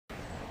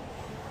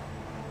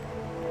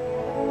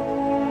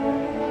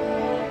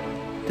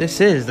This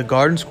is the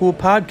Garden School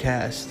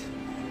Podcast.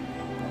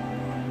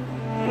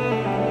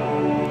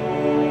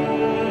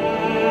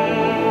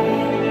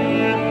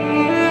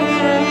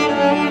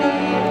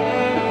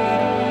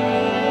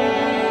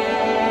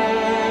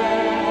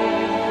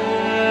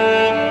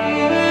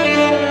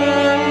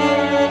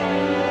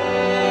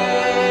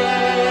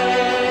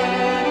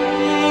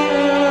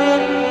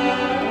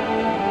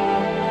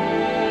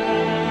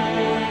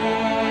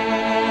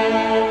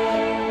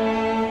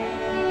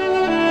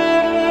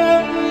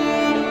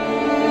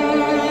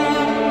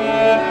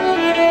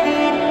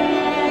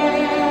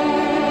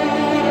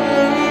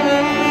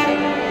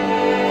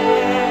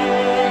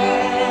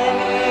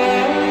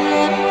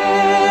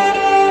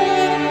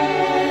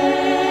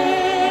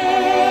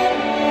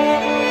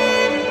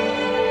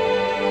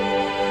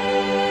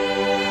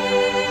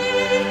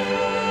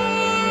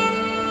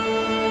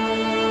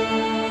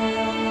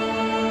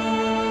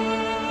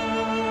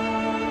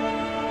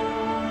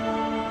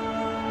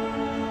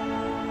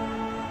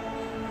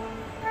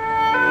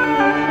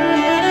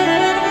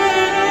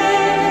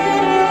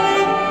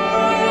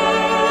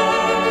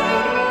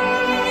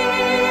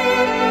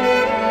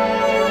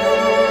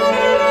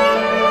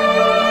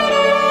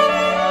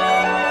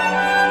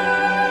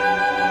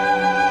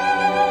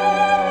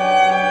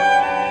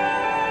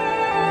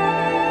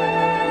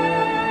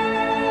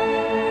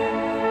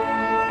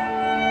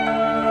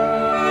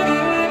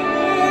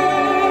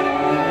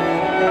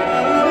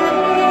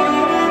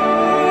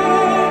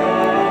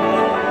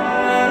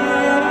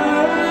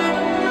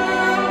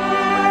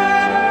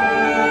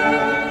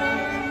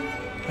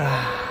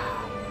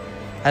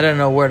 I don't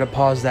know where to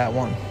pause that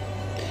one.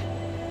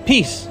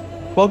 Peace.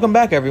 Welcome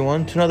back,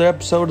 everyone, to another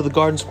episode of the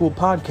Garden School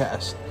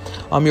Podcast.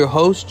 I'm your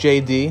host,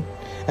 JD,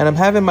 and I'm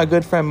having my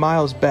good friend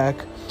Miles back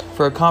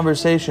for a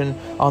conversation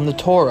on the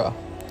Torah.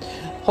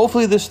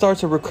 Hopefully this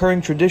starts a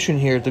recurring tradition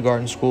here at the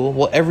Garden School.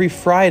 Well, every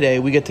Friday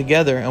we get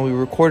together and we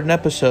record an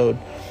episode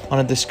on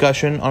a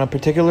discussion on a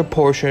particular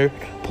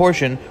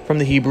portion from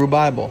the Hebrew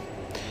Bible.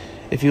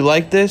 If you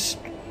like this,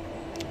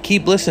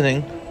 keep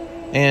listening,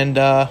 and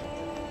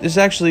this is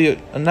actually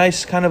a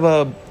nice kind of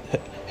a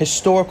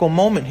historical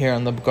moment here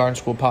on the Garden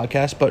School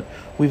Podcast, but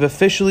we've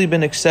officially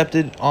been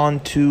accepted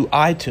onto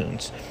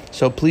iTunes.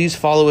 So please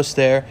follow us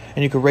there,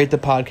 and you can rate the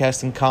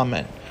podcast and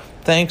comment.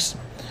 Thanks,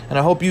 and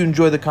I hope you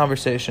enjoy the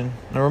conversation.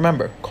 And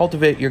remember,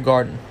 cultivate your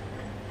garden.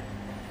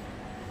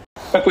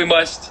 But we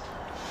must.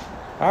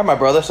 All right, my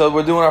brother. So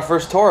we're doing our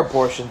first Torah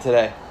portion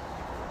today.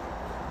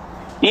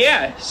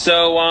 Yeah,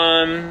 so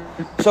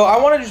So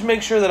I want to just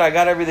make sure that I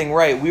got everything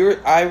right.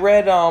 I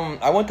went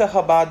to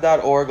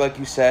Chabad.org, like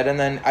you said, and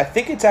then I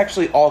think it's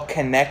actually all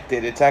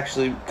connected. It's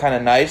actually kind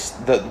of nice,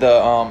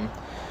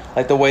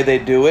 like the way they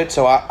do it.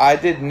 So I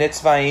did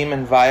Nitzvayim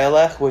and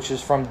Vayelech, which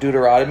is from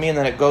Dueteronomy, and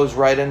then it goes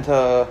right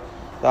into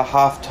the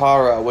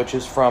Haftarah, which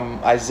is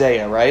from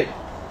Isaiah, right?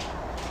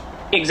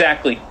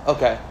 Exactly.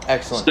 Okay,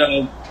 excellent.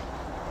 So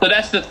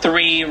that's the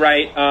three,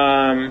 right?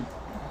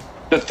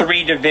 The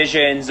three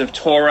divisions of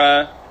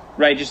Torah,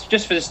 right?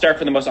 Just for the start,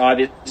 for the most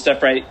obvious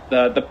stuff, right?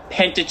 The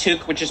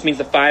Pentateuch, which just means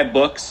the 5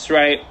 books,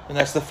 right? And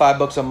that's the 5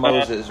 books of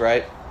Moses,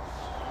 right?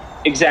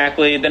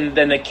 Exactly. Then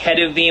the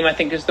Ketuvim, I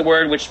think is the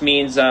word, which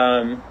means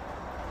I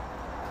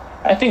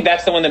think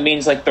that's the one that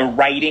means like the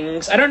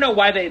writings. I don't know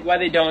why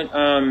they don't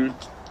kind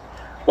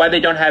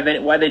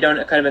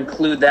of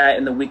include that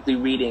in the weekly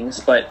readings,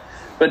 but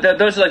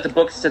those are like the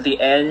books at the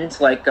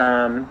end. Like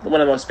one of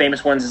the most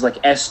famous ones is like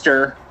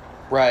Esther,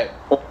 right?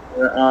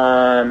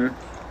 I'm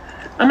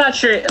not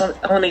sure.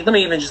 Let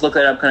me even just look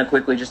that up kind of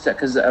quickly, just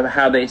because of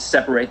how they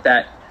separate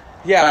that.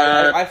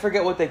 Yeah, I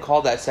forget what they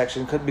call that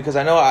section because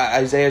I know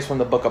Isaiah is from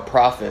the Book of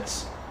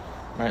Prophets,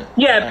 right?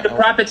 Yeah, the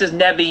Prophets is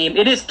Nevi'im.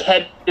 It is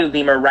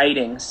Ketuvim or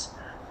writings,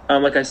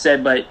 like I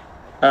said, but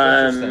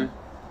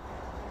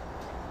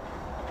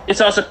it's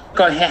also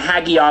called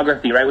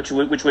hagiography, right? Which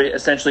would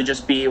essentially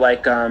just be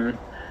like I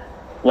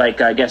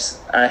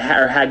guess or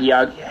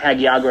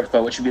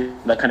hagiographa, which would be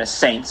like kind of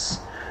saints.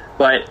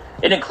 But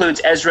it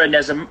includes Ezra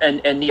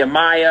and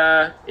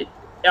Nehemiah.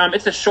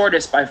 It's the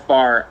shortest by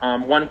far.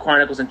 1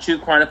 Chronicles and 2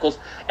 Chronicles.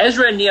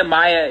 Ezra and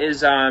Nehemiah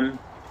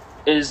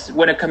is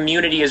when a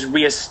community is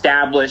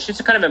reestablished. It's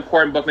a kind of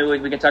important book. Maybe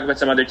we can talk about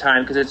some other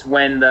time, because it's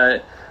when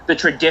the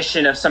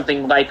tradition of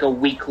something like a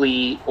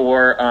weekly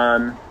or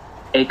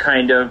a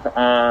kind of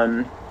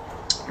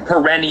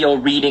perennial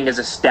reading is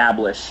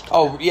established.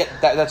 Oh yeah,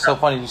 that's so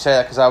funny you say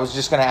that, because I was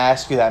just going to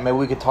ask you that. Maybe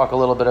we could talk a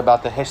little bit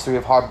about the history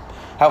of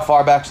how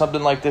far back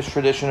something like this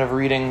tradition of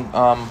reading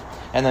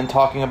and then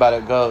talking about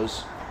it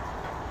goes.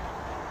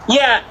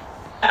 Yeah,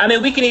 I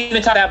mean, we can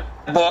even talk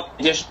about the book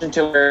in addition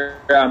to where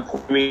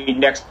we read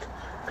next,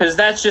 because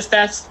that's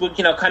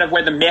kind of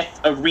where the myth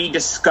of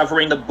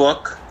rediscovering the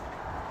book,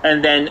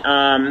 and then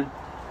I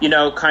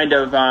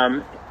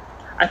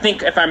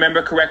think if I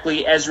remember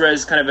correctly, Ezra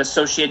is kind of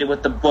associated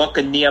with the book,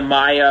 and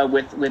Nehemiah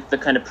with the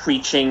kind of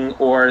preaching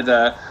or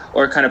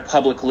kind of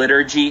public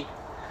liturgy.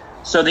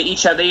 So they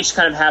each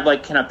kind of have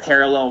like kind of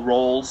parallel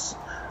roles.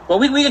 Well,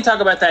 we can talk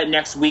about that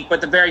next week. But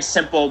the very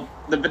simple,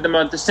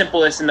 the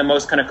simplest and the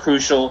most kind of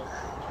crucial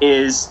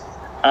is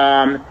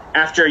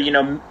After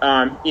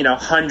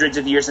hundreds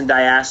of years in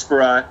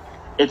diaspora,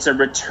 it's a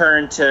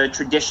return to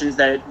traditions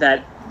that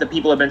the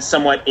people have been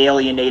somewhat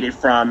alienated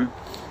from,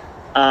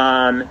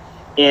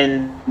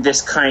 in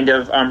this kind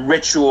of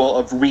ritual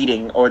of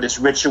reading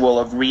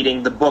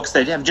the books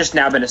that have just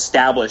now been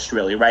established,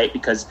 really, right?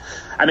 Because,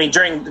 I mean,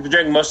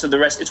 during most of the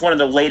rest, it's one of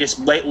the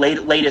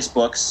latest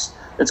books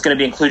that's going to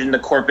be included in the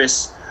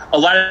corpus. A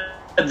lot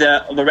of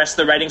the rest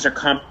of the writings are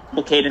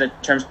complicated in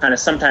terms of kind of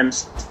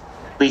sometimes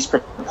at least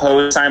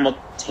proposed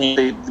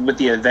simultaneously with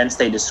the events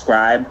they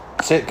describe.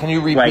 Can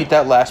you repeat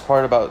that last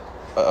part about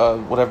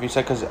whatever you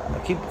said? Because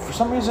for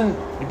some reason,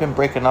 you've been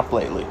breaking up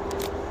lately.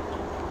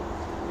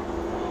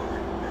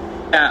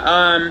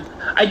 Yeah,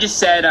 I just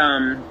said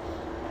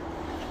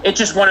it's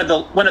just one of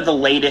the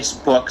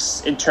latest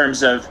books in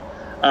terms of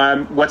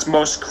what's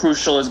most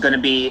crucial is going to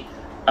be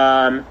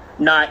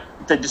not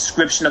the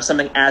description of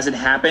something as it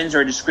happens, or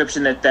a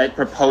description that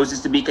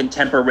proposes to be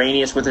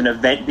contemporaneous with an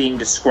event being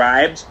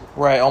described.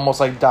 Right, almost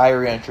like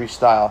diary entry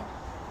style.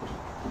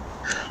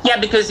 Yeah,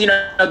 because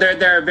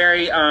they're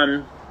very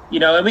and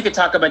we could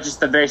talk about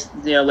just the very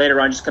later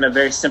on just kind of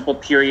very simple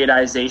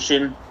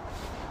periodization.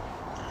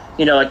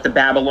 Like the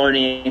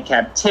Babylonian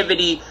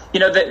captivity.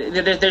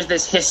 There's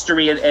this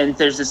history, and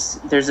there's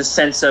a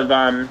sense of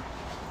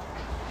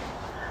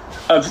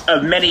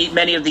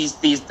many of these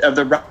of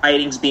the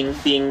writings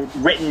being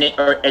written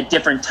at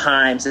different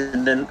times,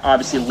 and then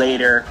obviously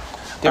later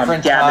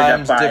different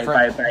gathered times, up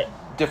by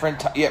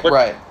different. Yeah,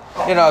 right.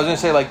 I was gonna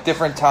say like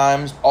different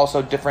times,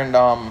 also different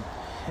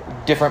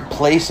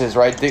places,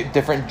 right?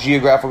 Different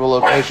geographical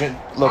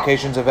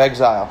locations of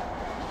exile.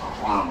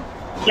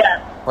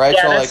 Yeah. Right.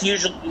 Yeah, so that's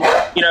usually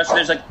So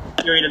there's like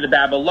the period of the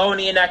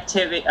Babylonian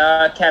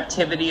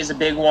captivity is a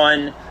big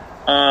one.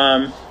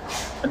 The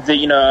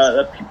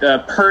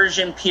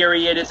Persian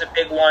period is a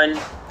big one.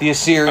 The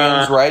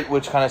Assyrians, right,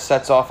 which kind of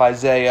sets off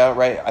Isaiah,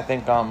 right? I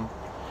think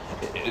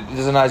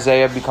doesn't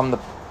Isaiah become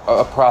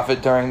a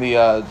prophet during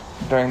the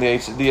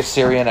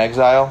Assyrian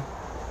exile?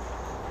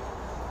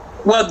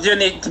 Well,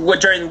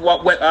 during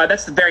what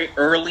that's the very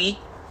early,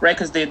 right?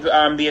 Because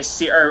the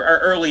Assyrian are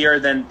earlier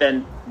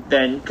than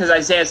because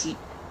Isaiah's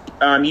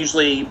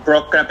usually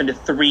broken up into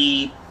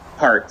 3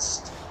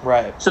 parts.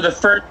 Right. So the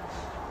first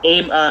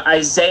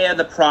Isaiah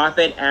the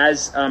prophet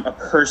as a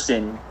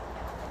person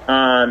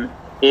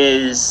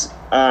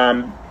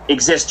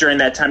exists during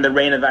that time, the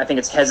reign of, I think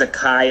it's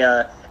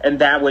Hezekiah, and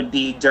that would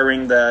be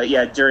during the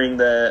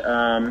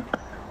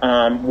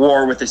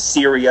war with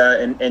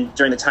Assyria, and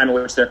during the time in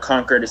which they're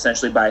conquered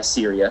essentially by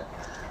Assyria.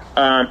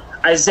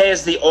 Isaiah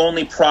is the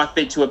only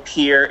prophet to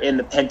appear in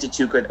the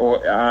Pentateuch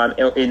or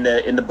in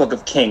the Book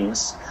of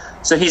Kings.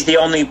 So he's the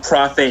only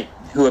prophet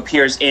who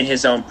appears in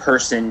his own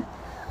person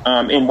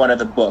in one of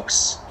the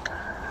books.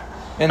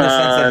 In the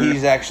sense that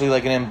he's actually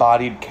like an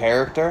embodied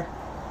character?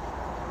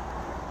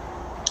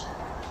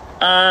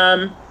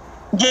 Yeah,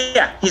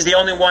 he's the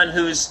only one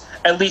who's,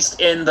 at least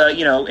in the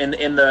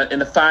in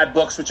the 5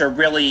 books, which are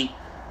really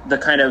the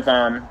kind of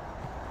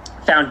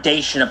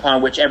foundation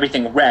upon which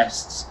everything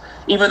rests.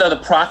 Even though the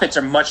prophets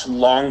are much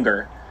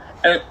longer,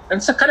 and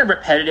it's kind of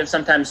repetitive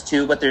sometimes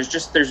too. But it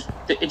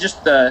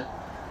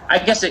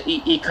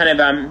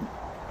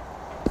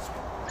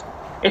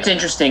it's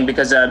interesting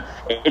because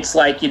it's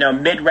like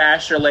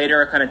Midrash or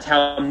later a kind of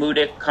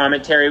Talmudic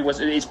commentary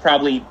is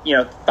probably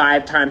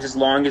 5 times as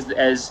long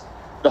as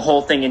the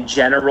whole thing in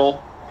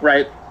general,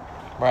 right?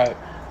 Right.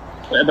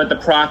 But the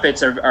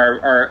prophets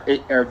are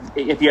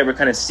if you ever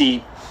kind of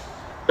see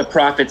the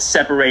prophets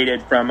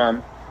separated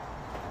from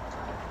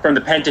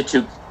the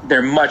Pentateuch,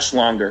 they're much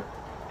longer.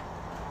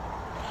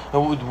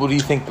 What do you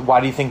think?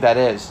 Why do you think that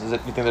is? You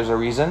think there's a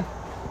reason?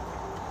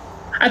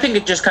 I think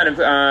it just kind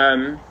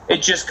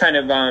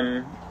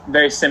of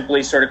very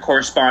simply sort of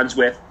corresponds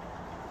with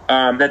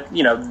that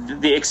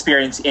the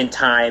experience in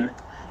time,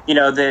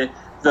 the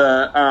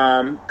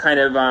kind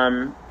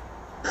of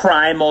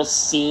primal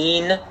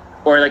scene,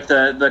 or like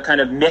the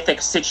kind of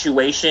mythic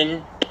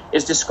situation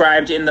is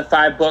described in the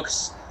 5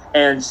 books,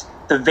 and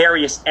the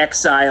various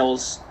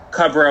exiles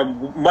cover a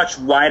much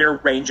wider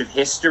range of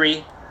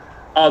history.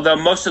 Although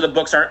most of the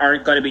books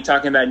aren't going to be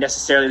talking about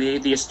necessarily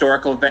the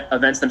historical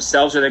events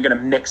themselves, or they're going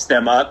to mix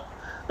them up,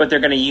 but they're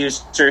going to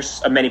use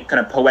many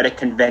kind of poetic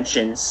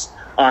conventions,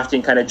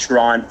 often kind of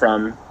drawn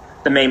from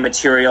the main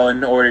material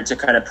in order to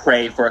kind of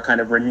pray for a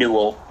kind of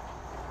renewal.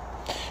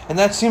 And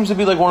that seems to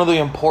be like one of the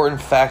important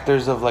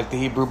factors of like the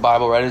Hebrew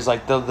Bible, right? Is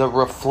like the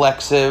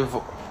reflexive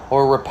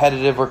or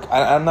repetitive, or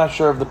I'm not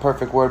sure of the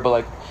perfect word, but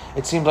like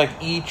it seems like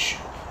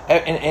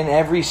in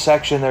every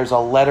section there's a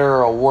letter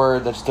or a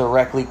word that's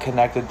directly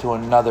connected to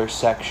another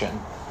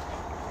section.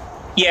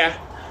 Yeah.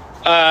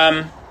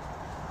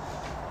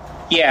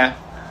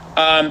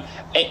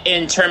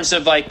 In terms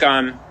of like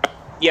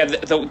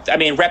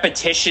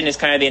repetition is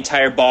kind of the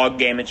entire ball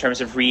game in terms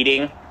of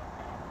reading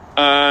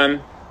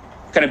kind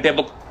of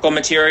biblical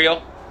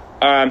material.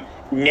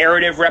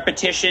 Narrative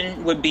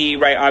repetition would be,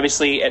 right,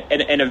 obviously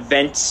an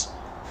event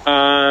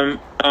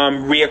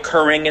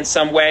reoccurring in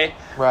some way,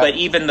 right. But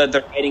even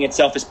the writing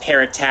itself is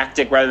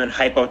paratactic rather than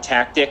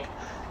hypotactic.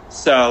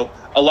 So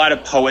a lot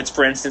of poets,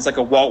 for instance, like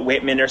a Walt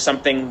Whitman or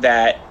something,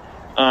 that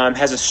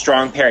has a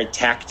strong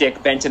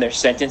paratactic bent in their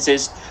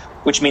sentences,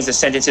 which means the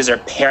sentences are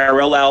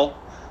parallel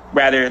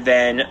rather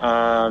than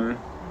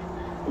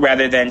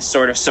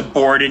sort of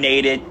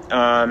subordinated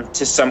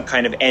to some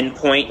kind of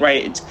endpoint,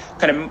 right?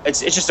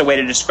 It's just a way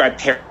to describe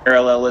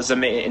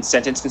parallelism in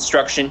sentence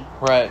construction,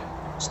 right?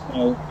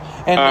 So,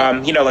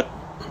 and like,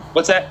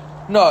 what's that?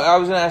 No, I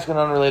was going to ask an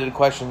unrelated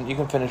question. You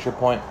can finish your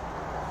point.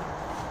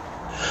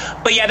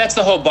 But yeah, that's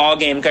the whole ball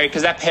game,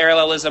 because that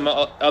parallelism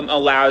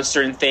allows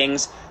certain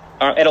things.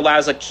 It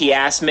allows like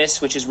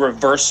chiasmus, which is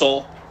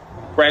reversal,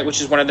 right?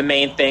 Which is one of the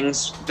main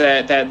things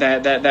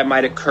that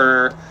might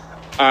occur.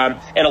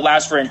 It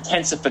allows for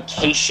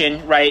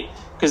intensification, right?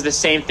 Because the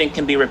same thing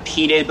can be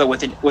repeated, but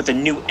with a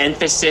new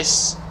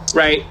emphasis,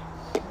 right?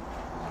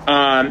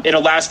 It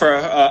allows for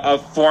a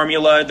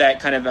formula that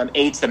kind of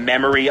aids the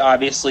memory,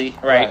 obviously,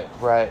 right?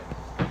 Right.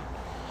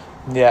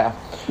 Yeah.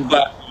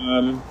 But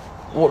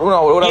what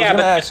I was going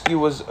to ask you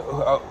was,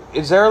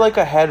 is there like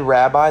a head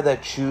rabbi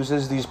that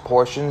chooses these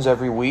portions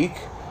every week?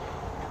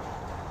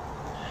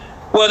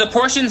 Well, the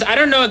portions, I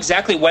don't know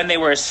exactly when they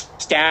were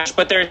established,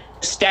 but they're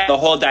established the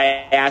whole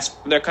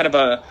diaspora. They're kind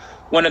of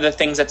one of the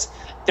things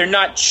they're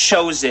not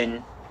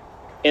chosen,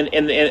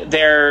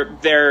 they're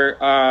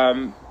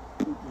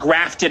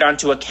grafted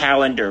onto a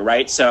calendar,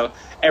 right? So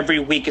every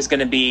week is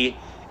going to be,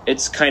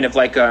 it's kind of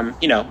like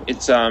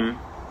it's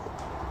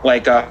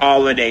like a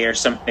holiday or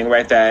something,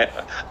 right? That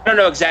I don't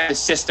know exactly the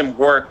system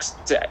works.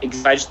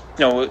 I just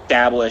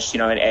established,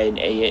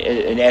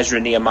 in Ezra,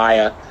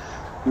 Nehemiah,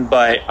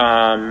 but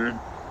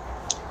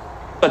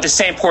the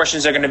same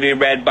portions are going to be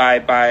read by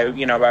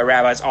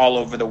rabbis all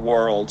over the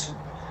world,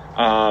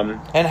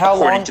 and how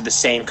according long, to the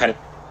same kind of.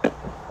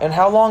 And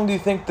how long do you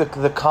think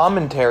the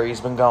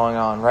commentary's been going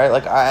on? Right,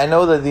 like I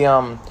know that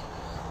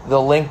the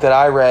link that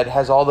I read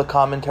has all the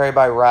commentary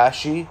by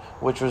Rashi,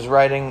 which was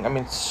writing. I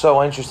mean, it's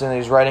so interesting that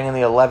he's writing in the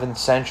 11th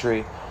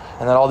century,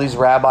 and that all these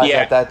rabbis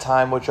at that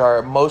time, which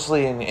are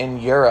mostly in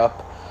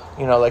Europe,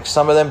 like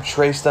some of them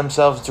trace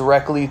themselves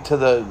directly to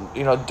the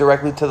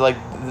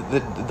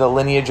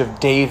lineage of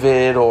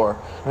David or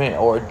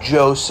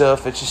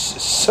Joseph. It's just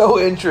so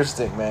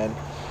interesting, man.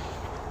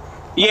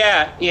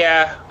 Yeah.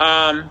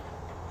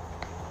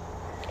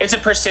 It's a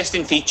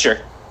persistent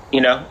feature.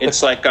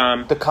 It's like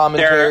the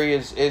commentary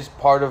is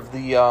part of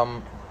the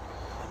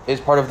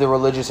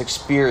religious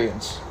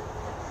experience.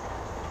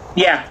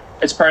 Yeah,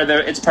 it's part of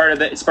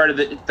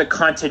the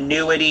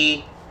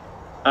continuity.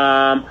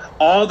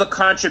 All the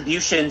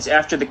contributions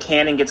after the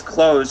canon gets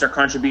closed are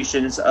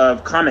contributions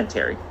of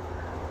commentary,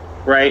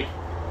 right?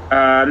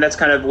 That's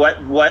kind of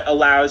what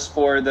allows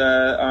for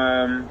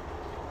the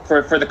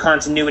for the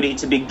continuity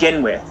to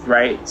begin with,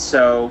 right?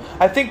 So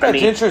I think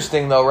that's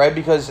interesting, though, right?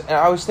 Because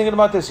I was thinking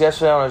about this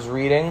yesterday when I was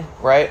reading,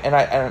 right?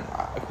 And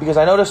because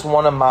I noticed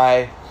one of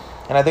my,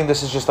 and I think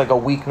this is just like a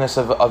weakness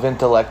of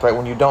intellect, right?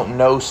 When you don't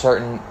know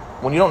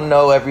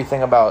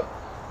everything about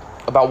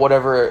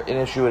whatever an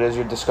issue it is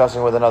you're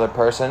discussing with another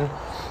person,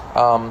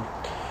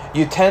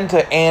 you tend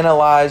to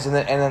analyze and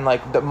then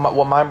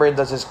what my brain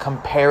does is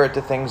compare it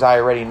to things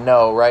I already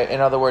know, right? In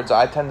other words,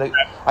 I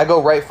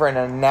go right for an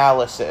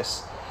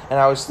analysis. And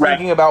I was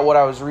thinking about what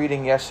I was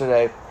reading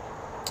yesterday,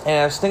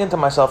 and I was thinking to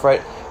myself,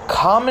 right,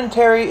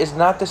 commentary is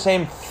not the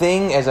same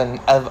thing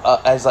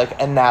as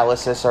like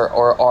analysis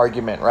or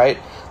argument, right?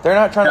 They're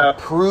not trying to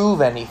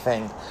prove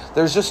anything.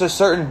 There's just a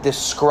certain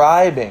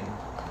describing,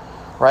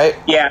 right?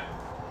 Yeah.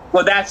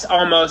 Well, that's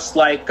almost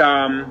like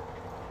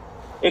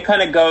it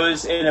kind of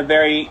goes in a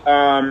very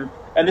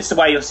and this is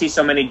why you'll see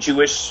so many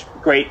Jewish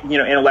great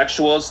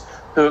intellectuals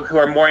who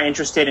are more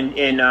interested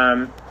in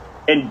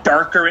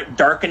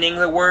darkening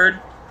the word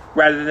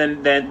rather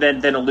than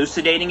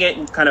elucidating it,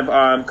 and kind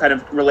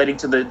of relating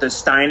to the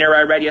Steiner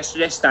I read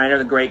yesterday. Steiner,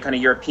 the great kind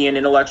of European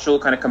intellectual,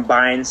 kind of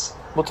combines.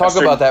 We'll talk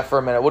about that for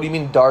a minute. What do you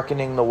mean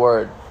darkening the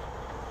word?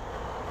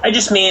 I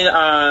just mean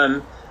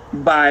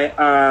by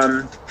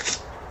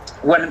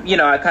when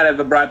I kind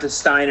of brought to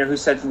Steiner, who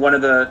said one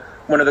of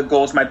the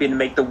goals might be to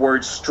make the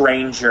word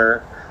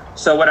stranger.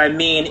 So what I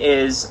mean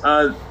is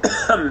rather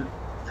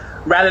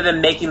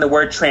than making the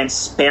word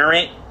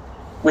transparent,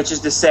 which is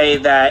to say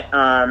that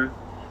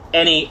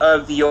any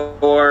of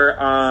your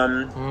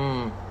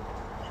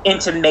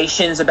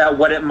intimations about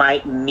what it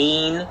might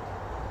mean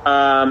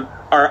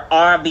are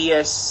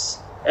obvious,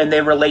 and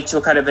they relate to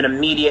a kind of an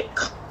immediate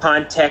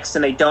context,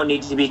 and they don't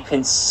need to be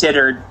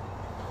considered.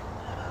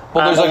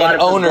 Well, there's like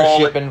an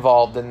ownership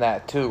involved in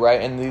that too,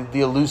 right? And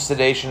the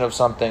elucidation of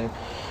something.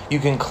 You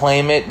can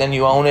claim it, then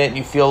you own it, and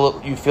you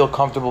feel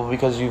comfortable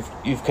because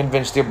you've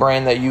convinced your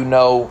brain that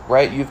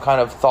right? You've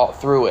kind of thought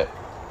through it.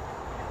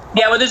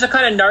 Yeah, well, there's a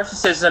kind of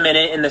narcissism in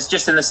it, in the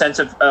sense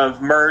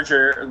of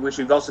merger, which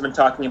we've also been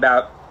talking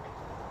about,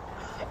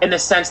 in the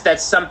sense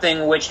that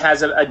something which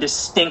has a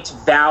distinct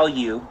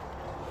value,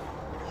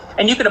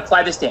 and you can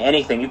apply this to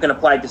anything. You can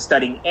apply it to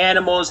studying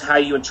animals, how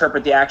you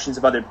interpret the actions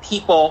of other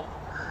people,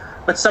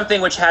 but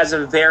something which has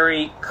a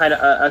very kind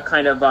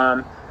of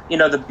in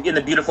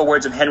the beautiful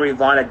words of Henry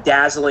Vaughan, a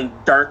dazzling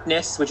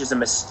darkness, which is a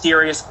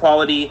mysterious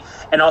quality,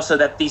 and also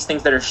that these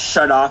things that are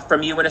shut off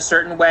from you in a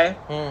certain way,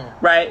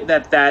 right?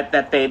 That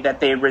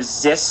they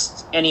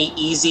resist any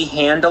easy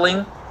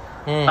handling.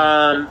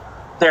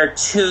 They're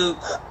too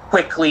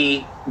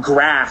quickly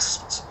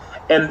grasped,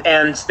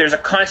 and there's a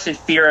constant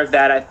fear of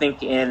that. I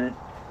think in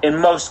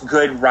most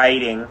good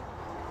writing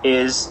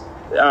is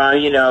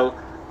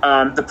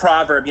the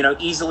proverb,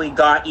 easily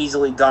got,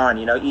 easily gone,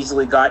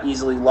 easily got,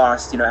 easily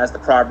lost, as the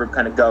proverb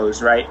kind of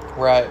goes, right?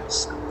 Right.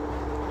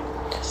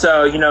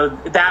 So,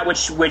 that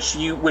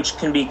which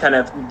can be kind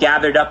of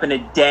gathered up in a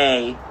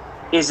day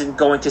isn't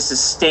going to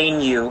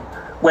sustain you.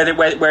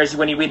 Whereas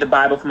when you read the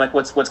Bible from like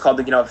what's called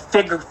the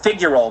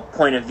figural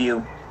point of view,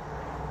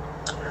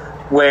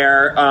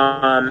 where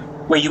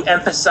you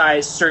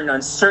emphasize certain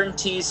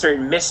uncertainties,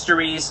 certain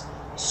mysteries,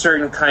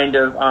 certain kind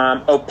of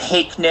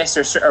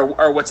opaqueness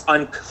or what's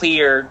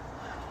unclear,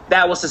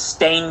 that will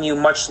sustain you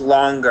much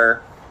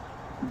longer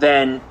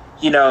than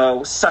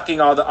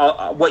sucking all the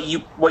what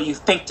you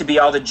think to be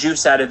all the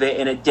juice out of it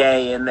in a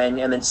day and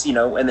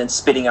then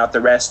spitting out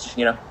the rest.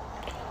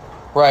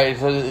 Right.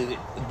 So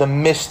the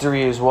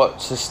mystery is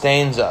what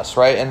sustains us,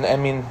 right? And I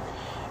mean,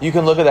 you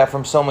can look at that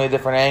from so many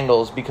different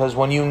angles, because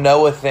when you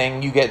know a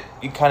thing, you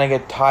kind of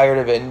get tired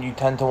of it, and you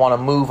tend to want to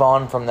move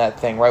on from that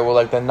thing, right? Where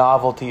like the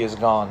novelty is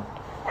gone.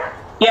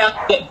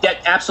 Yeah,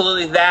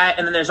 absolutely that.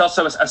 And then there's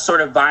also a sort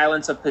of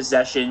violence of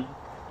possession.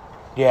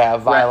 Yeah,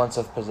 violence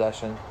of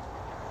possession.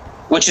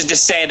 Which is to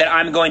say that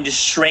I'm going to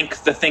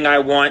shrink the thing I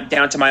want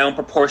down to my own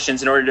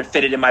proportions in order to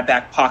fit it in my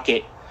back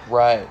pocket.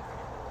 Right.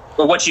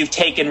 But what you've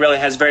taken really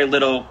has very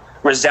little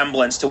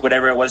resemblance to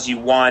whatever it was you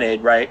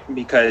wanted, right?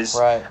 Because,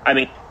 right. I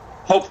mean,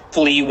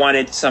 hopefully you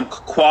wanted some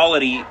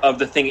quality of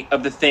the thing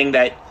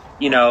that,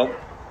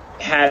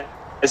 has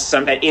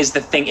some, that is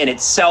the thing in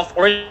itself,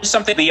 or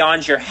something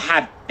beyond your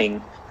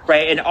having,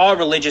 right? And all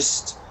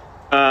religious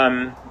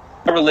kind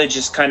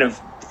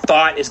of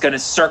thought is going to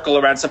circle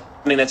around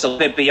something that's a little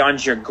bit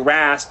beyond your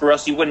grasp, or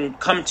else you wouldn't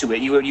come to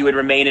it. You would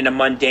remain in a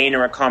mundane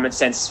or a common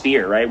sense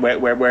sphere, right?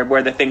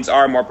 Where the things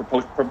are more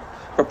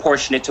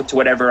proportionate to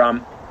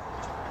whatever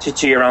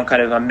to your own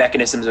kind of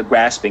mechanisms of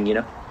grasping,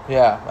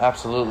 Yeah,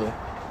 absolutely.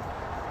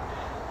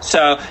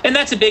 So, and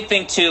that's a big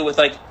thing too, with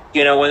like,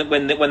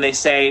 when they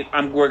say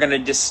we're going to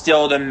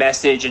distill the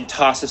message and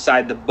toss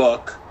aside the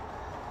book,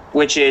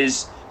 which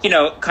is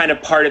kind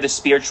of part of the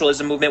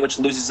spiritualism movement, which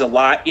loses a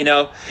lot.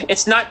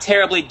 It's not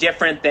terribly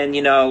different than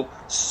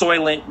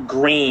Soylent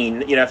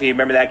Green. If you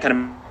remember that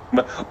kind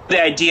of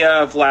the idea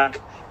of like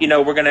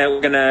we're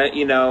gonna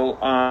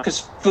because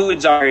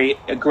foods are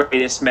a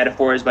greatest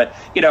metaphors, but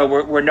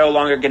we're no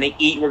longer gonna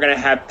eat. We're gonna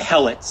have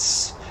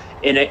pellets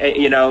in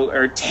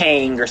or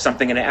tang or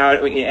something,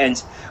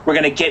 and we're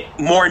gonna get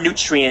more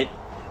nutrient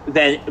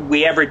than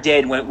we ever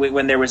did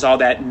when there was all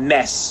that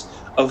mess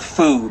of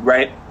food,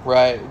 right?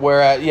 Right.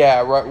 Whereas,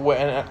 right.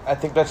 And I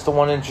think that's the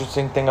one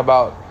interesting thing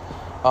about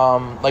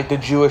like the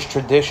Jewish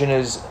tradition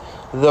is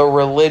the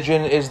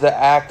religion is the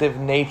active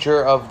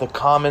nature of the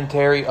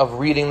commentary of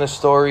reading the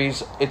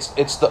stories. It's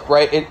the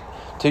right.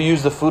 To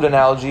use the food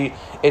analogy,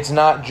 it's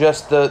not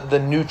just the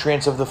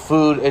nutrients of the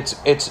food.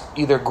 It's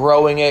either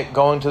growing it,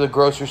 going to the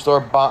grocery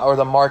store or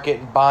the market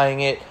and buying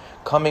it,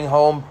 coming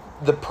home,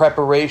 the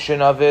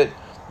preparation of it,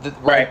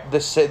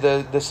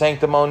 the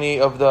sanctimony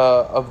of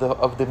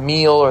the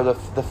meal, or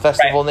the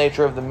festival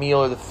nature of the meal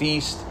or the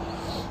feast,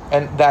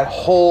 and that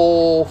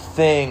whole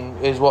thing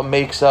is what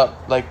makes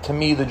up, like, to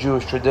me, the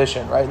Jewish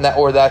tradition, right? And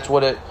that's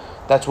what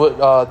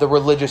the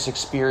religious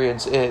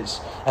experience is,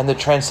 and the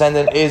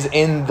transcendent is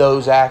in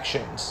those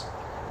actions.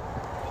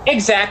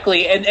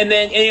 Exactly, and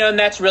then and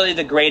that's really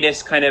the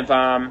greatest kind of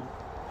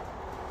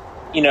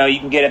you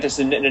can get at this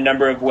in a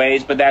number of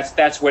ways, but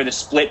that's where the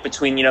split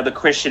between the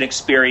Christian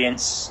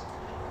experience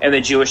and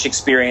the Jewish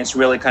experience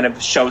really kind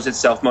of shows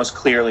itself most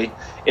clearly.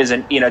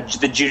 Isn't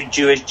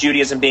the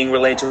Judaism being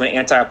related to an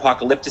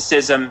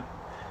anti-apocalypticism,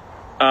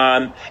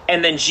 and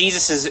then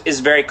Jesus is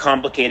very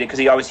complicated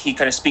because he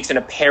kind of speaks in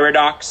a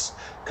paradox,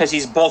 because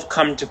he's both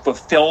come to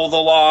fulfill the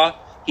law.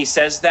 He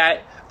says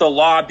that the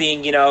law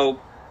being the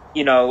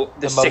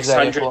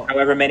 600,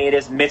 however many it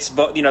is,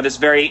 mitzvot, this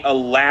very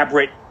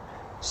elaborate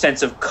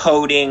sense of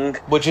coding,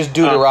 which is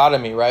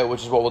Dueteronomy, right?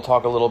 Which is what we'll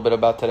talk a little bit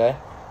about today.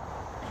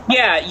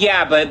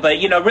 Yeah, but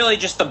really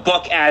just the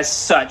book as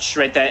such,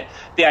 right? That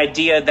the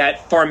idea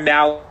that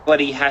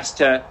formality has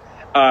to,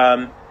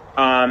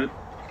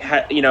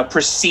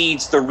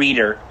 precedes the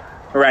reader,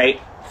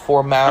 right?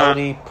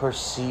 Formality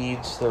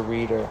precedes the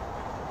reader.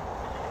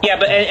 Yeah,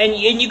 but and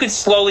you can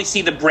slowly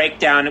see the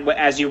breakdown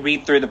as you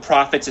read through the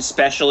prophets,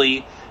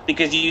 especially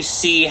because you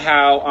see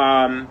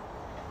how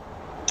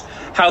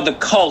the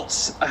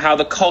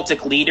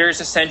cultic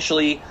leaders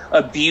essentially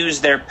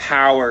abuse their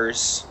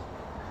powers.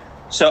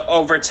 So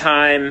over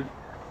time,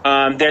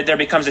 there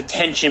becomes a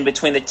tension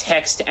between the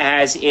text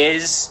as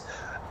is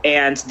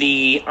and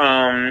the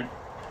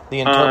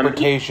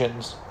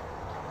interpretations.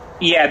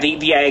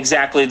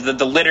 Exactly.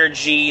 The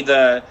liturgy,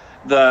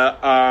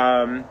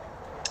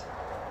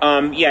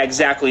 Yeah,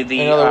 exactly.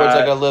 In other words,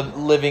 like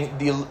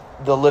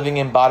the living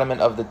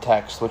embodiment of the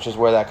text, which is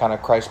where that kind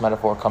of Christ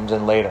metaphor comes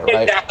in later,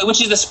 right? Exactly,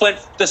 which is the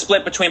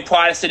split between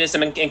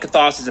Protestantism and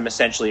Catholicism,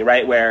 essentially,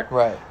 right? Where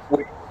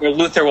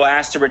Luther will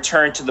ask to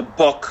return to the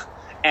book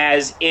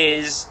as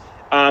is,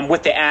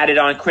 with the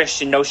added-on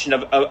Christian notion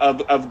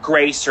of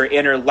grace or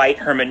inner light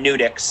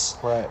hermeneutics.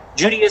 Right.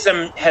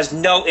 Judaism has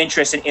no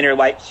interest in inner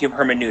light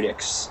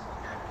hermeneutics.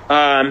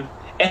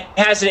 It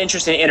has an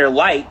interest in inner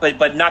light,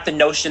 but not the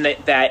notion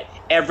that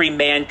every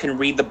man can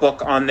read the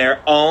book on their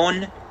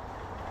own,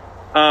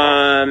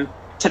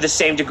 to the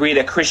same degree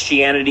that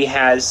Christianity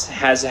has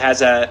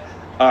an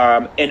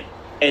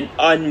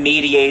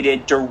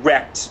unmediated,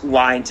 direct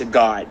line to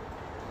God,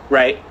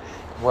 right?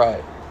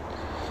 Right.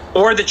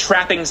 Or the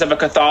trappings of a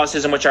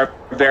Catholicism, which are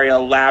very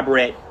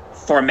elaborate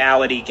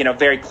formality,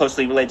 very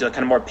closely related to a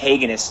kind of more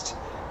paganist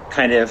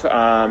kind of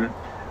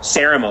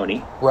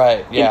ceremony.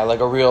 Right. Yeah, like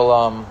a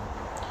real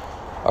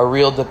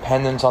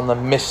dependence on the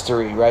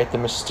mystery, right? The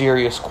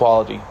mysterious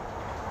quality.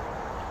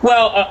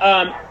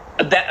 Well,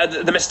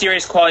 the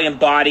mysterious quality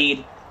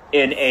embodied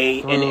in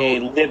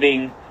a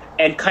living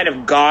and kind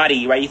of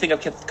gaudy, right? You think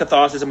of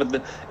Catholicism with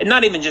and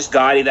not even just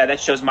gaudy, that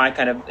shows my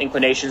kind of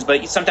inclinations,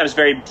 but sometimes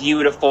very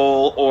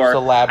beautiful or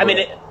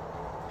elaborate.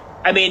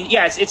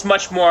 It's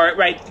much more,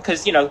 right?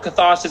 Because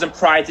Catholicism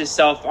prides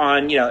itself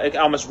on it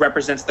almost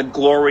represents the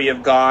glory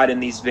of God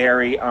in these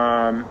very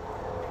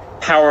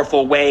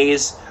powerful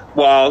ways,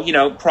 while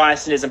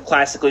Protestantism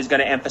classically is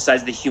going to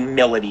emphasize the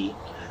humility,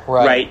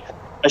 right?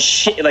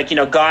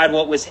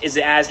 God is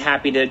as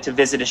happy to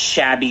visit a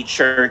shabby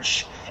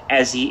church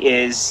as he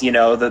is, the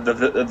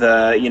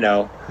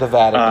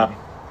Vatican.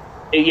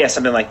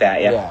 Something like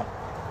that. Yeah.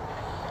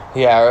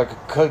 Yeah, or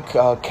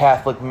a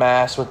Catholic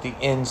mass with the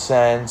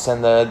incense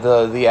and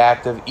the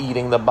act of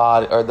eating the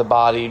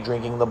body,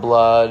 drinking the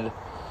blood.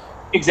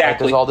 Exactly. Like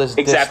there's all this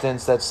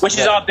distance which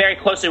is all very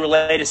closely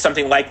related to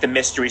something like the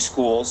mystery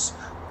schools,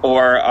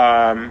 or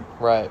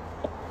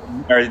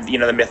or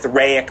the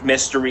Mithraic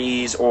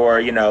mysteries,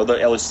 or the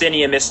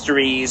Eleusinian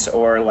mysteries,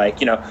 or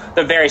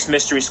the various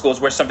mystery schools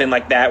where something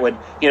like that would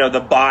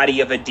the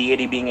body of a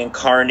deity being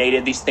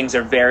incarnated. These things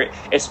are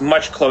it's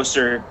much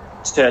closer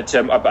to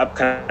a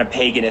kind of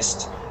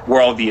paganist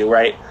worldview,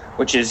 right?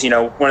 Which is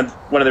one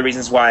of the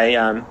reasons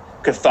why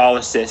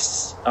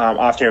Catholicists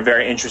often are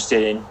very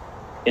interested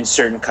in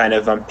certain kind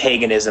of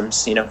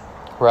paganisms,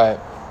 right.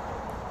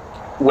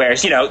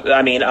 Whereas,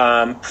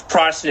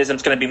 Protestantism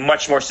is going to be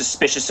much more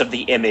suspicious of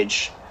the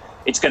image.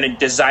 It's going to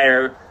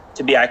desire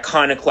to be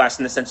iconoclast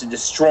in the sense of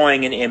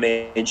destroying an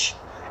image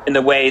in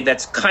the way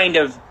that's kind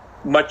of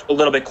a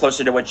little bit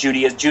closer to what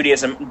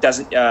Judaism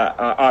doesn't,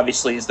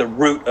 obviously, is the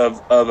root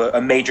of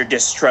a major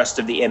distrust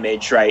of the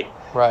image, right?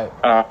 Right.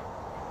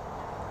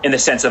 In the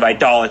sense of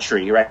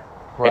idolatry, right?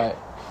 Right.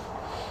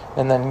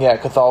 And then,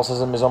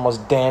 Catholicism is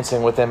almost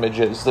dancing with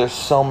images. There's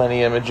so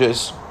many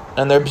images,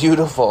 and they're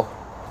beautiful.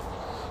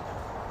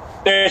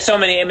 There are so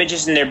many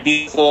images, and they're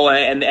beautiful,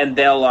 and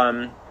they'll,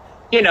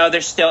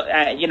 they're still,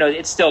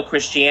 it's still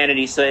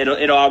Christianity, so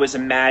it'll always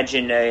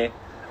imagine a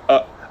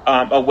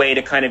way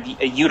to kind of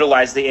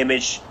utilize the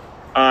image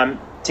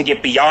to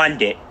get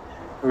beyond it,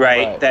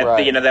 right?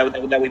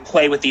 That we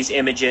play with these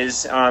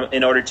images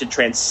in order to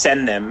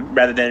transcend them,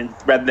 rather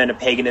than a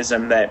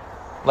paganism that.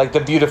 Like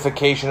the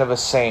beautification of a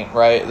saint,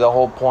 right? The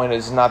whole point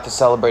is not to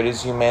celebrate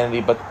his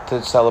humanity, but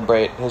to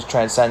celebrate his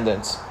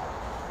transcendence.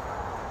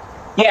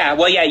 Yeah,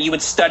 well, you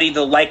would study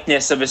the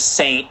likeness of a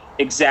saint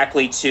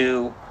exactly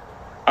to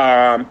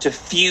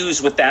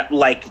fuse with that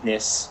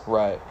likeness.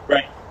 Right.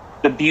 Right.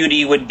 The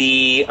beauty would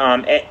be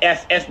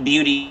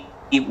beauty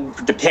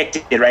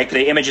depicted, right? Because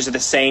the images of the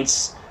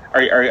saints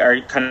are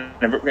kind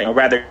of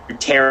rather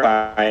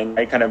terrifying,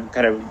 right? kind of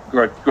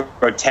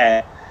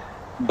grotesque,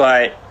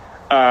 but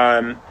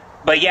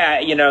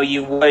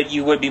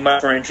you would be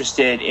much more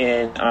interested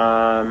in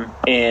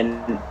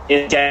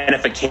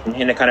identification,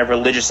 in a kind of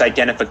religious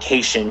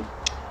identification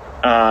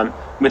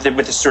with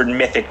a certain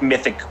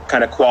mythic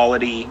kind of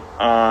quality,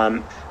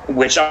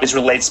 which always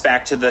relates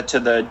back to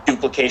the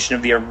duplication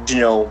of the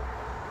original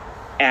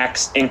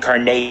act's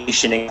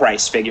incarnation in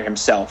Christ figure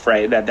himself,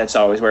 right? That's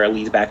always where it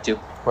leads back to.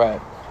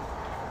 Right.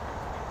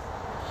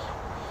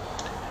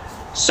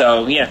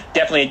 So,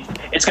 definitely,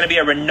 it's going to be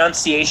a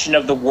renunciation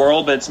of the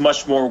world, but it's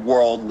much more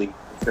worldly,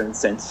 for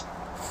instance.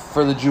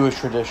 For the Jewish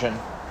tradition.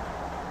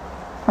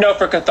 No,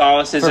 for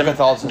Catholicism. For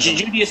Catholicism.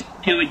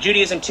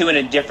 Judaism, too, in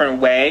a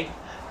different way.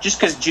 Just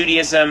because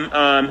Judaism,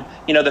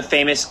 the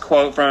famous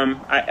quote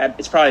from,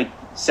 it's probably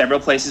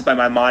several places by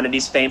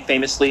Maimonides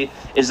famously,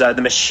 is the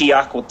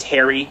Mashiach will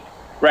tarry,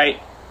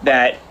 right?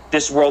 That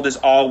this world is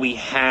all we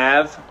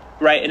have,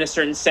 right, in a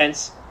certain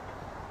sense.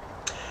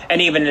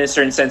 And even in a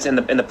certain sense in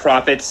the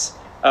prophets,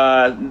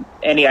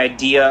 any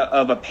idea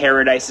of a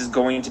paradise is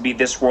going to be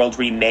this world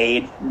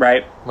remade,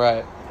 right?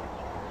 Right.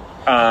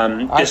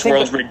 This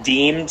world's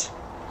redeemed.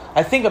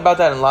 I think about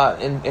that a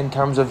lot in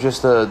terms of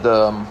just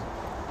the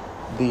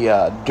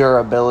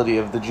durability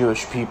of the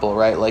Jewish people,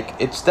 right? Like,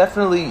 it's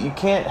definitely, you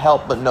can't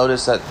help but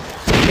notice that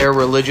their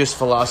religious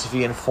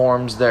philosophy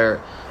informs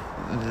their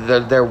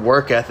their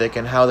work ethic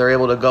and how they're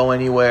able to go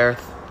anywhere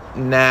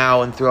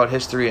now and throughout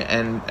history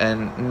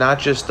and not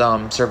just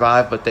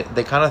survive, but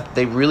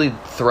they really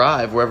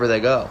thrive wherever they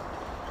go.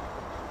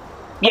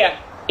 Yeah,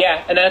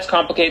 and that's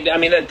complicated. I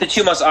mean, the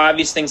two most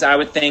obvious things I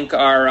would think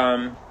are,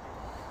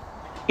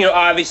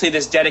 obviously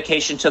this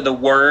dedication to the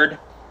word.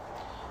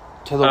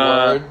 To the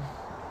word.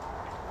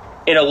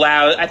 It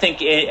allows, I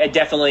think it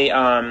definitely,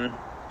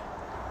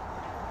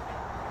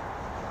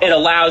 it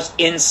allows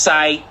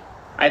insight,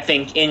 I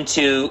think,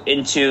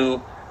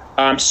 into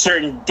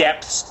certain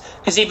depths.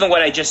 Because even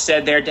what I just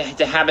said there,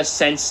 to have a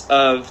sense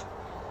of,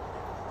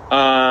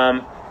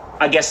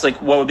 I guess,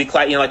 like what would be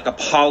like a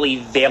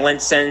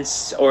polyvalent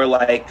sense, or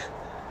like,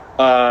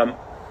 or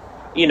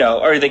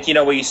like,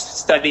 what you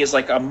study is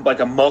like a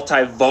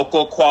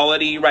multivocal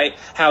quality, right?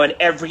 How in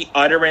every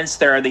utterance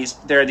there are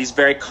these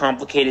very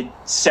complicated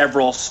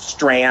several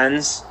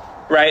strands,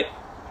 right?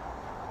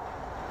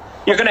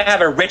 You're going to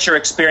have a richer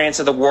experience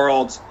of the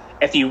world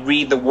if you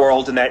read the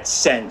world in that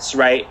sense,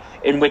 right?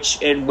 In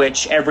which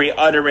every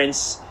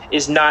utterance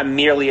is not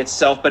merely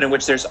itself, but in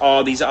which there's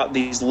all these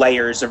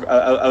layers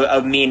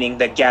of meaning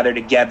that gather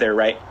together,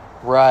 right?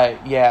 Right.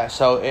 Yeah.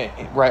 So,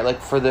 right, like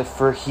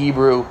for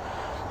Hebrew,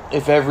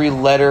 if every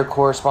letter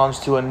corresponds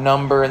to a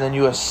number, and then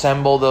you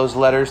assemble those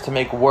letters to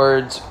make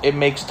words, it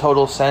makes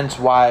total sense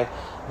why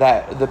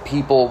that the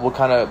people will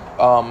kind of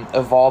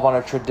evolve on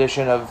a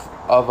tradition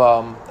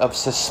of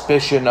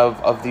suspicion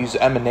of these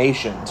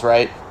emanations,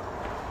 right?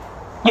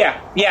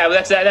 Yeah.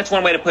 That's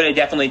one way to put it,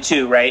 definitely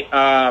too, right?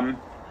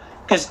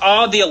 Because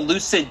all the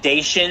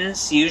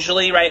elucidations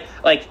usually, right,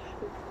 like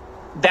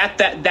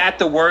that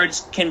the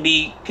words can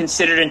be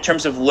considered in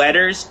terms of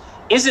letters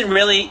doesn't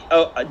really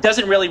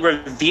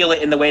reveal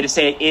it in the way to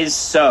say it is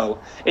so.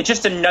 It's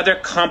just another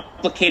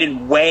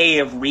complicated way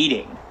of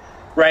reading,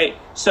 right?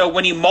 So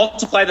when you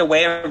multiply the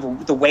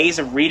ways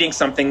of reading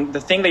something,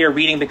 the thing that you're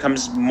reading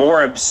becomes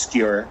more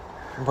obscure,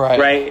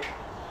 right?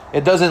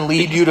 It doesn't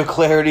lead you to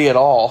clarity at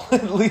all.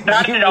 It leads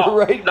Not you at all.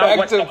 right Not back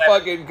whatsoever. to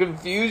fucking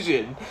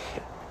confusion.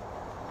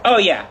 Oh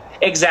yeah,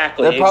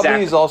 exactly. That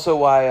probably is also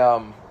why,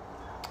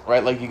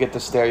 right, like you get the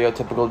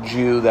stereotypical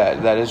Jew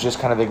that is just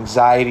kind of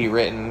anxiety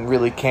ridden,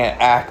 really can't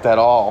act at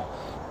all.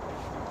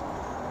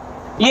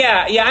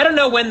 Yeah. I don't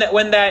know when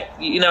that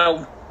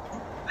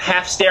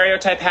half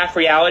stereotype, half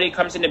reality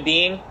comes into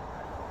being.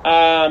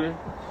 But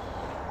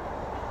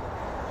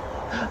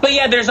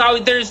yeah, there's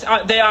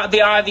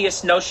the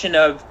obvious notion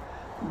of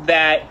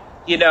that,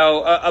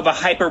 of a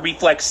hyper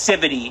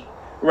reflexivity,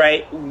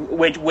 right,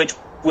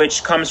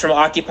 which comes from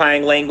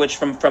occupying language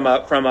from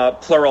a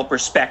plural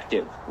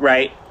perspective,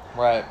 right?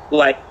 Right.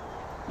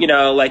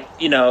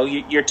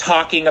 You're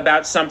talking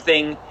about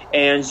something,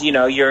 and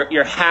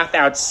you're half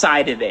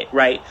outside of it,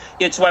 right?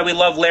 It's why we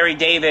love Larry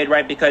David,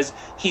 right? Because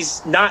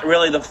he's not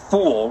really the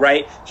fool,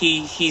 right?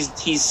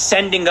 He's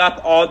sending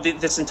up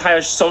this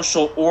entire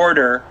social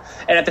order,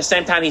 and at the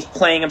same time he's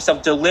playing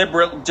himself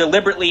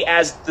deliberately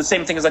as the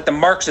same thing as like the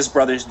Marxist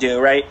brothers do,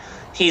 right?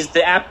 He's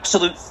the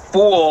absolute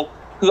fool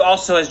who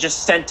also has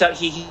just sent up.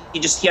 He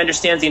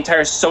understands the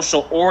entire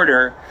social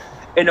order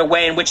in a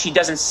way in which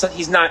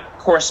he's not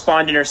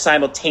correspondent or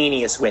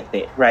simultaneous with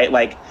it, right?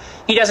 Like,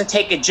 he doesn't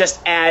take it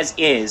just as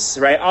is,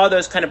 right? All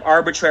those kind of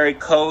arbitrary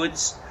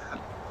codes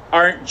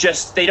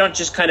they don't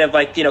just kind of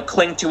like,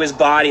 cling to his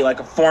body like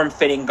a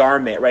form-fitting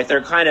garment, right?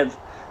 They kind of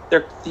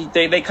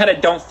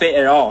don't fit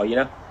at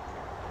all,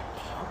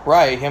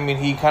 Right. I mean,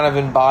 he kind of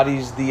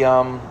embodies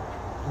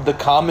the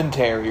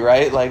commentary,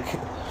 right? Like,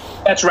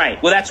 that's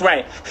right. Well, that's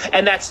right.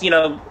 And that's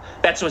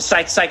what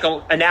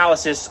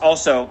psychoanalysis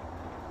also,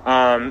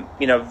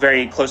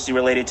 very closely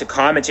related to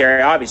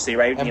commentary, obviously,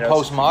 right? And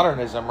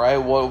postmodernism, right?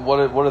 What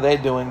are they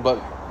doing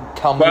but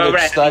Talmudic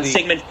study?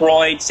 Sigmund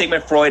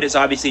Freud is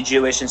obviously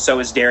Jewish, and so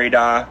is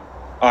Derrida,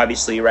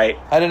 obviously, right?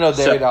 I didn't know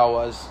Derrida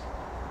was.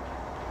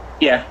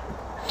 Yeah.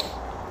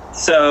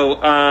 So,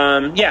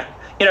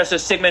 so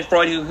Sigmund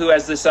Freud, who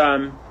has this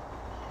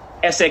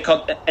essay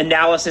called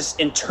Analysis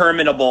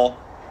Interminable,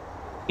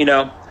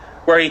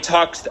 where he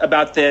talks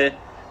about the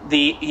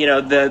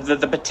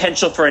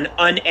potential for an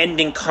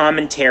unending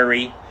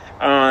commentary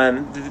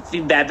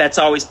that's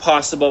always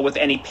possible with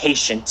any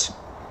patient,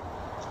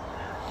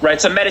 right?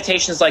 So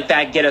meditations like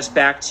that get us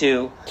back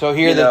to. So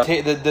here,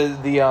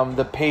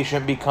 the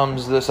patient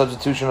becomes the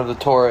substitution of the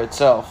Torah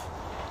itself.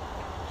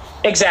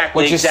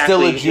 Exactly, which is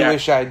still a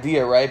Jewish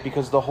idea, right?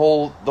 Because the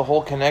whole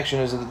connection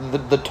is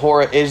the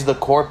Torah is the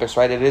corpus,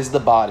 right? It is the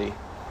body.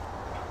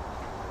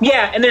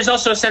 Yeah, and there's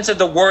also a sense of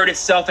the word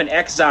itself in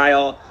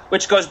exile,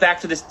 which goes back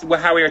to this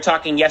how we were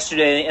talking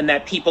yesterday, in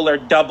that people are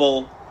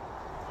double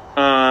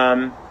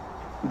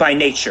by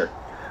nature,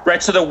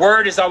 right? So the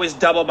word is always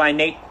double by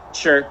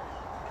nature,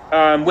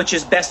 which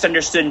is best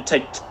understood in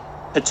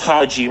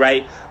tautology,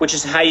 right? Which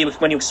is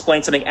when you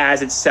explain something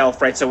as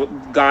itself, right? So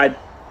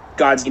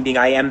God's being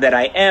I am that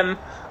I am,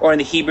 or in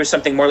the Hebrew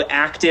something more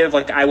active,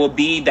 like I will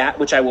be that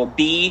which I will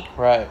be.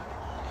 Right.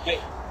 It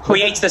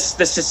creates this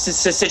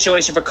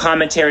situation for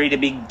commentary to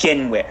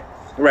begin with,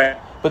 right?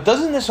 But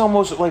doesn't this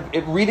almost, like,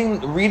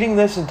 reading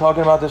this and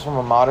talking about this from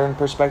a modern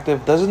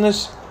perspective, doesn't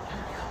this...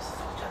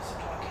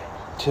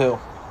 Too. You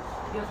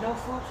have no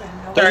food for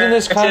him. Doesn't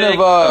this kind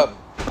of,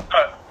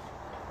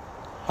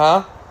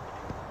 Huh?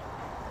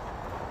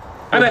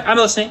 I'm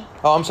listening.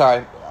 Oh, I'm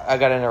sorry. I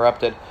got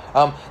interrupted.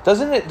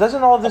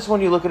 Doesn't all this,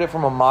 when you look at it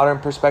from a modern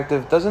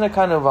perspective, doesn't it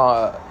kind of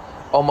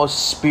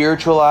almost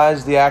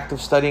spiritualize the act of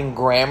studying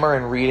grammar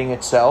and reading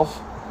itself?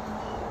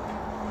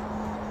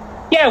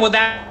 Yeah, well,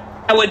 that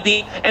would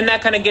be, and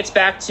that kind of gets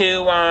back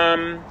to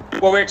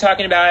what we were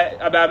talking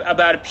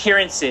about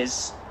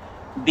appearances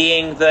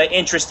being the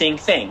interesting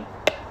thing,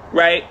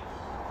 right?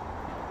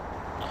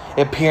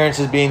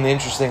 Appearances being the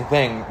interesting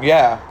thing,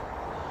 yeah.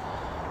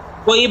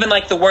 Well, even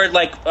like the word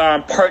like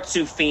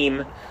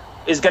partsufim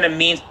is going to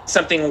mean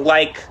something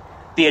like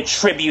the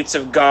attributes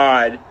of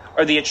God,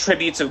 or the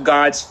attributes of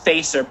God's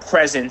face or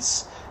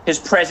presence. His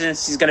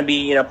presence is going to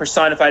be,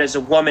 personified as a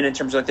woman in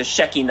terms of like the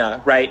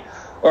Shekinah, right?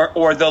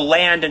 Or the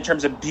land in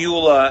terms of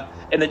Beulah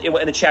in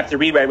the chapter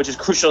we read, which is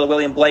crucial to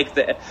William Blake.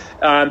 The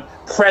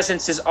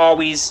presence is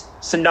always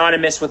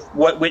synonymous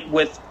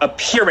with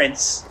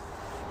appearance,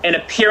 and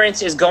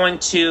appearance is going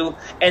to,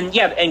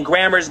 and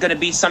grammar is going to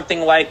be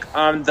something like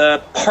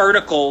the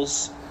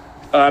particles,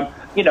 a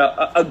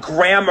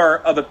grammar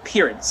of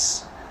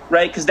appearance,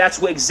 right? Because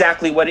that's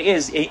exactly what it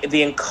is,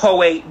 the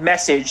inchoate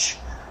message,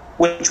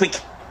 which we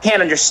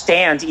can't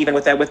understand even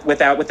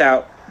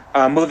without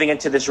moving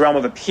into this realm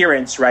of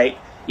appearance, right?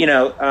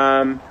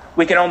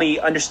 We can only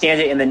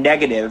understand it in the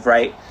negative,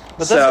 right?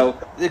 But so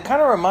it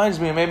kind of reminds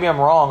me, maybe I'm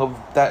wrong, of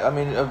that. I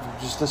mean, of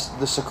just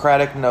the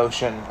Socratic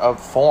notion of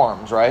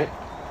forms, right?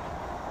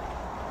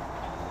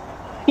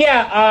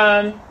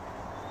 Yeah.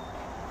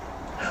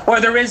 Or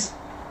there is,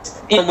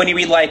 when you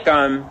read like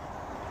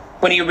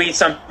when you read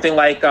something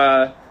like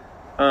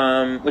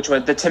which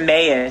was the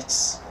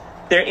Timaeus,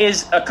 there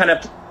is a kind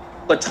of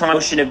Platonic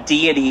notion of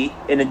deity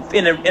in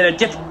a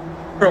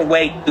different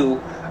way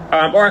too.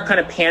 Or a kind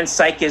of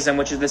panpsychism,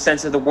 which is the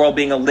sense of the world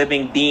being a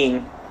living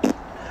being.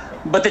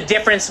 But the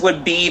difference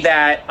would be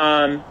that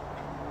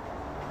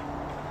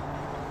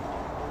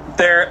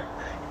the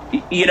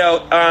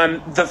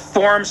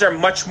forms are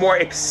much more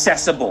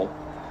accessible.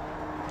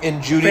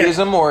 In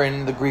Judaism or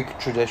in the Greek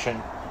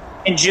tradition?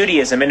 In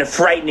Judaism, in a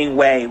frightening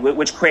way,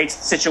 which creates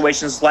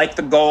situations like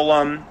the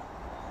golem,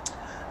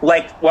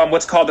 like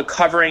what's called the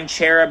covering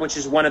cherub, which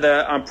is one of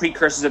the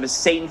precursors of a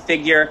Satan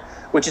figure,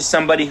 which is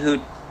somebody who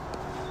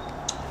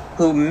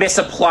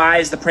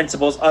misapplies the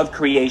principles of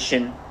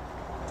creation,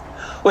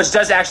 which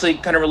does actually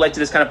kind of relate to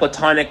this kind of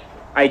Platonic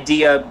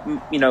idea,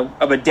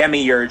 of a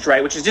demiurge,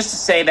 right? Which is just to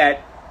say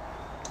that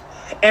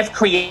if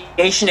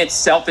creation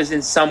itself is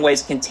in some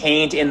ways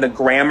contained in the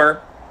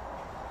grammar,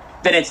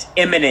 then it's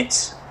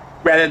immanent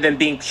rather than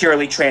being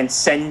purely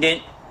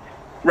transcendent,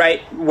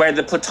 right? Where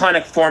the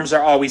Platonic forms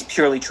are always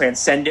purely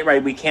transcendent,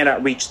 right? We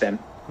cannot reach them.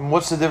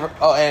 What's the difference?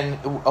 Oh, and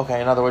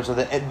okay, in other words,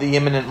 the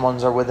immanent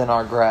ones are within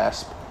our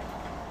grasp.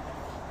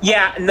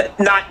 Yeah,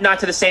 not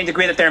to the same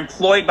degree that they're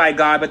employed by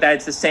God, but that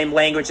it's the same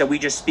language that we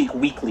just speak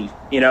weekly.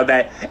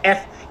 That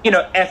if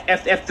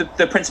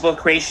the principle of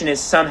creation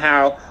is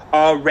somehow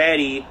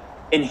already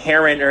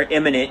inherent or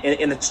immanent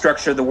in the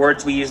structure of the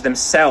words we use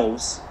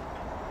themselves,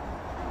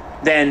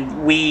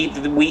 then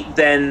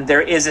then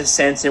there is a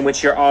sense in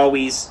which you're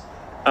always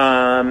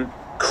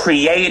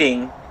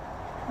creating,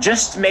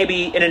 just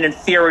maybe in an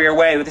inferior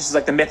way. This is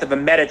like the myth of a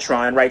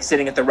Metatron, right?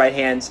 Sitting at the right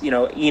hand,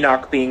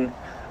 Enoch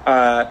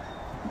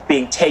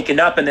being taken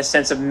up in the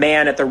sense of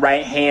man at the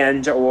right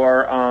hand,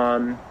 or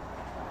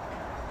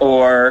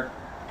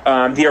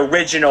the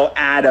original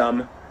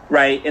Adam,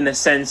 right, in the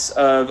sense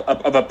of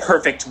a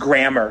perfect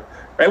grammar,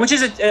 right, which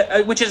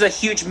is a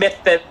huge myth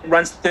that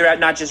runs throughout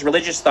not just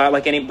religious thought,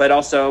 but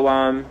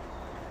also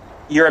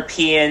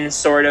European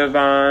sort of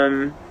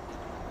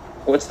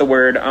what's the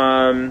word,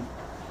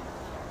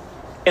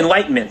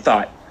 Enlightenment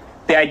thought.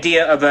 The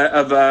idea of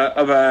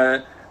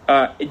a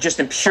just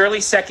in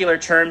purely secular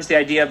terms, the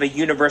idea of a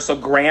universal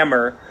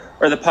grammar,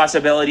 or the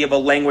possibility of a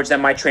language that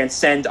might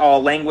transcend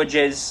all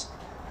languages,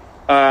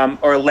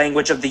 or a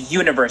language of the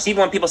universe. Even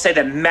when people say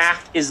that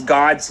math is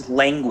God's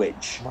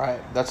language.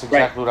 Right, that's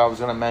exactly what I was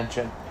going to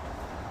mention.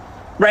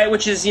 Right,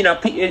 which is,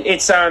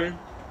 it's a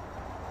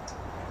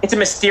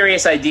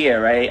mysterious idea,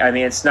 right? I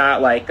mean, it's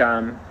not like,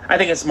 I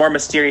think it's more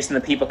mysterious than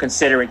the people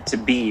consider it to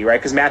be, right?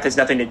 Because math has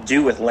nothing to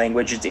do with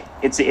language.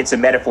 It's a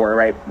metaphor,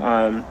 right?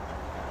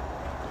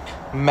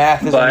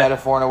 Math is a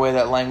metaphor in a way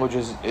that language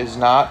is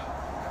not?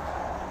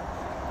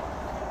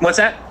 What's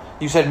that?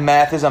 You said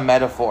math is a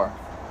metaphor.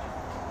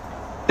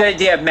 The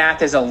idea of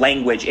math as a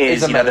language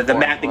is metaphor, the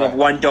mapping of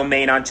one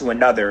domain onto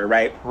another,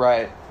 right?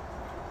 Right.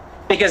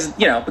 Because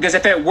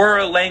if it were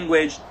a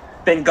language,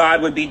 then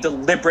God would be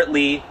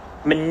deliberately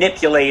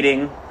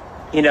manipulating,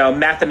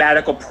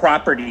 mathematical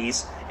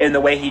properties in the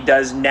way he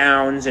does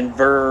nouns and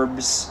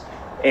verbs,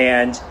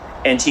 and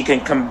he can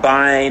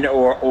combine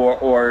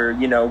or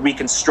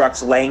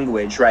reconstructs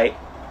language, right?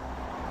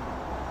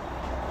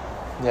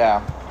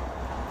 Yeah.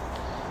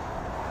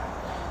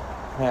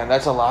 Man,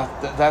 that's a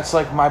lot. That's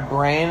like my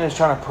brain is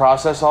trying to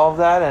process all of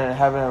that and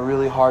having a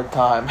really hard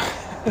time.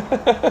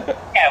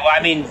 Yeah, well, I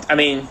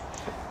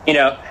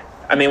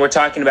mean, we're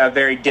talking about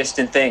very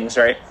distant things,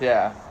 right?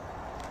 Yeah.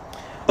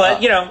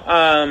 But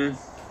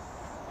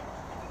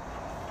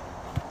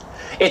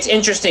it's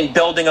interesting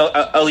building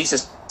at least a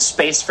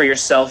space for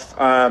yourself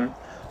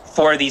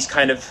for these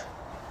kind of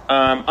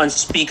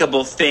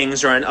unspeakable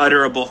things or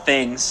unutterable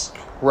things.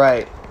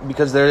 Right,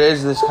 because there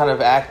is this kind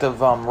of act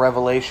of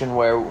revelation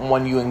where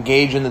when you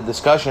engage in the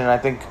discussion, and I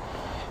think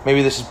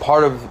maybe this is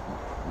part of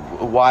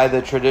why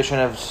the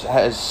tradition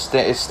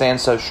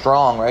stands so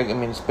strong, right? I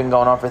mean, it's been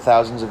going on for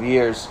thousands of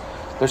years.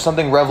 There's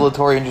something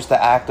revelatory in just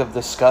the act of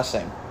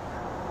discussing.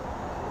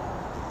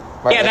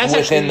 Right? Yeah, that's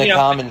within actually, the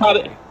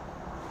commentary.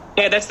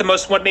 Yeah, that's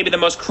maybe the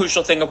most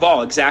crucial thing of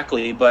all,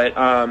 exactly. But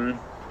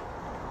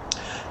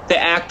the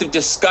act of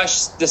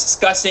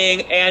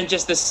discussing and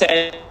just the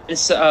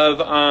sense of,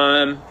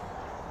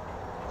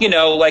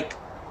 like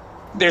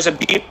there's a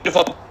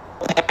beautiful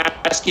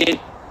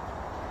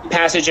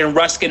passage in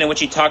Ruskin in which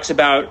he talks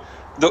about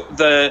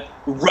the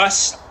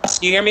rust.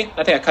 You hear me?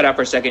 I think I cut out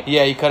for a second.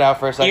 Yeah, you cut out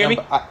for a second. You hear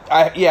me?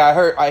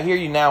 I hear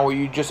you now. Were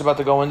you just about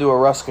to go into a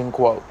Ruskin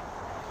quote?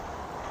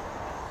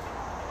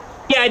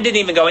 Yeah, I didn't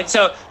even go in.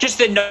 So just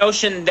the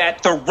notion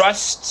that the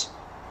rust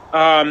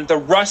on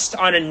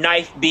a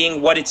knife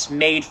being what it's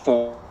made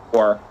for,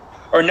 or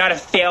not a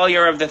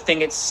failure of the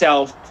thing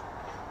itself,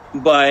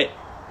 but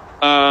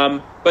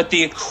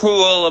the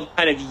accrual of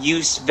kind of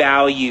use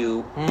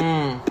value,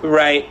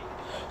 right?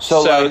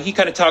 So like, he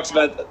kind of talks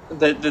about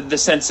the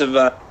sense of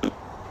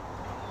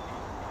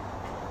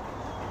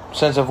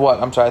sense of what?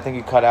 I'm sorry, I think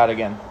you cut out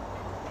again.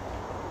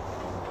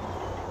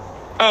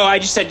 Oh, I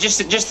just said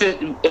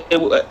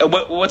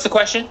what's the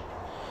question?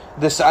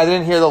 I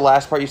didn't hear the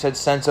last part. You said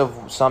sense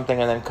of something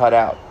and then cut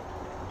out.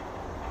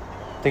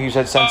 I think you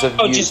said sense of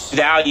use. Oh, just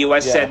value.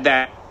 I said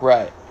that.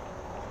 Right.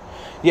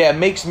 Yeah, it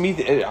makes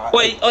me...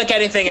 like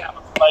anything else.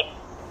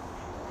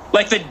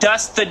 Like the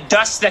dust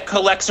that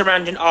collects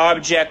around an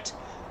object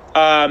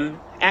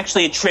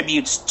actually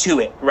attributes to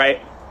it,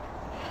 right?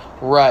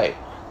 Right.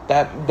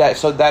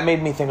 So that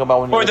made me think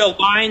about when or the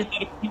lines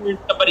that appear in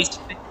somebody's...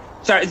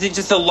 Sorry,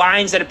 just the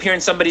lines that appear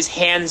in somebody's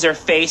hands or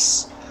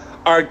face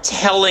are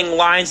telling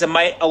lines that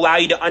might allow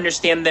you to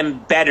understand them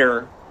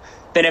better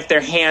than if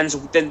their hands,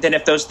 than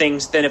if those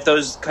things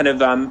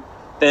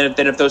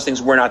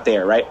were not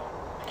there, right?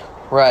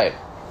 Right.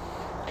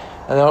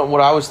 And then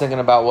what I was thinking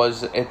about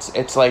was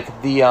it's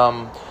like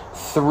the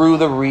through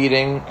the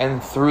reading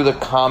and through the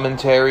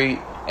commentary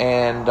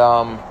and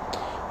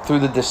through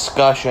the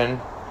discussion,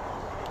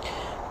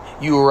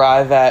 you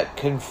arrive at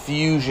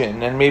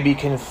confusion, and maybe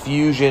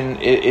confusion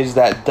is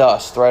that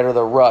dust, right, or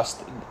the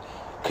rust.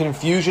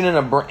 Confusion in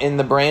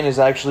the brain is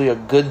actually a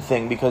good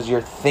thing because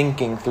you're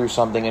thinking through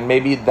something, and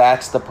maybe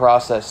that's the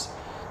process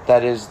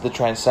that is the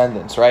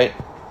transcendence, right?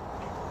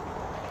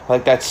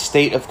 Like that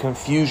state of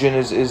confusion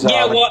is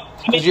yeah. Well,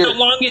 I mean, so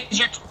long as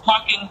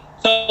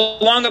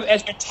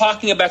you're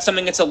talking about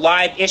something that's a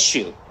live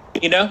issue,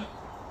 you know.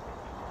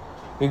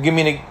 You give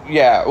me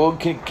Well,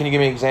 can you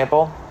give me an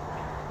example?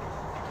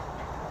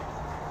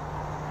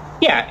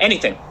 Yeah,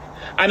 anything.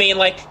 I mean,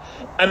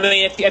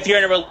 if you're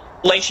in a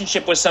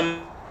relationship with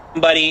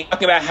somebody,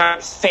 talking about how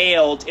it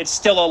failed, it's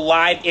still a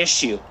live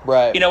issue.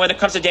 Right. You know, when there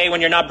comes a day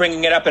when you're not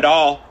bringing it up at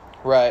all.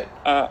 Right.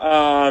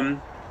 The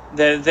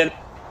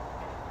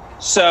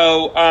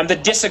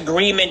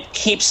disagreement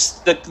keeps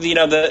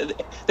the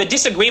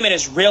disagreement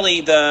is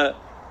really the.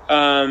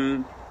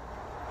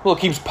 Well, it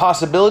keeps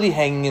possibility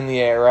hanging in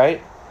the air,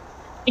 right?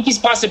 It keeps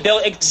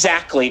possibility,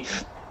 exactly.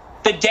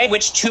 The day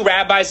which two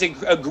rabbis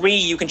agree,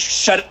 you can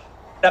shut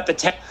up the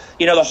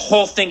the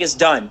whole thing is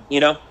done,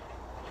 you know?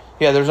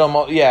 Yeah, there's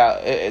almost...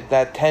 Yeah,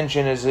 that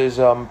tension is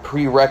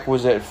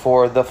prerequisite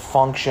for the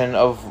function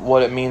of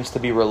what it means to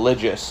be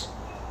religious.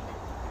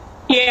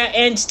 Yeah,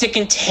 and to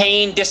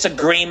contain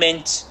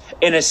disagreement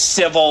in a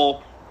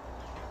civil,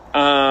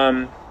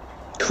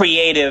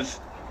 creative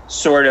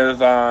sort of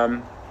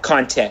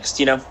context,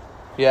 you know?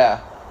 Yeah,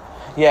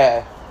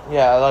 I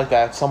like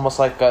that. It's almost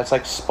like it's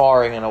like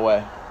sparring in a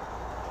way.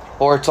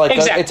 Or it's like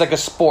exactly. It's like a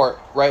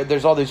sport, right?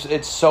 There's all these.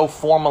 It's so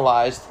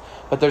formalized,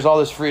 but there's all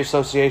this free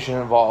association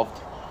involved.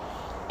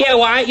 Yeah,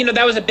 well,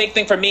 that was a big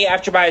thing for me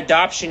after my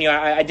adoption.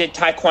 I did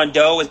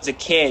Taekwondo as a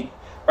kid,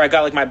 where I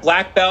got like my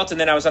black belt, and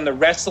then I was on the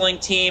wrestling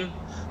team.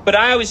 But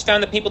I always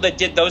found the people that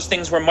did those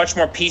things were much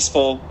more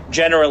peaceful,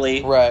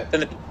 generally, right,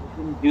 than the people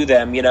who didn't do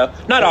them.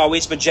 Not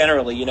always, but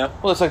generally.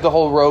 Well, it's like the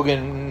whole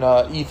Rogan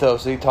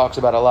ethos that he talks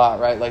about a lot,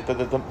 right? Like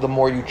the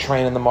more you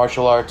train in the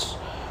martial arts,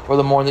 or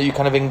the more that you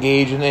kind of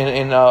engage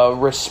in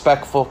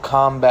respectful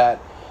combat,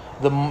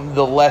 the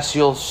less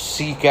you'll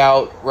seek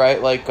out, right?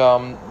 Like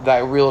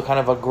that real kind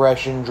of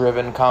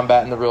aggression-driven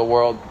combat in the real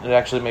world. It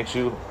actually makes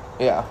you,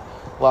 a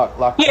lot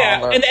calmer.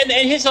 Yeah, and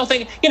his whole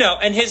thing,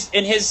 and his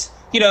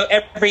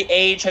every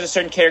age has a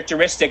certain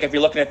characteristic. If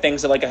you're looking at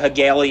things like a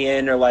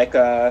Hegelian or like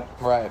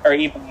right, or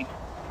even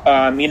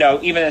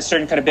even a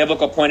certain kind of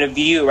biblical point of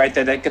view, right?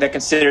 That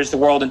considers the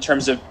world in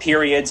terms of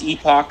periods,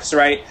 epochs,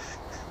 right?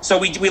 So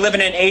we live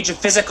in an age of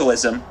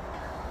physicalism,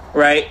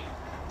 right?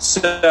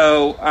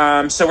 So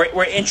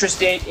we're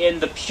interested in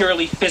the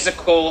purely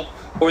physical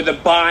or the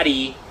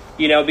body,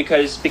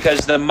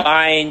 because the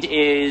mind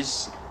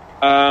is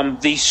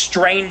the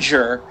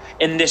stranger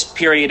in this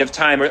period of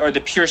time, or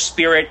the pure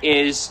spirit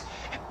is,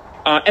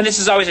 and this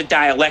is always a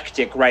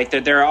dialectic, right?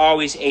 That there are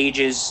always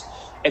ages,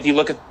 if you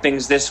look at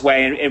things this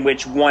way, in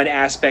which one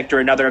aspect or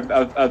another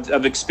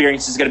of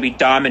experience is going to be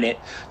dominant.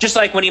 Just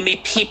like when you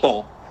meet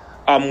people,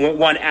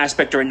 one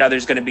aspect or another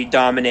is going to be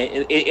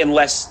dominant,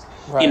 unless,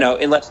 right.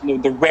 Unless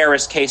in the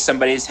rarest case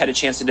somebody's had a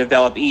chance to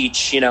develop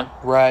each,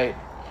 Right.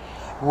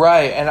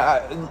 Right, and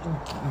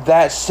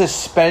that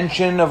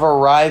suspension of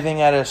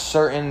arriving at a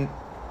certain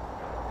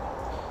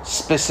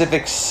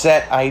specific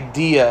set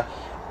idea,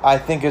 I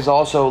think, is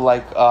also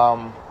like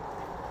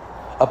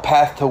a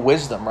path to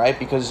wisdom, right?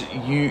 Because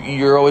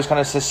you're always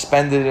kind of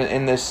suspended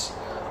in this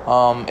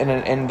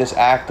in this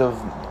act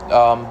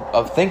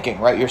of thinking,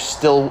 right? You're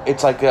still,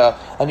 it's like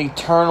an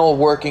eternal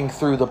working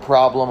through the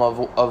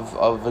problem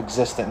of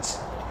existence.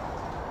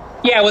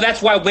 Yeah, well,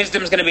 that's why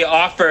wisdom is going to be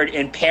offered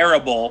in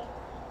parable.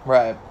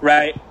 Right.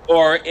 Right.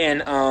 Or in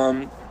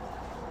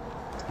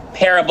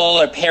parable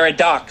or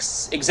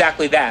paradox.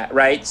 Exactly that,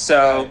 right?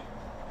 So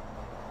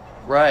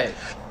Right.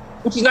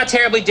 Which is not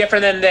terribly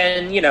different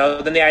than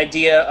the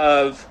idea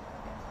of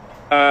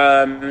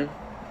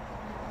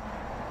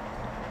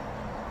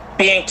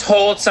being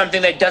told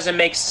something that doesn't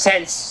make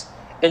sense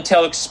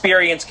until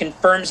experience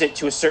confirms it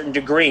to a certain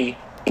degree,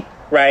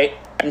 right?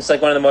 And it's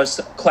like one of the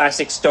most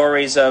classic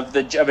stories of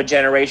a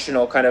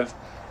generational kind of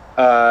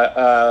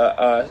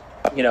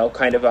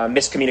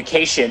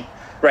miscommunication,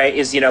 right?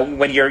 Is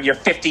when you're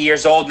 50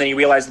 years old and then you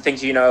realize the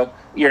things a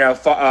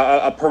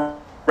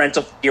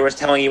parental figure was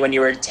telling you when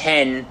you were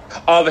 10.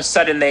 All of a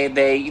sudden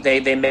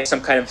they make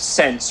some kind of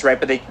sense, right?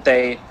 But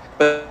they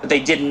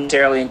didn't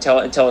necessarily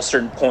until a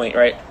certain point,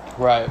 right?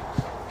 Right.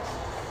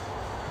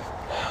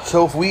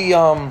 So if we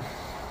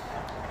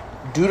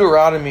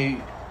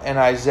Deuteronomy and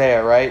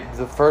Isaiah, right?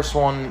 The first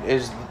one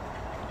is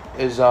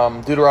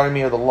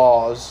Deuteronomy, or the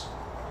laws,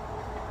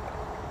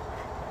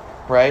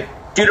 right?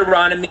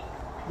 Dueteronomy,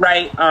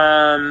 right?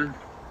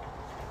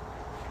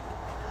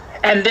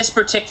 And this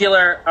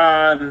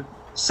particular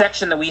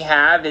section that we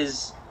have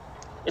it's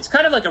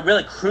kind of like a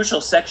really crucial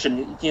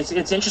section.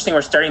 It's interesting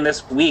we're starting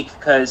this week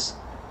because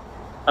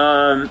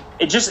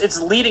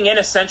it's leading in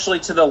essentially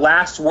to the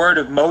last word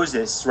of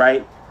Moses,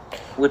 right?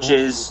 Which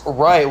is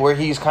right, where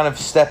he's kind of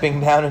stepping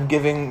down and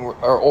giving,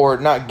 or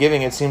not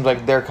giving. It seems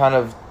like they're kind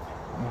of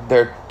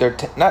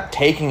not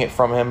taking it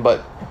from him,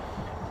 but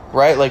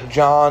right, like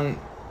John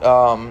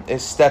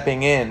is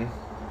stepping in.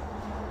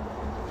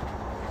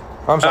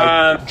 I'm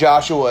sorry,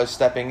 Joshua is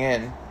stepping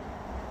in.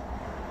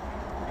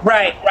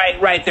 Right.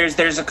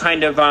 There's a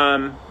kind of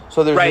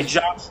so there's right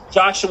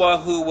Joshua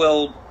who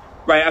will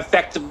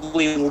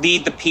effectively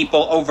lead the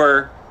people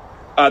over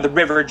the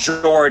River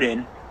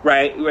Jordan,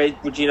 right,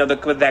 which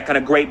that kind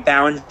of great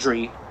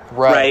boundary,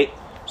 right.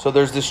 So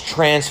there's this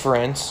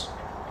transference,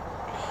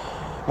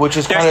 which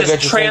is kind of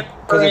interesting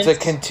because it's a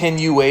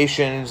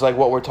continuation. It's like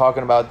what we're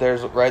talking about.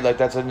 There's right, like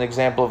that's an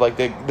example of like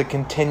the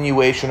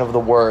continuation of the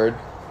word.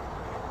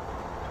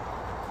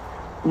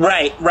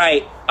 Right.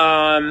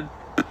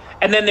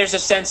 And then there's a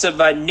sense of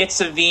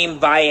nitzavim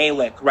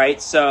vayelek, right?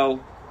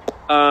 So,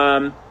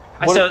 I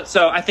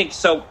think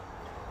so.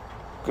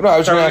 No, I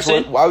was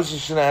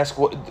just going to ask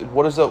what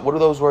do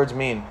those words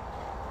mean?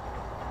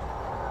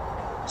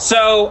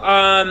 So,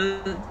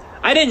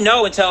 I didn't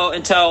know until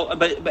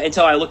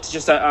I looked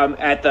just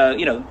at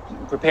the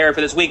prepare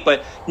for this week.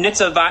 But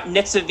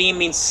nitzavim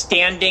means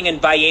standing,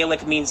 and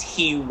vayelek means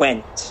he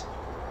went.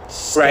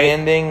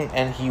 Standing, right?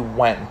 And he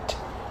went.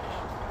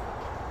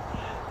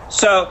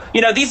 So,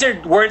 these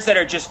are words that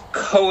are just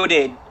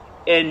coded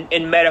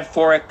in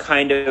metaphoric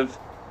kind of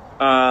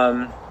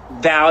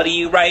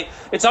value, right?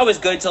 It's always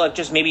good to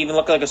just maybe even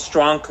look at like a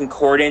strong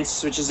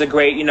concordance, which is a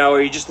great,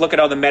 or you just look at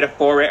all the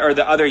metaphor or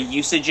the other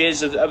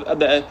usages of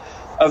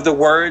the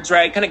words,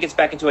 right? It kind of gets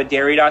back into a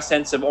Derrida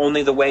sense of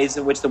only the ways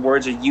in which the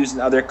words are used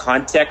in other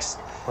contexts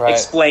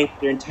explain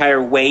their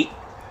entire weight,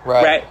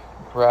 right?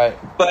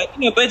 But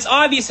it's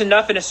obvious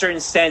enough in a certain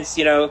sense,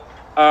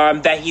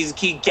 that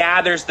he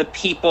gathers the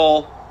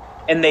people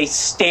and they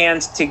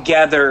stand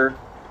together,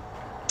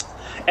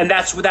 and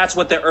that's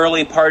what the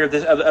early part of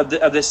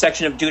this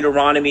section of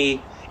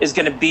Deuteronomy is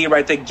going to be,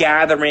 right? The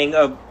gathering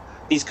of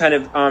these kind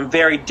of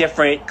very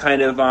different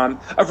kind of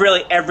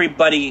really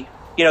everybody,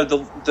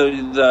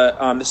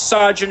 the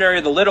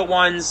sojourner, the little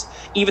ones,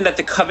 even that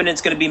the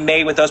covenant's going to be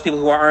made with those people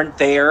who aren't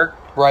there,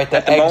 right?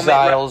 The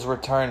exiles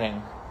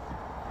returning.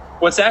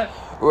 What's that?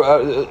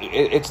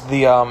 It's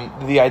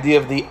the idea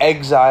of the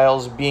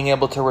exiles being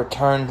able to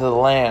return to the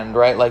land,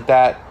 right? Like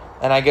that.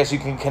 And I guess you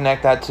can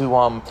connect that to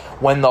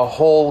when the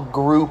whole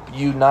group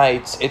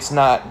unites. It's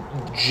not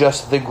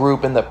just the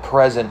group in the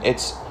present.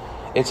 It's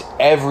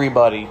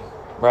everybody,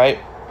 right?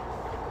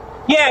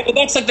 Yeah, but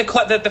that's like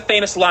the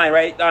famous line,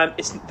 right?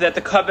 It's that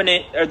the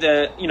covenant, or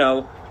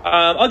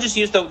I'll just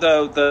use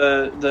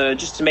the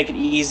just to make it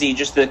easy,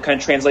 just the kind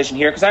of translation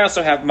here, because I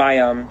also have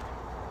my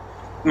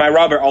my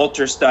Robert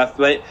Alter stuff.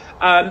 But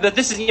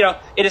this is,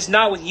 it is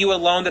not with you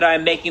alone that I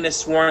am making this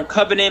sworn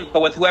covenant,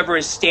 but with whoever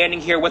is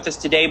standing here with us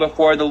today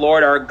before the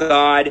Lord our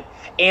God,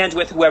 and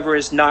with whoever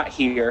is not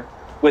here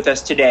with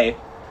us today.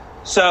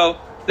 So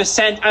the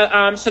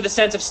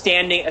sense of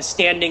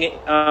standing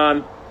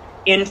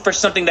in for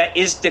something that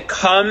is to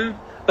come,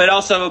 but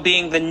also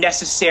being the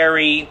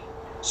necessary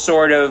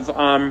sort of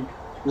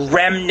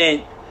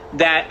remnant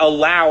that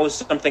allows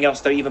something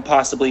else to even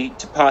possibly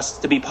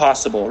to be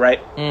possible, right?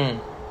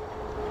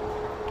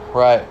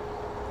 Right.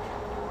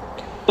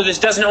 So this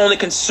doesn't only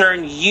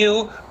concern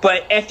you,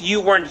 but if you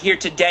weren't here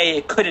today,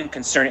 it couldn't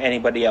concern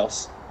anybody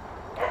else.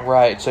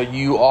 Right. So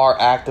you are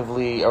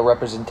actively a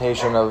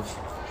representation of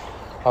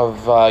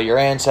your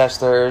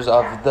ancestors,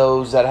 of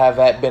those that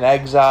have been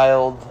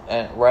exiled,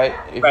 and right?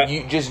 Right.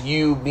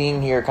 You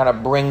being here kind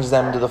of brings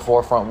them to the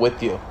forefront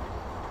with you.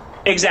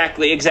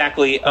 Exactly.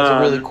 That's a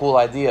really cool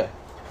idea.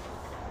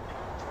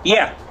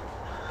 Yeah.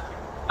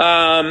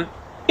 Then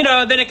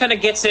it kind of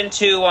gets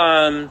into,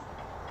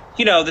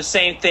 the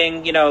same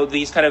thing,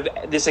 these kind of,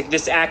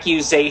 this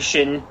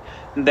accusation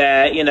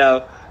that,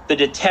 the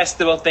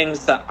detestable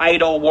things, the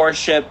idol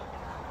worship,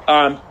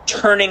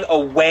 turning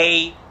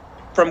away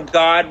from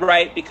God,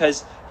 right?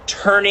 Because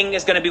turning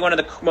is going to be one of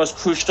the most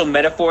crucial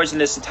metaphors in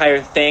this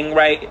entire thing,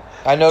 right?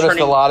 I noticed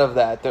a lot of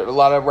that. There a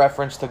lot of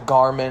reference to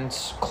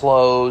garments,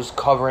 clothes,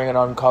 covering and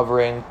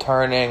uncovering,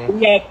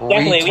 turning, yeah,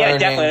 definitely, returning. yeah,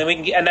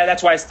 definitely. And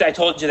that's why I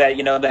told you that,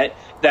 that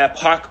the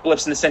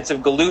apocalypse in the sense of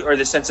galut, or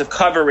the sense of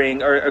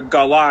covering, or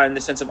galah in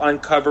the sense of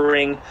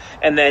uncovering,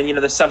 and then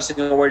the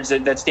subsequent words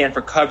that stand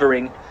for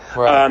covering,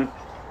 right.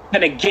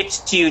 Kind of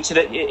gets you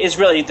to is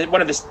really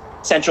one of the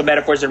central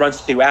metaphors that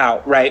runs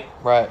throughout, right?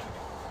 Right.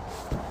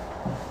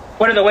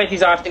 One of the ways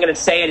he's often going to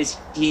say it is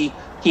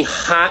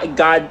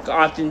God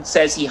often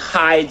says he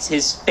hides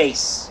his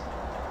face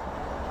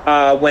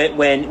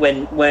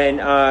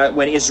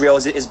when Israel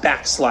is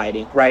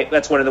backsliding, right?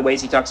 That's one of the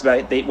ways he talks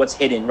about what's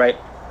hidden, right?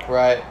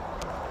 Right.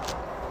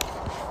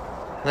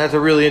 That's a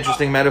really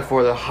interesting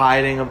metaphor, the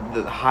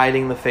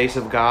hiding the face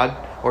of God,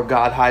 or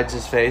God hides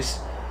his face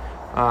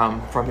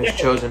from his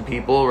chosen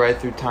people, right,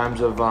 through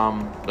times of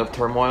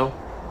turmoil.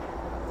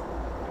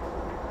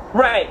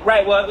 Right.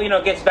 Well,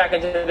 it gets back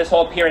into this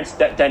whole appearance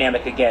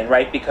dynamic again,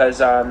 right? Because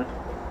I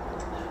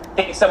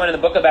think someone in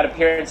the book about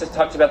appearances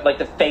talks about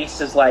the face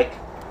is like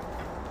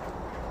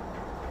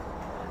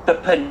the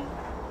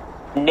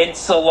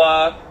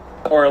peninsula,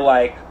 or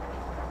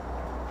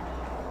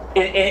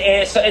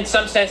in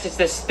some sense, it's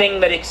this thing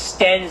that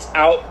extends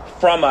out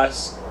from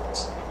us,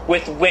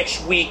 with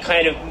which we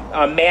kind of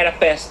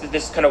manifest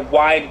this kind of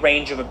wide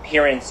range of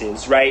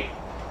appearances, right?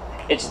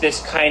 It's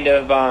this kind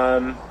of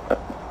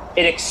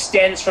it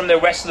extends from the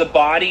rest of the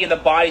body, and the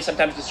body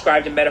sometimes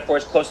described in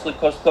metaphors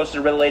closely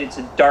related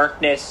to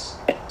darkness,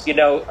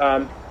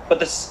 but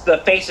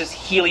the face is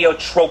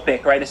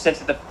heliotropic, right? In the sense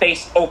that the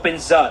face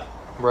opens up.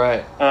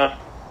 Right. Well,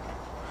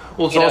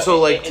 it's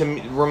also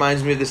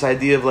reminds me of this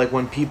idea of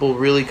when people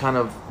really kind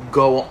of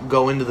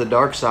go into the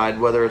dark side,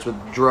 whether it's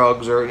with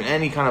drugs or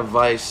any kind of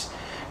vice.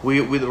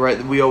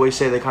 We always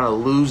say they kind of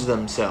lose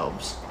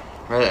themselves,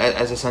 right?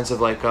 As a sense of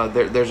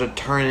there's a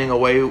turning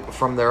away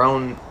from their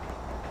own.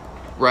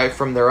 Right,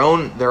 from their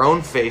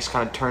own face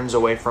kind of turns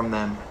away from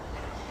them,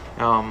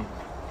 and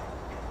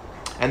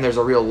there's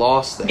a real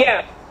loss there.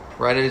 Yeah.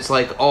 Right, and it's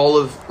all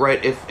of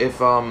if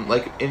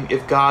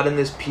God in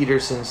this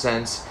Peterson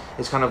sense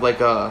is kind of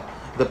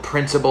the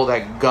principle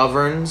that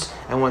governs,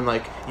 and when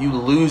you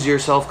lose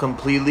yourself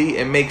completely,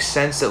 it makes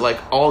sense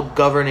that all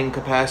governing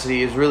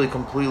capacity is really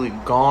completely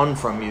gone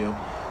from you,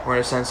 or in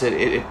a sense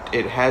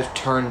it has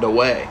turned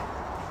away.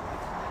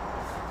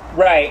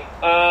 Right.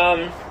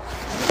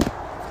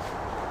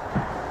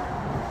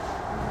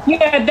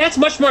 Yeah, that's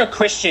much more a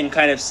Christian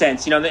kind of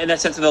sense, in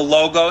that sense of the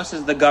logos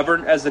as the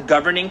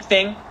governing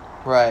thing.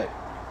 Right.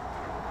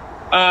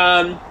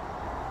 I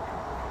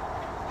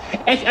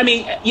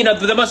mean,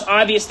 the most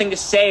obvious thing to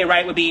say,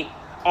 right, would be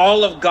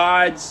all of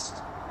God's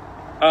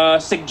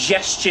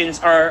suggestions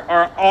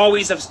are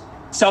always of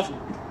self,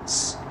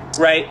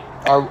 right?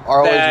 Are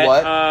always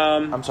what?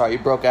 I'm sorry, you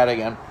broke out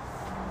again.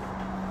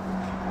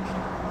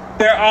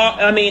 They're all.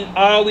 I mean,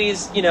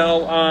 always.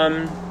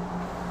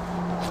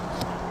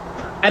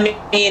 I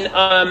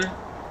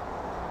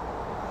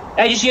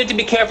just you have to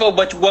be careful of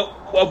what you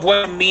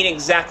mean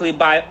exactly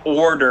by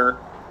order,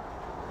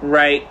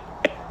 right?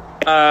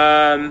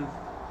 And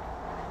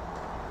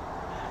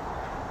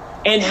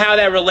how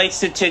that relates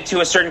to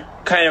a certain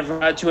kind of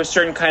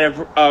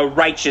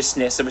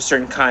righteousness of a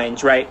certain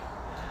kind, right?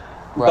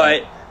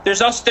 But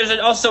there's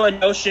also a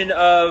notion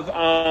of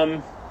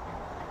I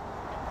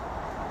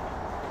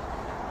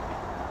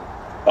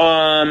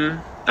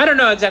don't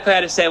know exactly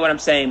how to say what I'm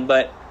saying,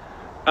 but.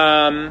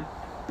 So,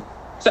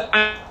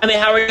 I mean,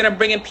 how are we going to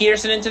bring in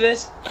Peterson into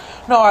this?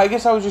 No, I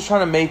guess I was just trying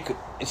to make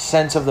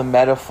sense of the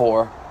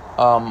metaphor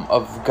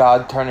of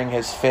God turning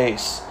his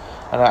face.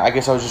 And I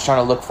guess I was just trying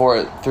to look for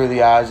it through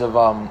the eyes of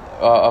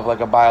like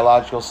a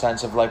biological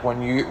sense of like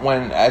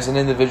when as an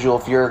individual,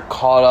 if you're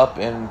caught up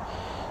in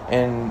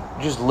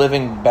just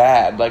living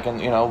bad, like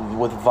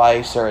with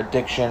vice or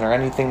addiction or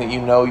anything that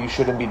you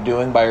shouldn't be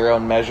doing by your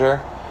own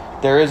measure,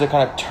 there is a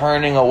kind of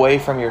turning away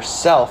from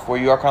yourself where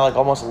you are kind of like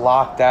almost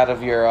locked out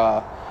of your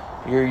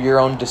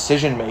own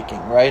decision making,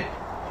 right?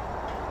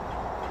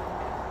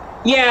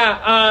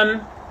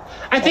 Yeah,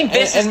 I think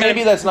this and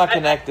maybe that's not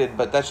connected,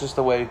 but that's just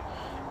the way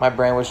my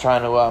brain was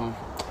trying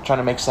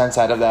to make sense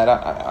out of that.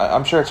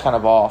 I'm sure it's kind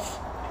of off.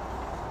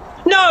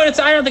 No, I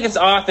don't think it's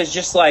off. It's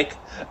just like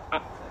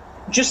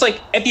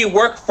if you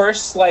work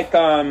first, like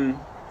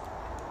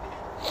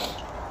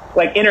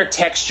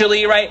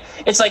intertextually, right?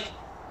 It's like,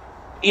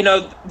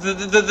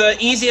 the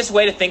easiest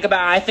way to think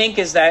about it, I think,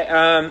 is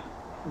that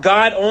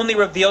God only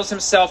reveals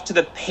himself to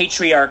the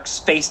patriarchs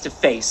face to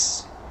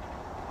face,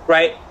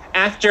 right?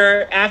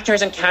 After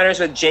his encounters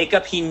with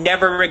Jacob, he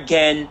never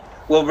again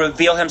will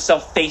reveal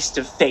himself face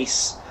to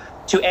face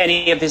to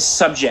any of his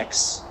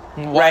subjects.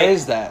 Why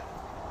is that?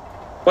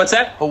 What's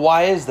that? But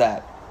why is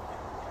that?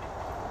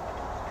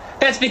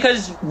 That's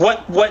because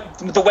what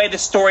the way the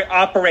story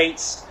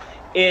operates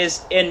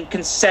is in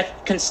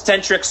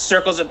concentric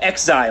circles of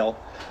exile.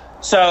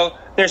 So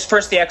there's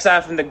first the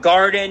exile from the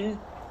garden,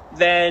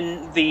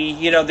 then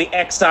the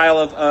exile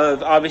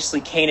of obviously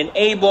Cain and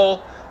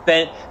Abel,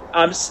 then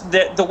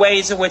the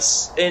ways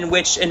in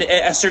which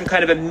a certain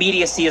kind of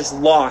immediacy is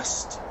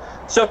lost.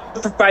 So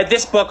by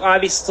this book,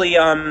 obviously,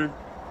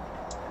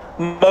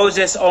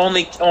 Moses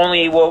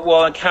only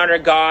will encounter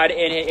God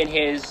in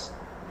his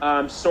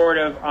sort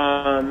of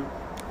I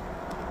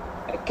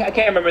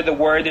can't remember the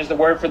word. There's the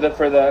word for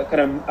the kind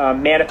of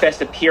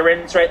manifest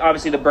appearance, right?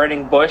 Obviously, the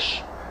burning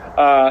bush.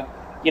 A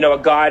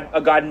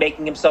God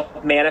making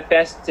himself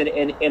manifest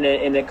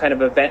in a kind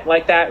of event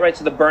like that, right?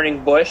 So the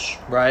burning bush,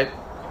 right?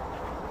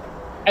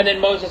 And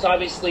then Moses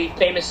obviously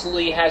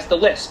famously has the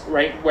lisp,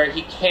 right, where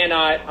he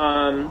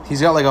cannot.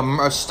 He's got like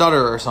a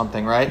stutter or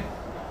something, right?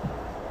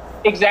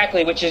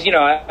 Exactly, which is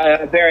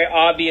a very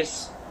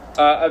obvious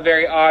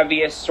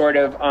sort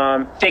of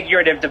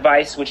figurative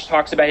device, which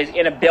talks about his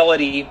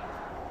inability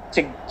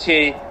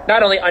to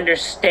not only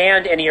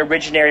understand any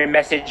originary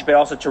message, but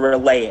also to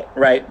relay it,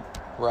 right?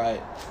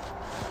 Right.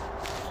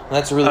 And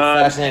that's a really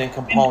fascinating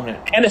component.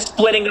 And the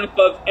splitting up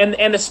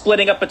the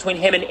splitting up between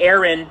him and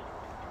Aaron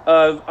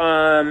of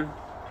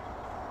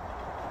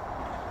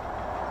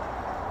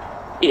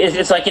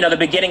it's like the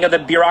beginning of the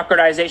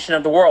bureaucratization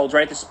of the world,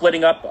 right? The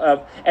splitting up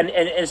of and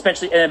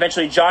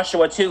eventually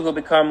Joshua too, who'll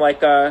become like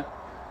the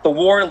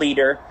war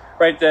leader,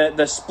 right?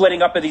 The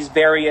splitting up of these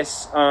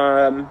various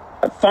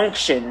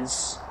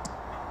functions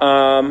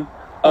of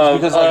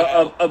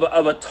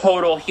a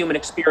total human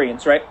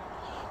experience, right?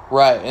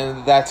 Right,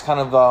 and that's kind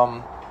of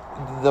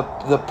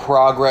the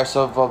progress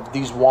of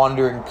these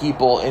wandering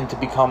people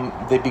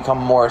they become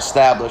more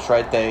established,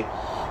 right?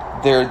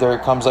 There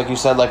comes, like you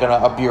said, like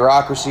a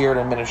bureaucracy or an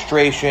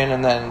administration,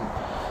 and then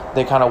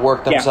they kind of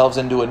work themselves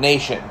into a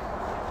nation.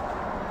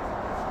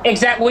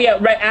 Exactly. Yeah.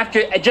 Right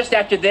just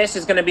after this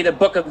is going to be the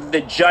book of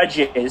the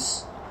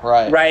Judges.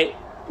 Right. Right.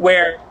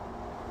 Where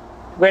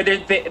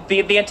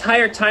the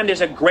entire time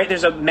there's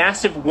a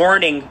massive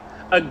warning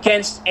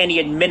against any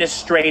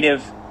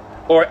administrative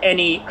or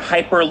any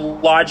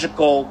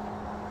hyper-logical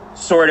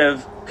sort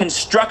of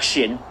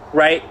construction,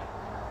 right?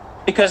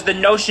 Because the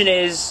notion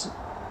is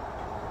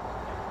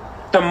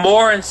the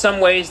more in some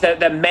ways that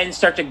men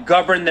start to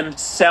govern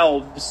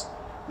themselves,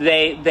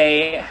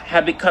 they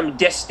have become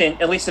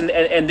distant, at least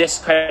in this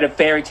kind of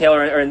fairy tale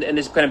or in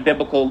this kind of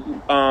biblical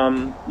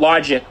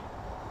logic,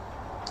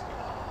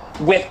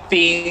 with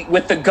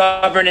the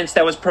governance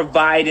that was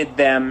provided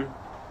them.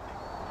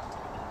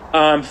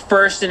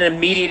 First in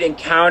immediate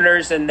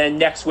encounters, and then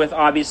next with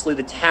obviously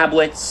the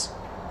tablets,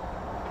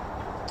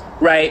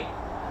 right?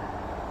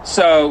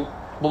 So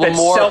the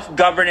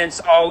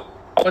self-governance.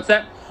 What's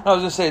that? I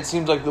was gonna say, it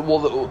seems like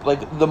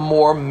the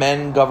more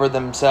men govern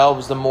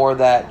themselves, the more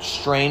that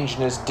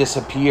strangeness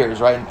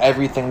disappears, right? And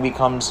everything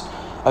becomes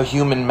a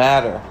human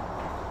matter.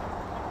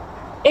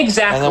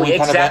 Exactly.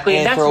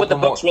 And that's what the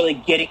book's really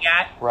getting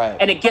at, right?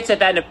 And it gets at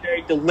that in a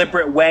very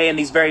deliberate way, in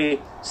these very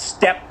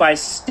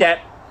step-by-step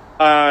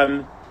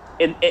kind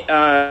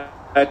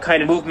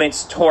of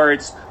movements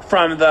towards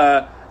from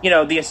the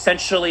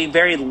essentially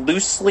very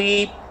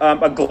loosely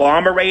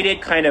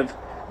agglomerated kind of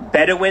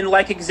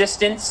Bedouin-like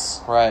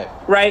existence, right?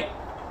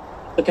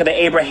 Look at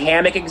the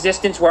Abrahamic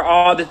existence, where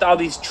all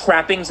these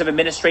trappings of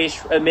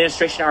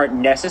administration aren't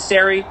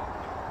necessary,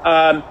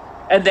 and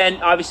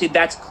then obviously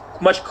that's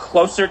much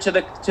closer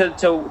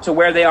to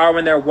where they are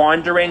when they're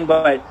wandering,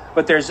 but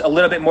there's a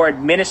little bit more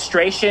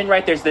administration,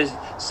 right? There's this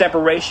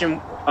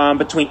separation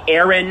between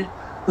Aaron,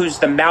 who's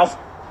the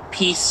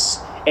mouthpiece,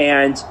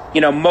 and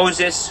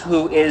Moses,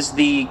 who is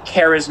the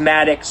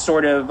charismatic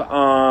sort of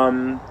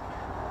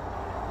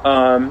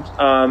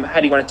how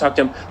do you want to talk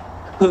to him?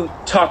 Who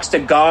talks to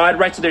God,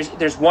 right? So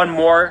there's one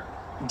more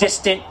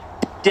distancing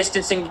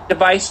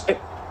device,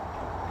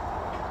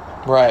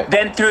 right?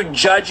 Then through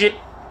Judges,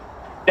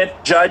 then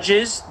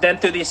judges, then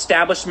through the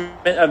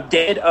establishment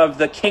of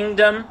the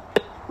kingdom,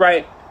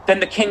 right? Then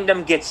the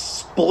kingdom gets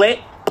split,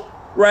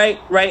 right?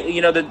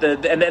 You know,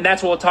 and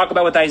that's what we'll talk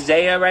about with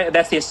Isaiah, right?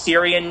 That's the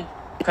Assyrian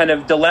kind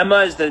of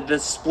dilemma, is the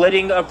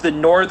splitting of the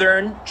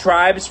northern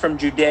tribes from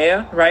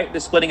Judea, right? The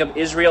splitting of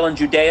Israel and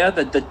Judea,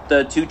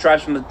 the two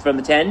tribes from the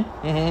 10.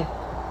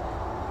 Mm-hmm.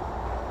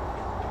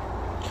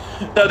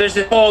 So there's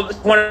this whole,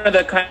 one of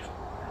the kind of,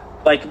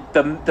 like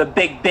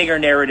the bigger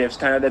narratives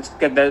kind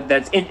of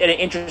that's in an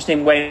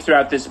interesting way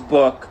throughout this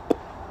book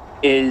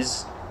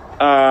is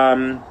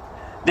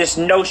this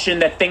notion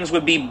that things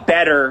would be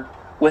better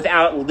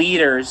without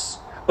leaders,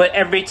 but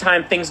every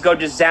time things go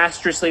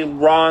disastrously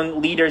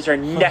wrong, leaders are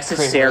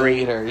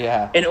necessary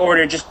in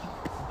order just.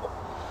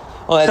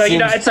 Well, so, you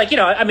know, it's like, you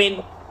know, I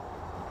mean,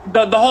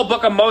 the whole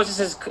book of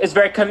Moses is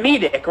very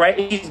comedic, right?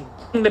 He's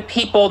getting the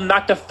people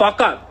not to fuck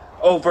up.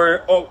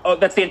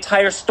 That's the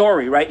entire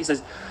story, right? He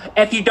says,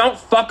 if you don't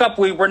fuck up,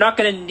 we're not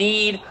going to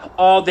need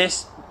all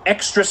this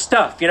extra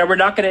stuff. You know, we're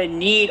not going to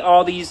need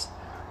all these,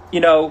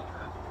 you know,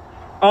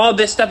 all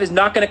this stuff is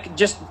not going to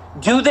just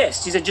do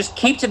this. He said, just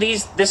keep to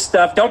this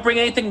stuff. Don't bring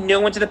anything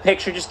new into the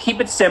picture. Just keep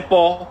it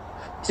simple.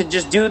 To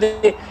just do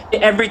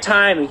every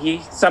time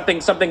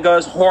something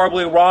goes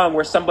horribly wrong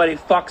where somebody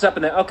fucks up,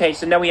 and then okay,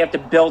 so now we have to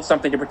build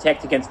something to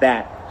protect against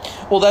that.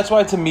 Well, that's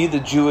why to me the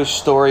Jewish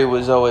story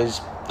was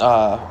always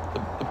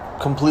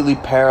completely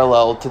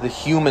parallel to the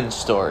human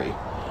story.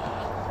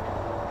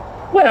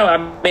 Well, I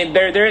mean,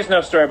 there is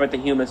no story about the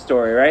human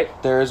story, right?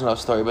 There is no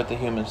story but the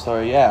human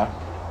story, yeah.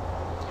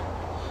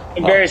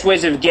 In various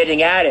ways of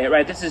getting at it,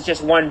 right? This is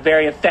just one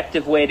very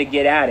effective way to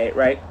get at it,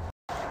 right?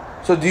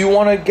 So do you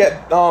want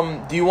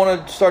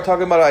to start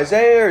talking about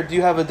Isaiah, or do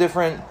you have a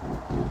different,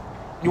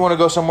 you want to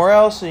go somewhere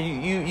else?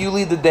 You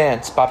lead the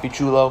dance, Papi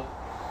Chulo.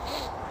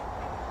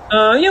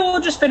 Yeah, we'll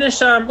just finish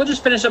up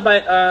by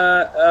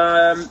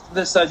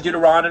this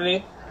Deuteronomy. You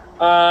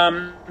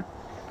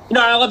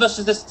know, I love this,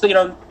 you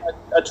know,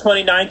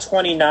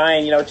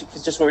 29:29. You know,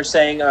 it's just what we're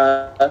saying.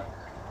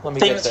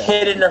 Things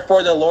hidden are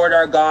for the Lord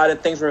our God,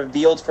 and things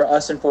revealed for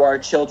us and for our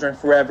children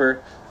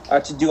forever,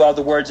 to do all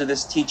the words of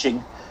this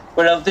teaching.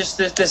 But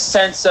this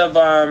sense of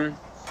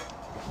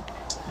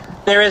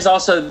there is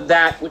also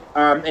that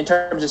in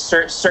terms of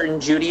certain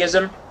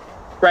Judaism,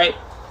 right?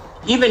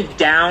 Even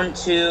down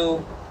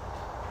to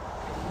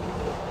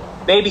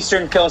maybe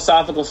certain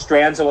philosophical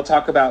strands that we'll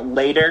talk about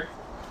later.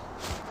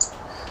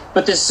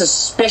 But this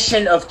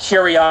suspicion of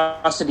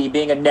curiosity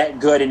being a net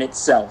good in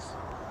itself.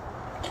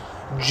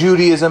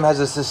 Judaism has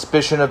a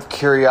suspicion of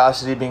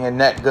curiosity being a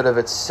net good of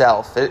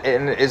itself.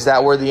 And is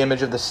that where the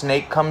image of the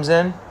snake comes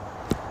in?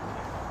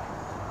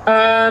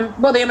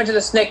 Well, the image of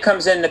the snake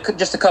comes in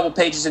just a couple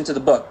pages into the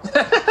book.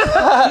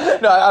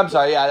 No, I'm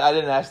sorry. Yeah, I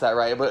didn't ask that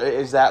right. But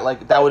is that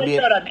like that would be?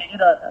 You know what I mean.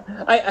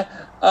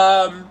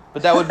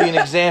 But that would be an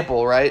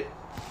example, right?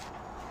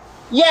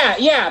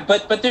 Yeah.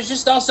 But there's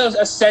just also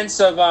a sense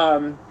of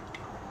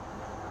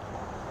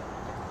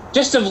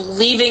just of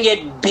leaving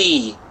it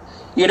be.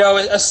 You know,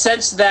 a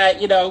sense that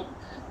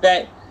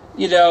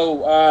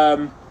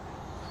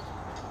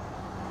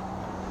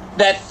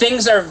that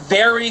things are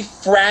very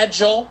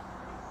fragile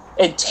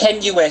and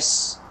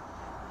tenuous,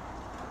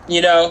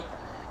 you know,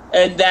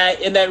 and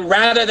that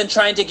rather than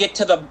trying to get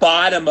to the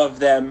bottom of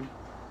them,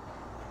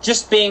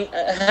 just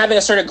having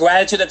a sort of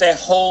gratitude that they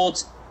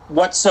hold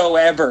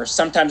whatsoever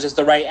sometimes is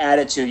the right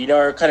attitude, you know,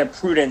 or kind of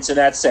prudence in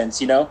that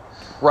sense, you know,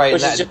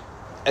 right?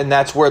 And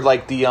that's where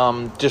like the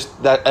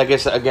just that, I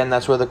guess again,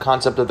 that's where the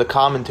concept of the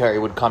commentary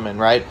would come in,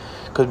 right?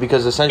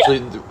 Because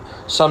essentially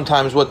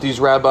sometimes what these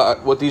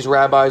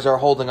rabbis are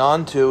holding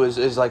on to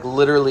is like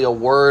literally a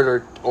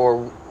word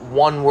or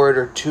one word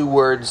or two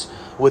words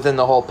within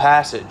the whole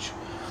passage,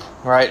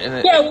 right?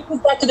 And we'll go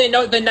back to that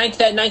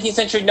 19th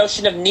century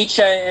notion of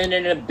Nietzsche and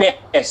an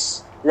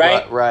abyss,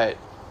 right? Right.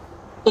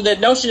 So the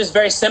notion is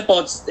very simple.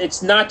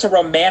 It's not to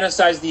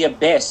romanticize the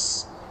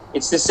abyss.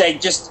 It's to say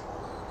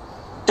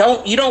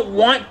you don't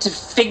want to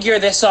figure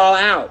this all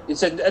out.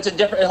 It's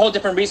a whole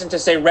different reason to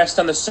say rest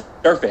on the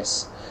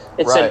surface.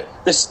 It's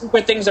the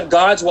secret things of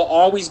God's will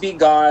always be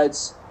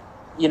God's,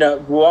 you know,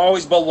 will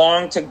always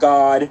belong to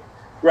God,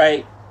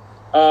 right?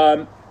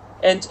 And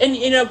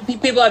you know,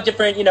 people have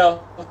different, you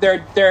know,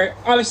 they're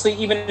obviously,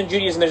 even in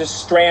Judaism there's a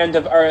strand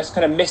of, or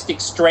kind of mystic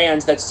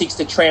strands that seeks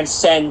to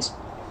transcend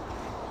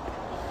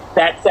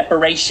that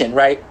separation,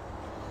 right?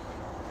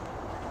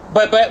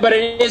 But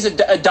it is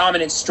a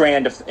dominant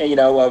strand of, you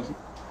know, of.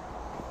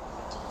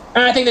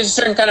 And I think there's a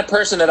certain kind of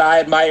person that I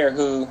admire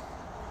who,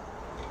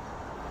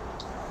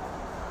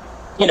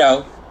 you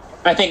know,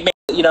 I think,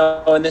 you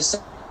know, in this,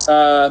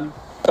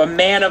 the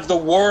man of the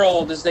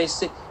world, as they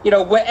say, you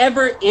know,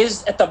 whatever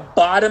is at the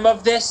bottom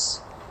of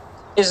this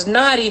is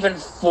not even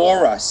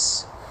for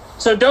us.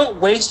 So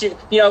don't waste your,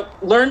 you know,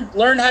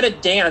 learn how to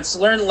dance,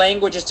 learn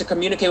languages to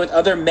communicate with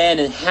other men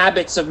and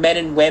habits of men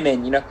and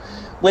women, you know.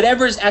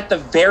 Whatever's at the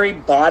very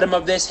bottom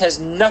of this has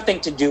nothing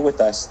to do with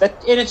us. And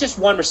it's just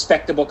one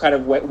respectable kind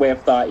of way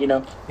of thought, you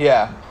know.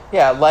 Yeah.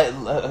 Like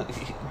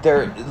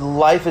their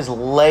life is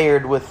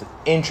layered with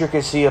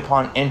intricacy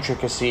upon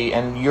intricacy,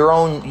 and your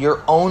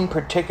own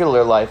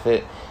particular life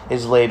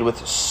is laid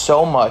with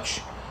so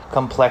much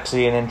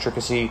complexity and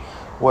intricacy,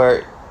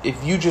 where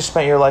if you just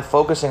spent your life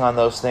focusing on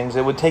those things,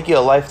 it would take you a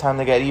lifetime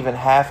to get even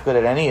half good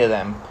at any of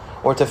them,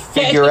 or to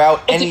figure out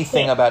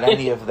anything about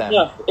any of them.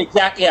 Yeah,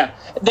 exactly. Yeah.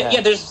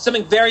 There's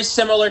something very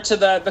similar to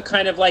the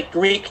kind of like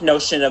Greek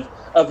notion of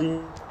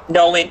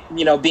knowing,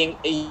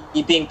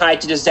 being tied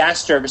to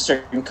disaster of a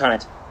certain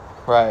kind.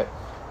 Right.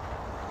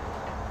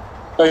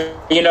 Or,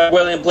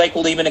 William Blake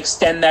will even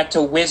extend that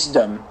to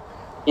wisdom.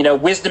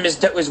 Wisdom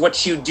is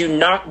what you do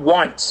not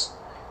want.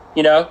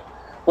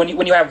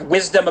 When you have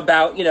wisdom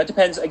about, it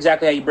depends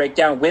exactly how you break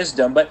down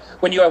wisdom, but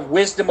when you have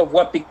wisdom of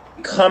what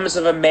becomes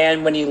of a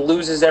man when he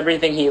loses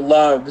everything he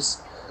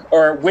loves,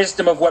 or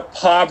wisdom of what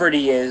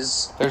poverty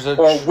is,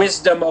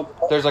 wisdom of...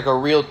 There's like a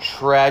real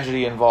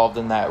tragedy involved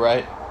in that,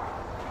 right?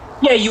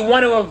 Yeah, you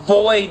want to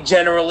avoid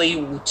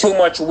generally too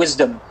much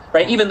wisdom,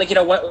 right? Even like,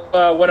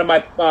 one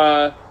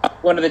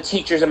of the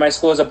teachers in my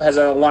school has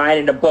a line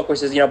in a book where it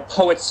says,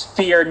 poets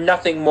fear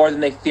nothing more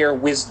than they fear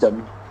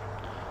wisdom.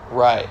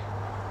 Right.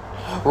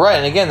 Right,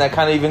 and again, that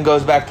kind of even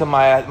goes back to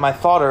my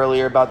thought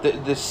earlier about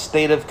this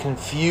state of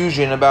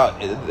confusion about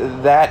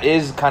that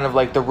is kind of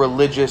like the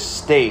religious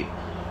state,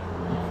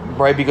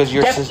 right? Because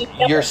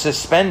you're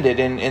suspended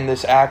in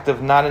this act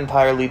of not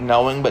entirely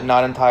knowing, but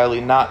not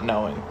entirely not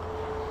knowing.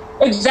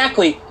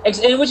 Exactly,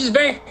 which is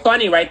very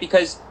funny, right?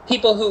 Because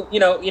people who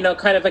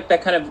kind of like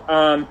that kind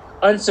of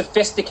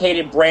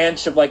unsophisticated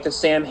branch of like the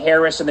Sam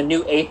Harris or the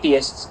New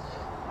Atheists,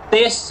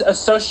 they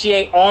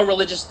associate all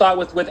religious thought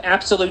with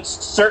absolute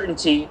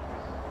certainty,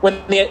 when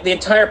the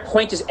entire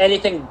point is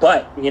anything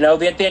but.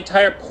 The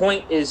entire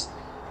point has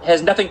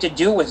nothing to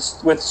do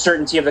with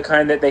certainty of the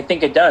kind that they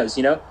think it does.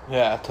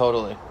 Yeah,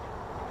 totally.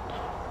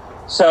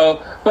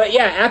 So, but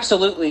yeah,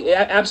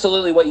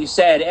 absolutely what you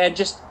said, and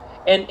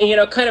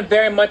kind of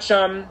very much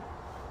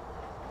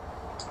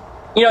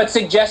it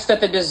suggests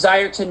that the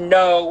desire to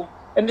know,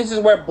 and this is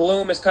where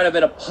Bloom is kind of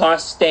in a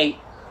apostate,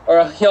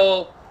 or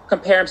he'll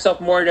compare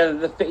himself more to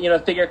the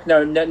figure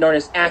known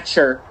as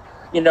Atcher.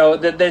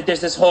 There's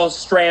this whole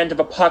strand of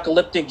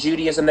apocalyptic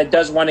Judaism that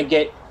does want to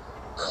get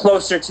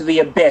closer to the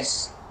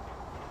abyss.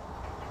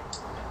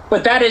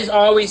 But that is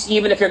always,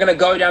 even if you're going to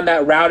go down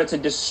that route, it's a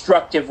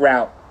destructive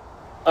route.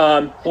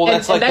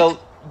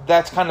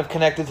 That's kind of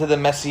connected to the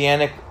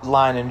messianic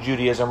line in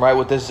Judaism, right?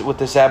 With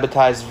the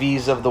sabbatized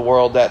V's of the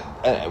world, that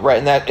right,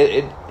 and that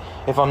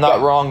if I'm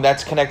not wrong,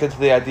 that's connected to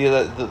the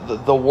idea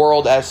that the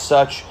world as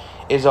such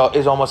is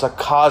almost a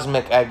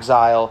cosmic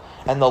exile,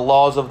 and the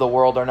laws of the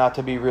world are not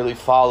to be really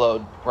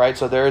followed, right?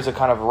 So there is a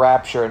kind of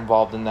rapture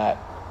involved in that.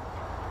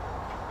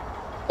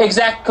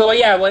 Exactly. Well,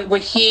 yeah. What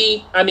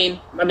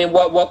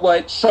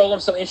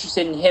Scholom's so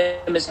interested in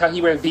him is how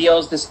he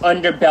reveals this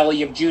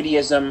underbelly of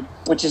Judaism,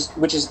 which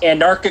is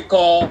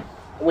anarchical,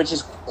 which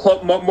is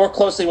more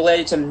closely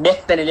related to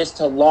myth than it is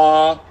to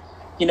law.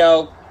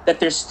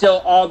 That there's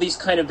still all these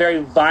kind of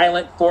very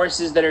violent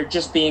forces that are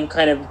just being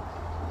kind of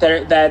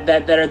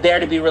that are there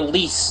to be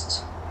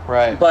released.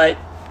 Right. But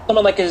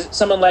someone like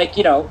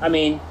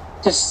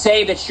to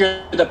say that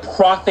you're the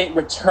prophet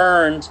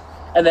returned,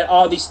 and that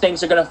all these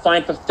things are going to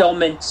find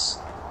fulfillment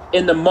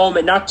in the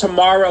moment, not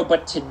tomorrow,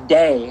 but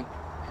today,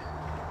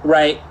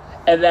 right?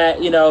 And that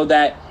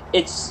that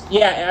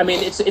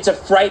it's a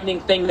frightening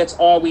thing that's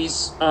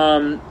always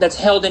that's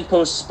held in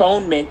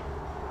postponement,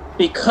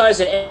 because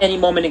at any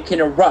moment it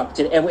can erupt,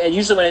 and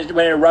usually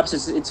when it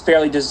erupts, it's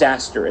fairly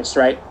disastrous,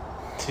 right?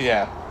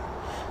 Yeah.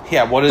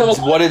 Yeah, what did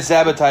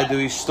Zabbatai do?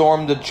 He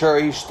stormed the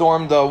church. He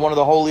stormed one of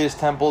the holiest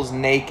temples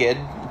naked,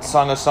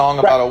 sung a song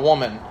about a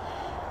woman.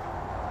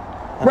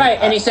 Right,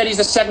 and he said he's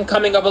the second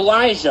coming of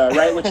Elijah,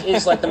 right, which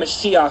is like the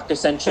Mashiach,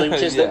 essentially,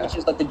 which is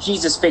like the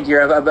Jesus figure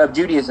of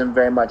Judaism,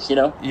 very much,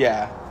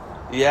 Yeah,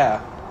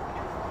 yeah.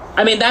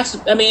 And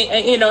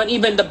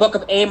even the book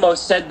of Amos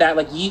said that.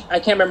 Like, I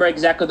can't remember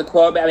exactly the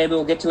quote, but maybe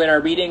we'll get to it in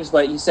our readings.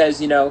 But he says,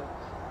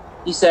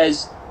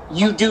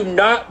 you do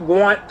not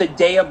want the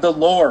day of the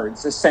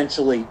Lord's,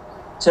 essentially,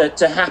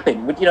 to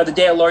happen. The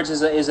day of the Lord's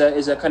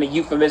is a kind of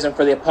euphemism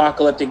for the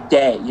apocalyptic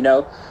day.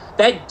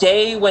 That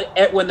day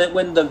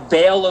when the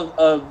veil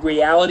of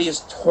reality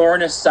is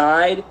torn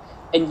aside,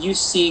 and you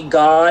see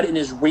God in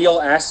His real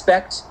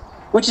aspect,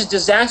 which is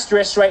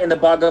disastrous, right? In the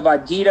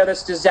Bhagavad Gita,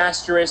 that's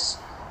disastrous.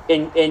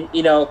 In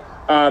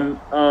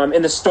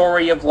the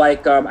story of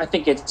I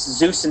think it's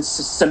Zeus and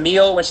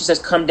Semele, when she says,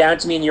 "Come down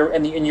to me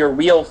in your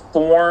real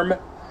form."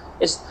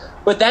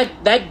 But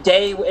that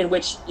day in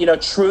which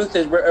truth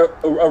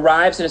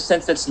arrives in a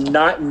sense that's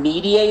not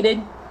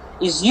mediated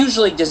is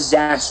usually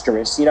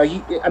disastrous.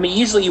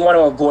 Usually you want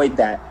to avoid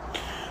that.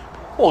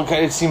 Well,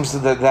 it seems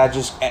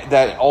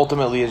that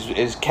ultimately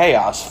is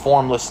chaos,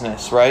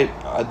 formlessness, right?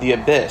 The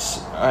abyss,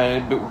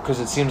 because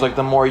it seems like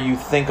the more you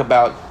think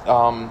about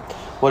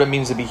what it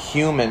means to be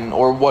human,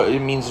 or what it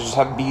means to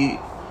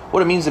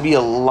what it means to be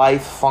a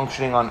life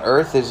functioning on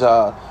Earth, is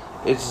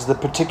the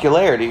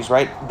particularities,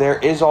 right? There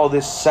is all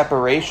this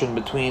separation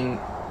between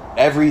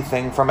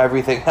everything from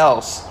everything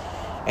else.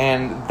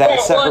 And that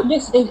well,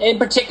 this in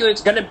particular,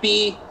 it's going to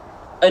be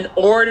an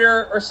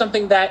order or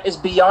something that is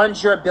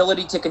beyond your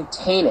ability to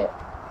contain it.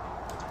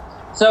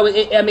 So,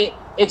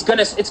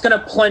 it's gonna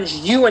plunge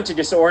you into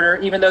disorder,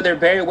 even though there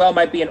very well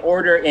might be an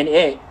order in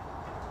it.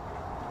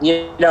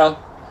 The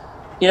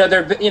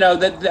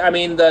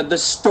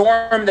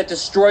storm that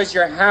destroys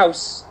your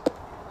house.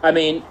 I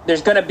mean,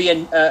 there's going to be a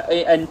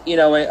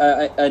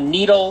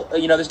needle.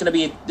 There's going to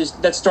be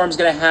that storm's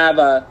going to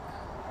have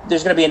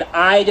there's going to be an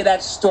eye to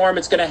that storm.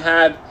 It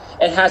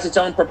has its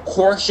own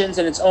proportions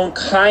and its own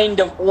kind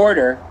of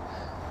order,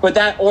 but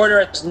that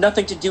order has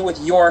nothing to do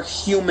with your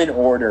human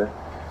order.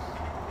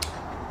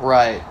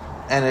 Right,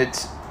 and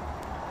it's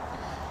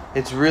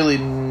really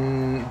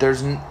not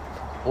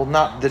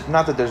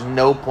that there's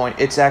no point.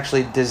 It's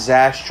actually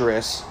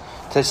disastrous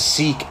to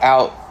seek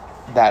out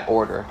that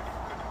order,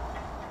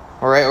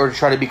 all right, or to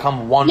try to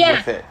become one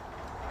with it.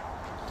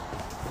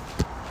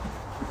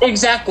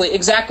 Exactly.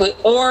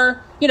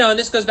 Or and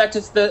this goes back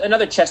to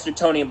another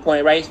Chestertonian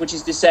point, right? Which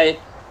is to say,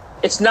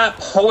 it's not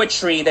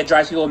poetry that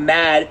drives people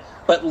mad,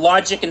 but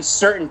logic and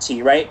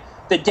certainty, right?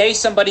 The day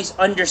somebody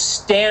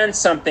understands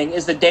something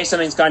is the day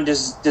something's gone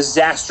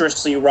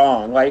disastrously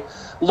wrong. Like,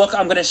 look,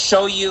 I'm going to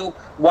show you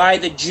why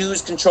the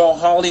Jews control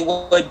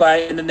Hollywood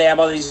and then they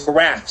have all these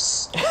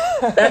graphs.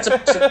 That's a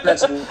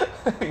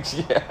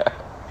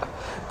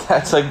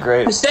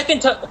great. The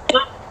second time,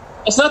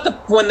 it's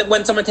not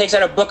when someone takes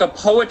out a book of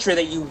poetry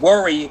that you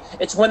worry.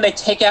 It's when they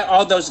take out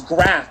all those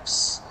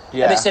graphs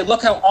and they say,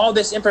 look how all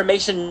this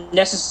information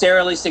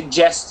necessarily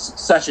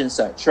suggests such and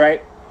such,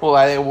 right? Well,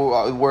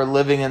 we're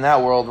living in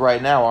that world right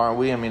now, aren't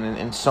we? I mean,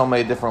 in so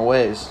many different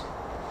ways.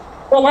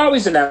 Well, we're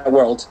always in that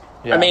world.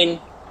 Yeah. I mean...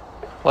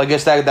 Well, I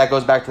guess that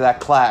goes back to that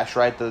clash,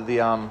 right?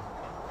 The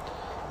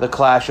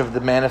clash of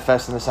the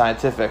manifest and the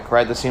scientific,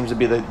 right? That seems to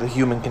be the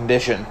human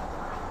condition.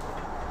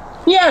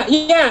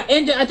 Yeah,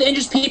 and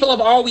just people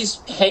have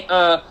always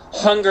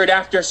hungered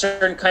after a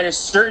certain kind of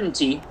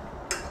certainty.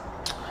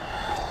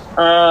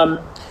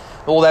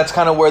 Well, that's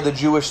kind of where the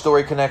Jewish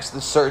story connects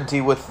the certainty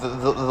with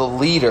the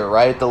leader,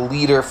 right? The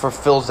leader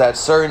fulfills that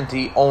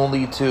certainty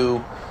only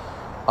to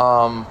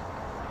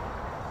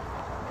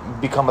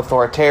become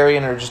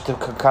authoritarian or just to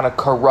kind of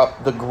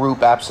corrupt the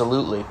group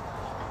absolutely.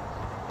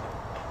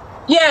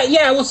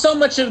 Yeah. Well, so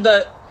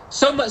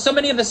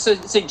many of the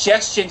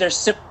suggestions are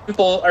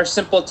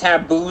simple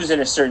taboos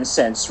in a certain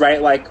sense,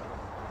 right? Like,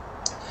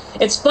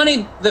 it's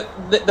funny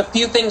the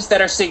few things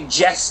that are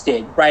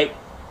suggested, right?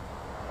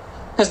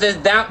 Because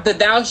the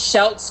thou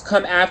shalts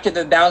come after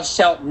the thou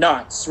shalt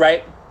nots,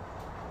 right?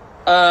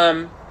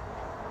 Thou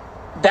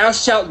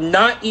shalt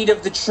not eat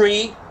of the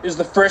tree is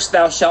the first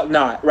thou shalt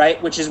not,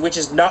 right? Which is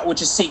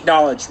seek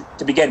knowledge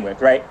to begin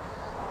with, right?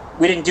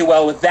 We didn't do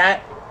well with that.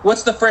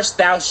 What's the first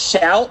thou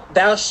shalt?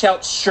 Thou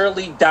shalt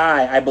surely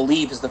die, I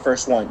believe, is the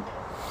first one.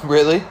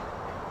 Really?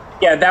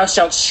 Yeah, thou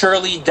shalt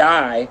surely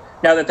die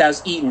now that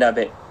thou's eaten of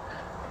it.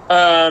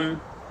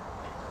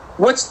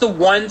 What's the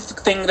one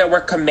thing that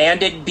we're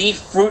commanded? Be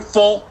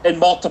fruitful and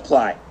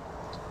multiply.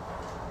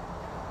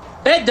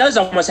 That does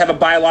almost have a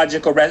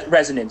biological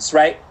resonance,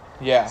 right?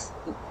 Yeah.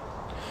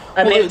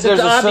 I mean, it's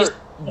obvious.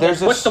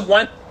 What's the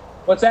one?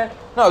 What's that?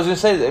 No, I was going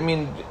to say, I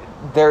mean,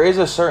 there is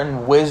a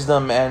certain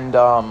wisdom and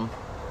an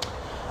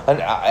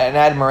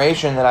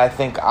admiration that I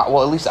think,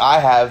 well, at least I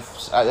have,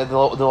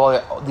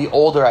 the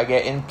older I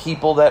get, in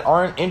people that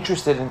aren't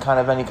interested in kind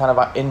of any kind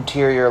of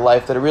interior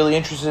life, that are really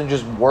interested in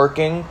just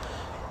working,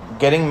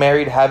 getting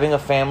married, having a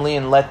family,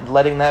 and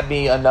letting that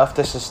be enough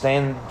to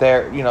sustain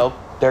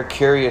their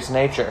curious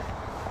nature.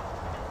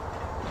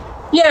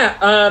 Yeah,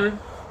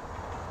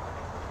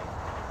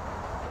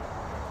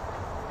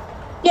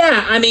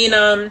 I mean,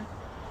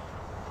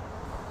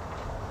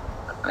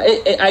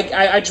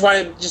 I just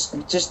want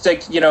to just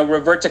like,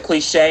 revert to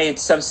cliche and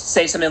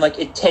say something like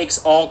it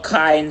takes all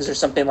kinds or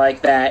something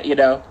like that,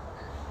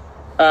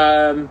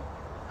 I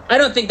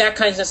don't think that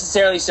kind is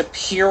necessarily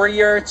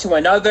superior to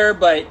another,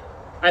 but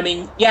I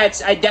mean, yeah,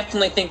 I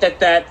definitely think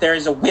that there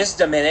is a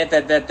wisdom in it,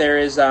 that there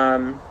is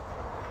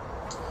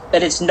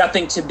that it's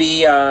nothing to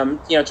be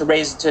to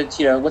raise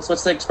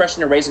what's the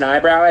expression, to raise an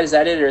eyebrow at? Is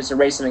that it, or is to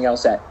raise something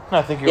else at?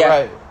 I think you're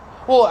right.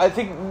 Well, I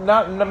think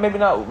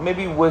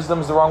maybe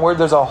wisdom's the wrong word.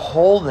 There's a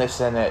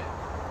wholeness in it.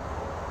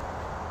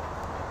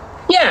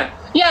 Yeah.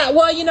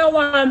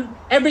 Well,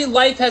 every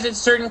life has its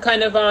certain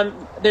kind of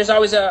there's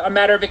always a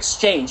matter of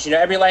exchange.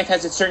 Every life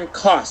has its certain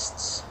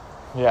costs.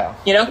 Yeah.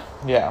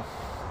 Yeah.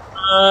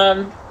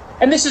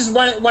 And this is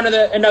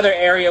another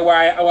area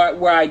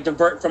where I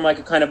divert from like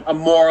a kind of a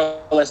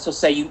moralist who'll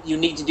say you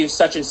need to do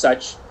such and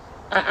such.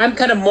 I'm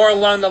kind of more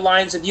along the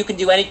lines of you can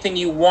do anything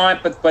you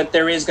want, but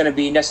there is going to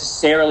be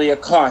necessarily a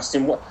cost.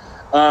 And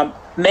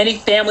many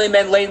family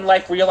men late in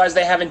life realize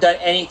they haven't done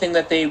anything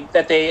that they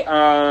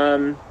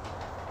wanted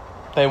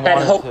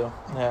to.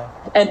 Yeah.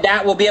 And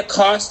that will be a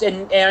cost.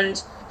 And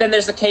then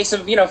there's the case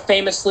of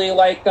famously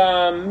like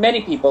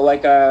many people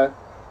like I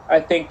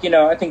think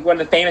one of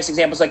the famous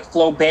examples like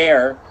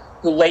Flaubert,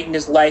 who late in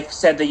his life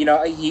said that he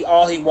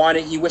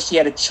wished he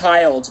had a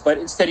child, but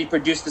instead he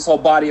produced this whole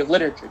body of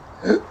literature.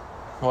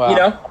 Wow. You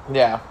know?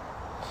 Yeah.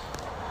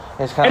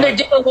 It's And there are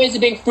different ways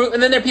of being fruit,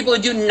 and then there are people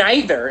who do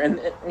neither, and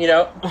you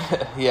know.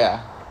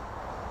 Yeah.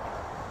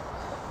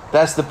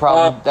 That's the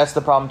problem. That's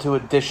the problem too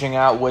with dishing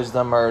out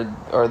wisdom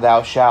or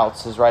thou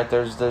shalts is right.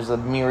 There's a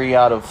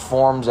myriad of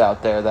forms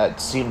out there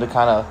that seem to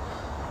kind of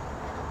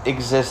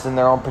exist in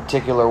their own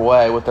particular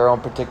way with their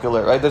own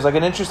particular. Right? There's like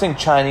an interesting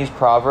Chinese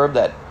proverb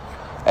that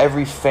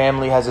every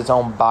family has its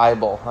own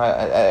Bible,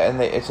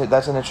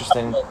 that's an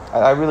interesting.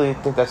 I really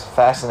think that's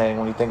fascinating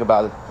when you think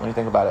about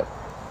it.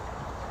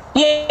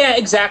 Yeah,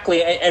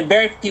 exactly. And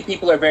very few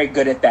people are very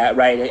good at that,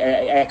 right?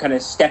 At kind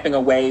of stepping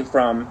away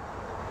from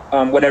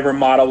whatever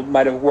model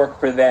might have worked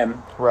for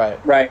them. Right.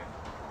 Right.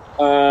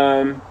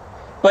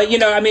 But, you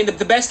know, I mean,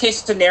 the best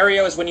case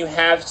scenario is when you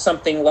have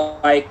something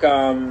like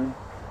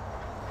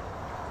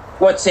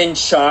what's in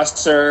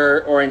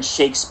Chaucer or in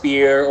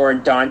Shakespeare or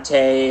in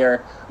Dante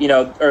or, you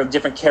know, or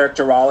different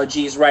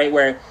characterologies, right?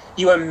 Where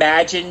you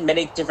imagine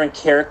many different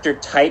character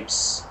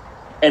types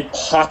and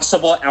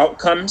possible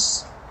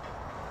outcomes.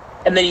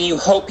 And then you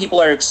hope people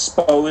are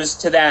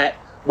exposed to that,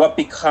 what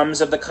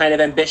becomes of the kind of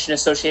ambition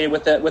associated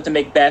with the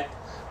Macbeth,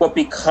 what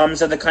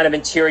becomes of the kind of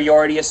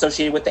interiority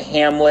associated with the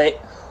Hamlet,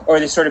 or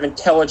the sort of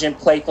intelligent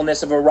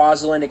playfulness of a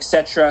Rosalind,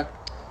 etc.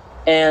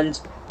 And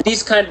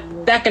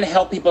that can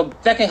help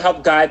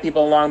guide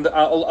people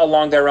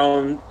along their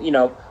own, you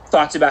know,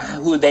 thoughts about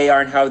who they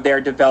are and how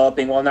they're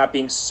developing, while not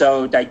being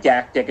so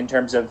didactic in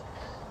terms of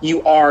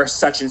you are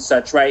such and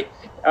such, right?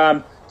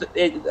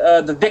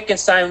 The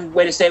Wittgenstein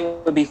way to say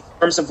it would be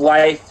forms of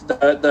life.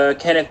 The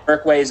Kenneth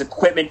Burke way is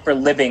equipment for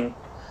living,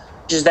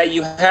 which is that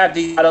you have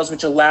these models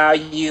which allow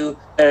you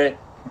to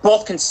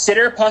both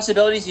consider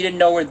possibilities you didn't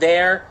know were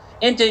there,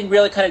 and to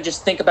really kind of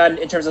just think about it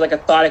in terms of like a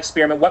thought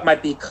experiment. What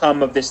might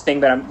become of this thing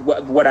that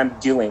what I'm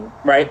doing,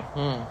 right?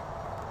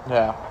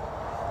 Yeah.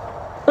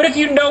 But if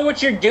you know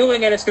what you're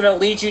doing and it's going to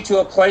lead you to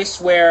a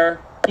place where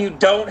you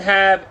don't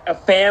have a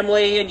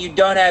family and you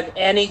don't have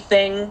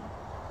anything,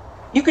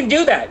 you can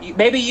do that.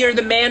 Maybe you're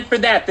the man for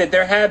that. That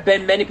there have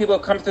been many people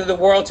who come through the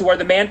world who are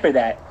the man for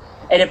that.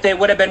 And if they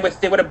would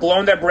have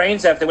blown their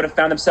brains out, they would have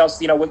found themselves,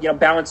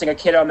 balancing a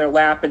kid on their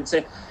lap and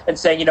saying,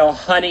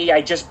 honey,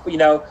 I just,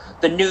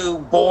 the new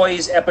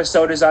Boys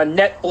episode is on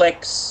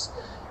Netflix.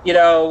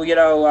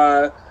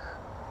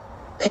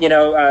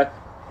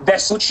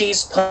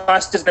 Vespucci's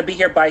pasta's gonna be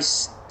here by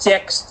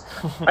 6.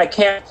 I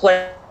can't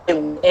play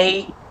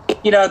 8.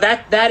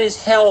 That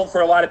is hell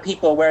for a lot of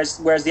people, whereas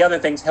the other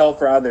thing's hell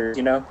for others.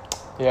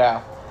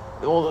 Yeah,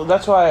 well,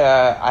 that's why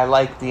I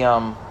like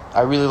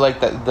I really like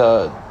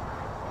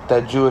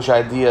that Jewish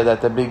idea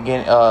that the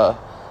beginning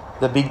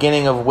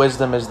of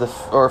wisdom is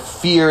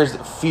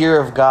fear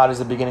of God is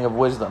the beginning of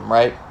wisdom,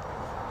 right?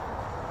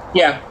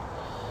 Yeah.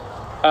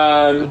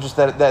 Just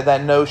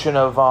that notion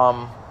of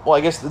well,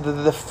 I guess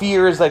the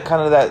fear is like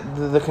kind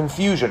of the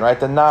confusion, right?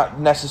 The not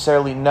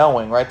necessarily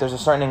knowing, right? There's a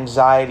certain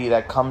anxiety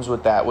that comes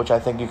with that, which I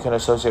think you can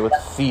associate with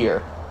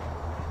fear.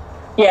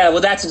 Yeah,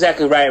 well, that's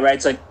exactly right.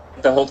 It's like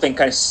the whole thing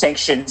kind of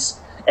sanctions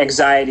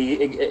anxiety.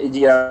 Even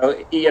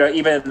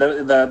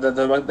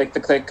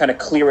the kind of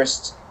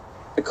clearest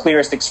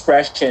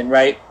expression,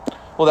 right?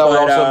 Well, that would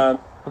also.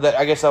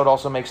 I guess that would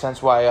also make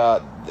sense why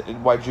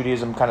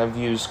Judaism kind of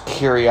views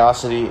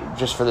curiosity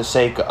just for the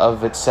sake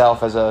of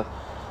itself as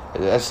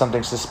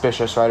something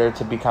suspicious, right, or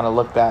to be kind of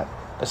looked at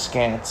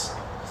askance,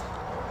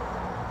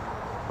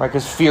 right?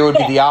 Because fear would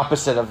be the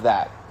opposite of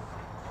that.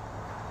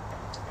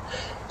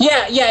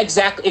 Yeah,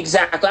 exactly.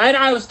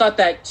 I always thought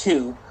that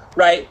too,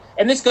 right?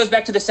 And this goes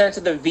back to the sense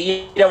of the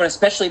veto and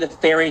especially the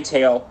fairy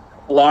tale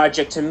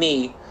logic to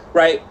me,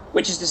 right?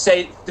 Which is to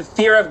say, the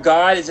fear of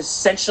God is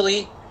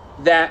essentially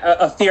that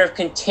a fear of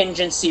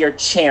contingency or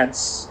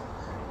chance,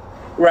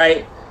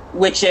 right?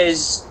 Which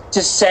is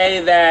to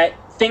say that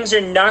things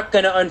are not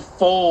going to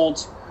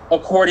unfold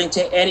according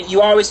to any.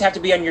 You always have to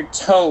be on your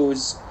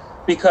toes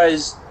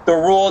because the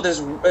world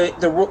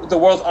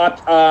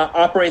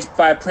operates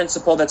by a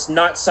principle that's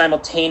not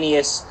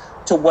simultaneous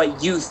to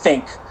what you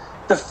think.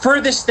 The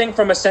furthest thing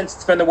from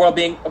the world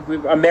being a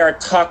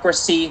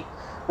meritocracy,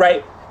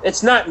 right?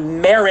 It's not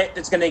merit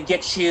that's going to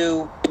get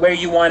you where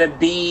you want to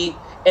be,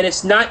 and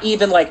it's not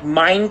even like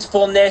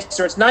mindfulness,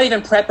 or it's not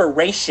even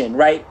preparation,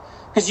 right?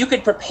 Because you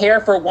could prepare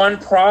for one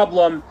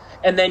problem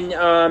and then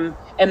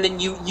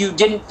you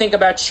didn't think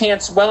about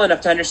chance well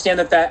enough to understand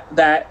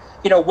that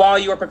while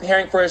you were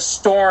preparing for a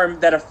storm,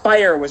 that a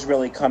fire was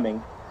really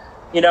coming,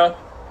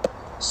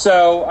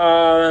 So,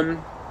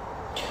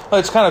 well,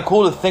 it's kind of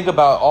cool to think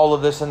about all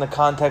of this in the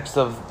context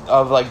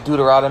of like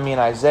Dueteronomy and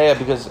Isaiah,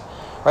 because,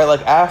 right,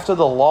 like after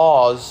the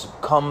laws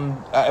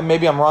come,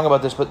 maybe I'm wrong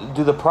about this, but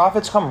do the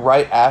prophets come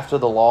right after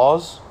the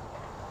laws?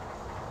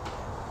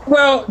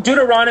 Well,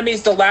 Deuteronomy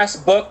is the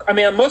last book. I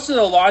mean, most of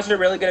the laws are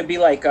really going to be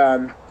like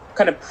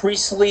kind of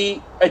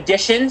priestly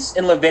additions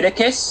in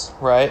Leviticus.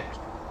 Right.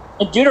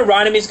 And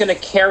Deuteronomy is going to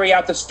carry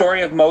out the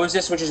story of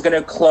Moses, which is going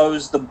to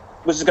close the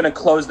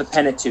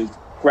Pentateuch,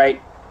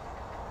 right?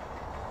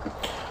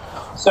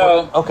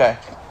 So okay,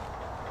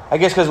 I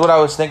guess because what I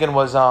was thinking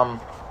was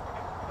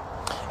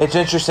It's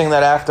interesting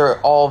that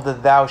after all of the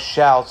thou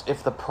shalt,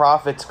 if the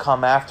prophets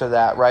come after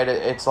that, right?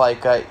 It's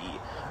like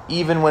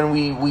even when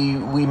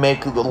we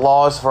make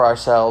laws for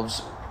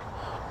ourselves,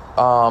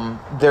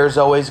 there's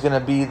always going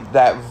to be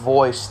that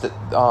voice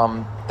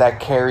that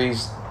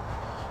carries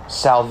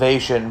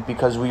salvation,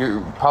 because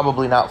we're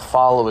probably not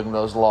following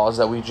those laws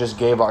that we just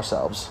gave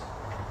ourselves.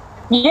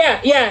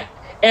 Yeah.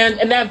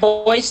 And that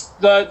voice,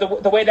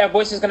 the way that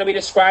voice is going to be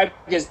described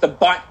is the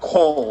bat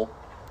kol.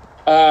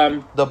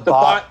 The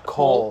bat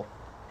kol.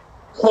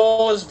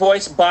 Kol is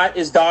voice, bat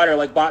is daughter,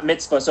 like bat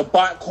mitzvah. So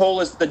bat kol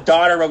is the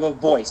daughter of a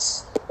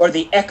voice, or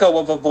the echo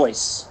of a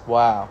voice.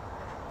 Wow.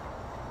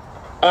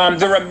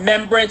 The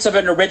remembrance of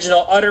an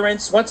original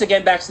utterance. Once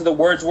again, back to the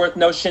Wordsworth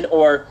notion,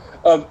 or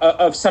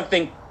of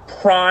something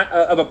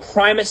of a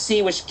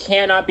primacy which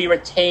cannot be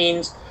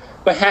retained,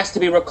 but has to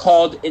be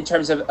recalled in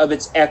terms of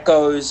its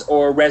echoes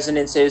or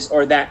resonances,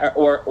 or that,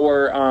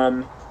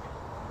 or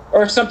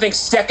something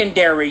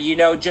secondary.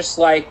 Just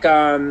like.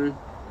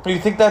 You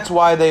think that's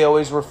why they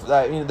always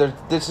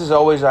this is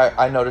always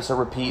I notice a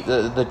repeat,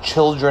 the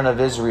children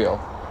of Israel.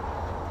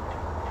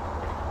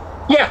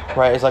 Yeah.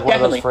 Right. It's like one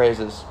definitely. of those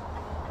phrases.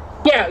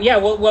 Yeah.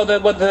 Well, the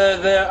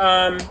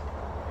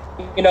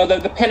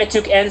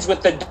Pentateuch ends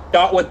with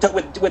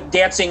with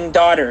dancing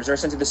daughters, or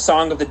essentially the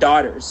song of the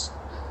daughters.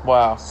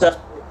 Wow. So,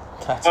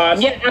 that's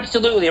awesome. yeah,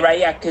 absolutely right.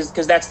 Yeah,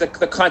 because that's the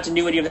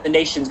continuity of the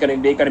nation is going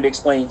to be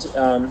explained.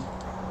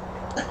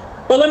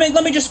 But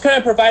let me just kind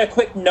of provide a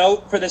quick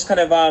note for this kind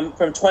of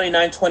from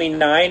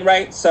 29:29,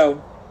 right?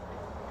 So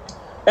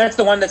that's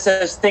the one that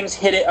says things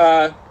hidden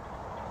are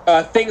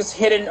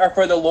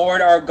for the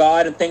Lord our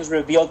God, and things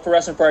revealed for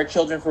us and for our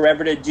children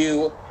forever to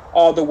do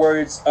all the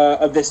words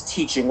of this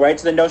teaching, right?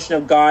 So the notion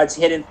of God's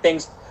hidden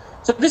things.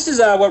 So this is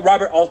what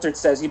Robert Altert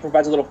says. He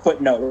provides a little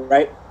footnote,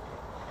 right?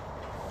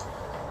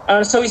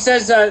 So he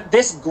says,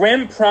 this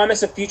grim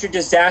promise of future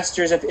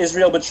disasters if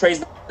Israel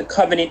betrays the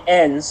covenant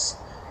ends,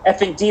 if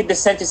indeed the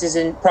sentence is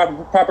in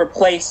proper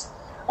place,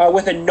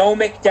 with a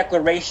gnomic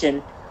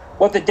declaration.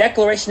 What the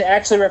declaration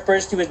actually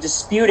refers to is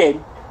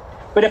disputed,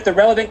 but if the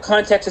relevant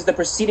context is the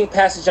preceding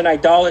passage on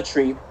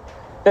idolatry,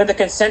 then the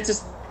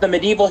consensus of the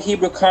medieval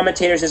Hebrew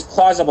commentators is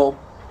plausible.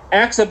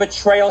 Acts of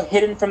betrayal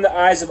hidden from the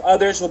eyes of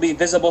others will be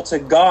visible to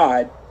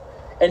God,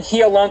 and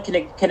He alone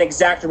can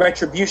exact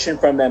retribution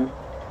from them,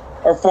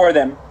 or for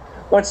them.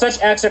 When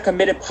such acts are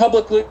committed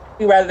publicly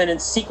rather than in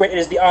secret, it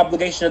is the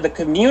obligation of the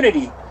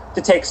community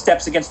to take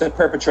steps against the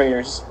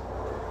perpetrators.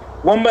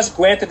 One must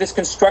grant that this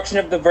construction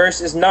of the verse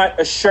is not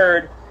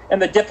assured,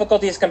 and the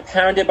difficulty is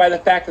compounded by the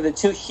fact that the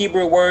two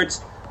Hebrew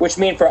words, which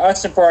mean for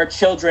us and for our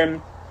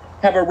children,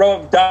 have a row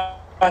of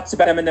dots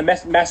about them in the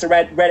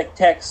Masoretic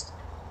text,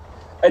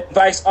 a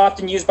device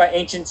often used by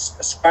ancient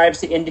scribes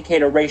to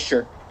indicate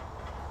erasure.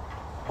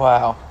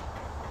 Wow.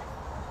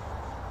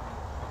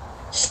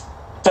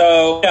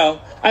 So,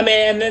 I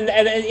mean, and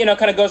then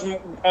kind of goes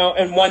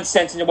in one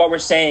sense into what we're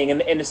saying,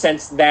 in the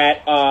sense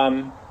that,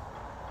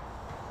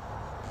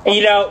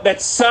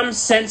 that some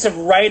sense of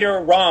right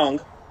or wrong,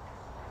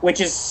 which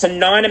is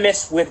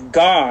synonymous with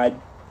God,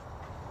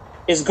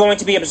 is going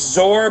to be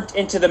absorbed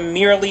into the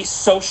merely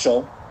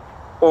social,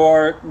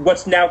 or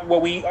what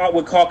we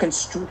would call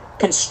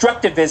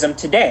constructivism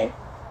today,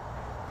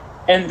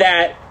 and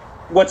that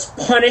what's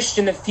punished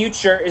in the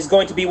future is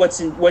going to be what's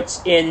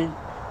in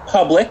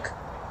public,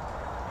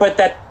 but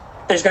that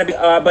there's going to be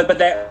a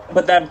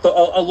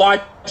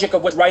logic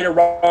of what's right or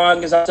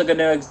wrong is also going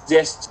to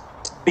exist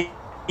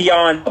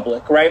beyond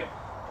public, right?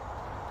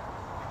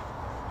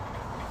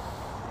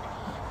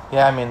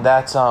 Yeah, I mean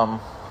that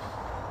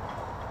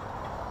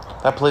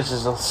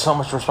places so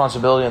much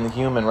responsibility on the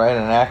human, right,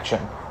 in action.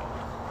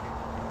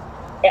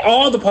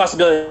 All the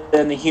possibility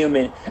in the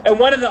human, and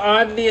one of the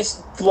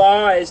obvious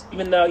flaws,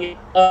 even though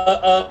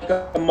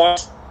a more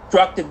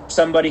constructive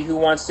somebody who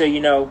wants to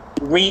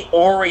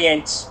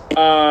reorient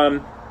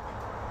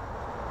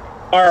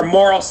our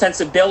moral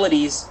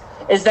sensibilities,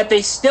 is that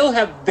they still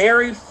have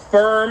very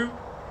firm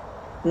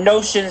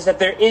notions that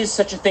there is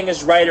such a thing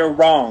as right or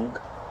wrong,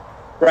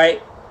 right?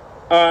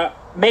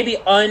 Maybe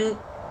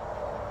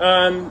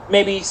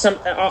some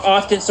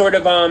often sort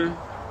of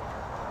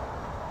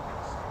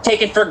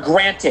taken for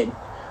granted,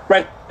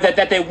 right?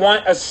 That they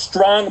want a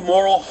strong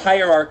moral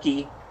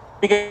hierarchy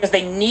because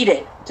they need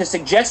it to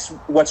suggest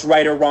what's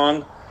right or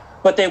wrong,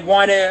 but they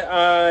want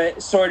to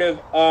sort of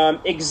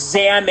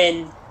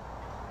examine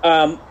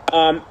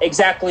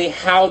exactly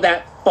how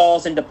that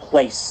falls into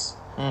place,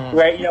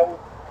 right?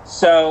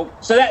 So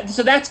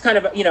that's kind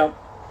of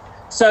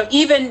so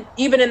even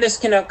in this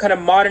kind of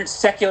modern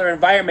secular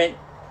environment,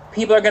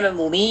 people are going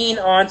to lean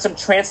on some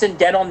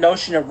transcendental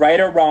notion of right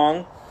or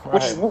wrong,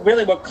 which is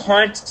really what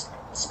Kant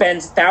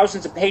spends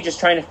thousands of pages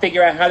trying to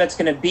figure out how that's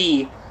going to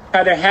be,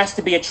 how there has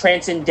to be a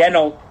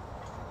transcendental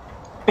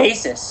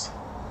basis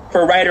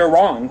for right or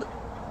wrong,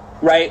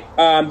 right?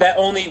 That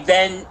only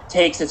then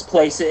takes its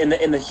place in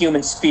the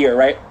human sphere,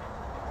 right?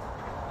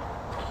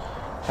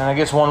 And I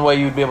guess one way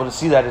you'd be able to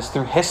see that is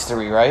through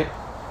history, right?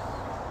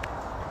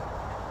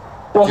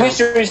 Well,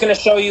 history is going to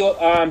show you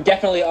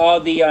definitely all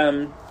the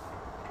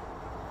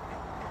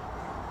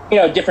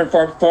different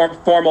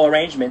formal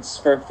arrangements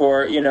for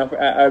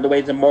the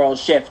ways the moral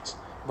shift,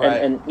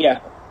 right. and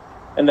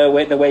the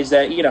ways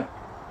that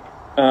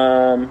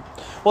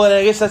Well, and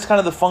I guess that's kind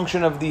of the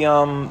function of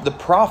the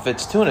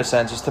prophets too, in a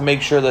sense, is to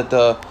make sure that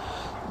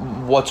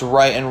what's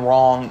right and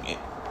wrong,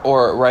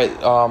 or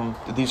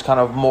these kind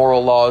of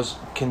moral laws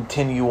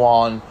continue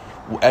on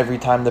every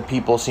time the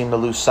people seem to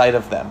lose sight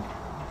of them.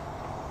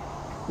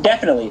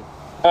 Definitely.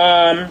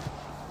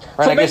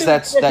 Right, so I guess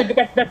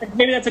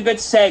maybe that's a good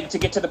seg to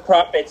get to the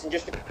prophets, and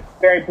just to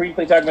very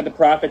briefly talk about the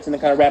prophets and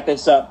then kind of wrap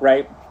this up,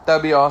 right?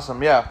 That'd be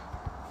awesome, yeah.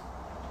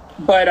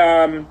 But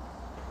I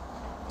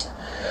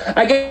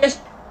guess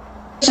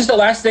just the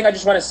last thing I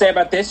just want to say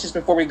about this, just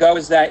before we go,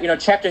 is that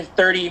chapter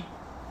 30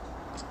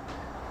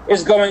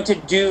 is going to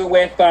do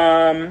with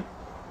kind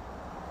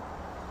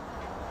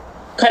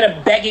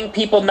of begging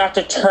people not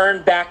to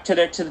turn back to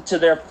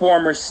their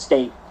former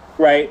state,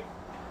 right?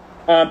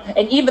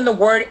 And even the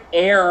word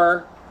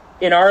error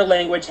in our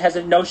language has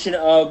a notion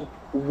of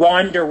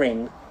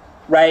wandering,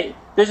 right?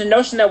 There's a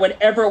notion that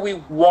whenever we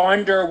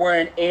wander, we're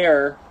in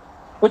error,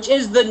 which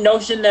is the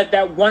notion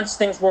that once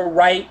things were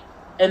right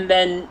and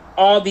then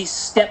all these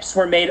steps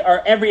were made,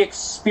 or every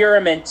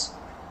experiment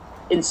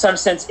in some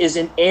sense is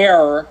an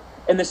error,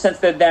 in the sense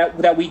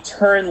that we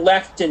turn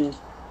left, and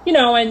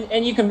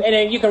you can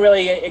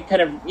really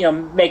kind of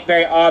make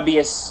very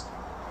obvious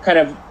kind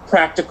of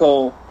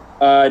practical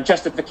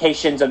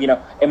justifications of,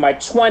 in my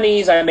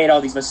 20s I made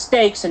all these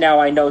mistakes and now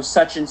I know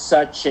such and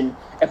such, and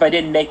if I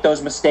didn't make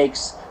those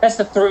mistakes, that's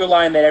the through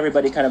line that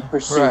everybody kind of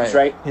pursues,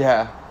 right?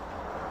 Yeah.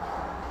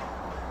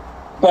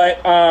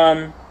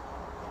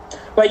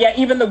 But yeah,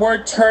 even the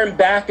word turn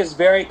back is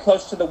very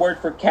close to the word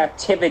for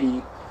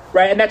captivity,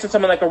 right? And that's what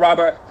someone like a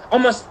Robert,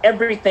 almost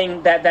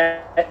everything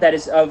that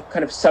is of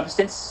kind of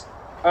substance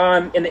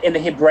in the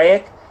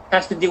Hebraic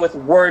has to do with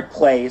word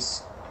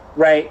plays,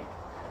 right?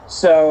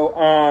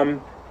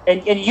 So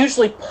and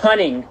usually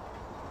punning,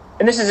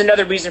 and this is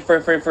another reason for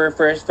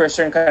a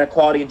certain kind of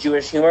quality of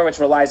Jewish humor, which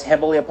relies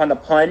heavily upon the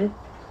pun,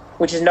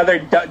 which is another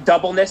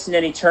doubleness in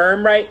any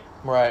term, right?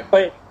 Right.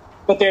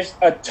 But there's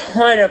a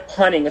ton of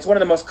punning. It's one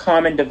of the most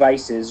common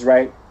devices,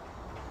 right?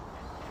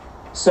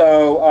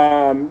 So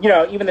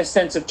even the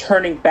sense of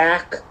turning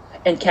back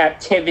and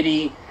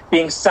captivity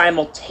being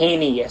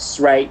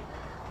simultaneous, right?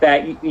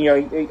 That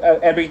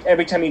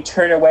every time you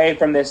turn away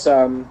from this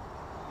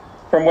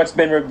from what's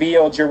been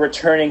revealed, you're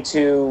returning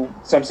to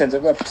some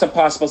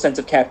possible sense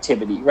of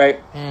captivity, right?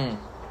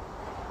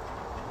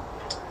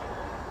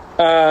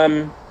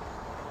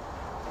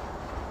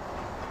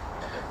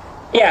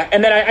 Yeah,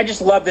 and then I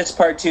just love this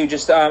part too.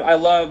 Just I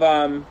love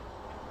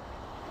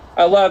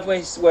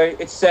where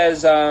it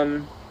says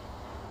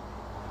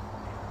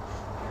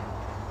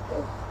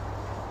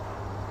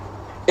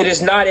it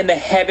is not in the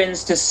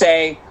heavens to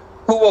say,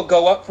 who will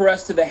go up for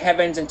us to the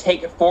heavens and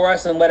take it for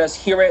us, and let us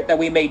hear it, that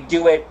we may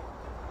do it.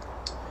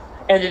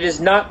 And it is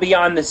not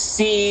beyond the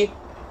sea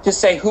to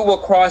say, who will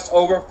cross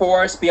over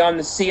for us beyond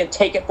the sea and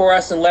take it for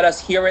us, and let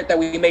us hear it, that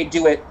we may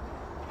do it.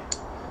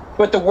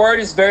 But the word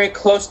is very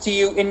close to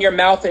you, in your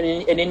mouth and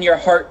in your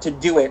heart, to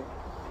do it.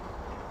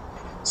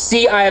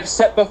 See, I have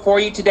set before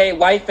you today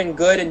life and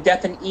good, and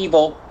death and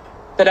evil,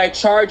 that I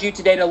charge you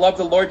today to love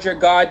the Lord your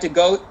God, to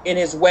go in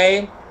his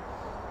way,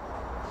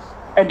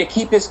 and to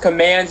keep his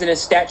commands and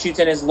his statutes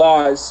and his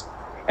laws.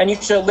 And you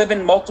shall live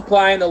and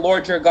multiply, and the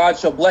Lord your God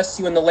shall bless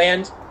you in the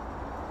land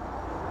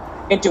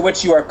into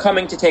which you are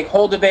coming to take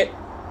hold of it.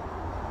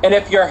 And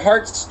if your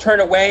hearts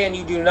turn away and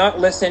you do not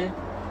listen,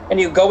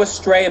 and you go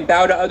astray and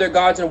bow to other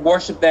gods and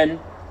worship them,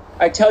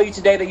 I tell you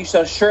today that you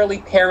shall surely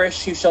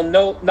perish. You shall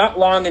not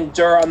long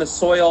endure on the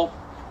soil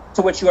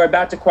to which you are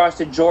about to cross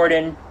the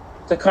Jordan,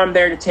 to come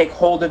there to take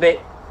hold of it.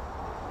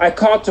 I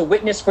call to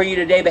witness for you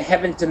today the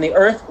heavens and the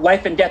earth.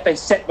 Life and death I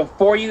set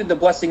before you, the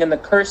blessing and the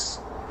curse.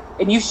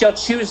 And you shall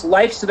choose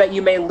life, so that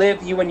you may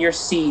live, you and your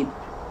seed.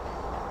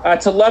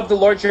 To love the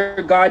Lord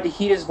your God, to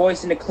heed his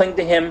voice, and to cling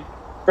to him.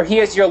 For he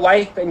is your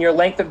life and your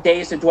length of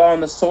days to dwell on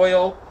the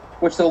soil,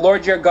 which the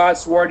Lord your God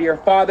swore to your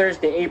fathers,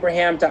 to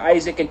Abraham, to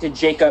Isaac, and to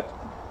Jacob,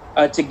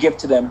 to give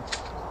to them.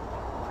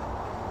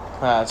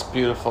 That's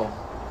beautiful.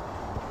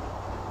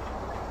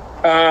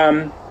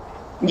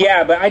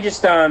 Yeah, but I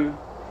just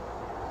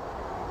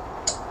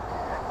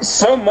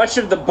so much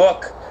of the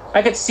book,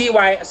 I could see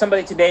why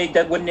somebody today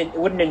that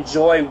wouldn't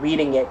enjoy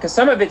reading it, because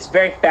some of it's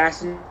very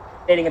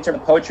fascinating in terms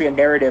of poetry and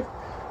narrative,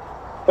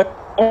 but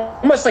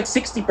almost like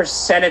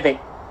 60% of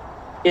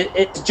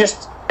it's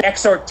just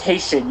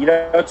exhortation.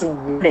 It's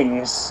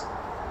warnings,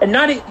 and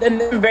not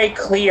and very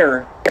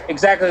clear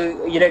exactly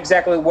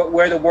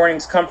where the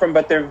warnings come from,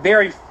 but they're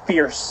very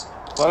fierce.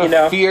 A lot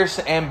of fierce,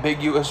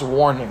 ambiguous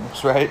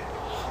warnings, right?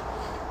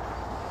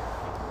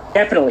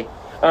 Definitely.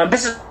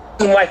 This is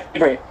my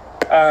favorite.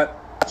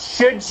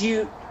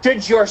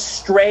 Should your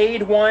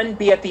strayed one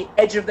be at the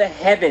edge of the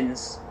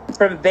heavens,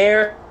 from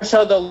there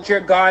shall the Lord your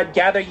God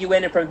gather you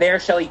in, and from there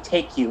shall he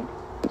take you.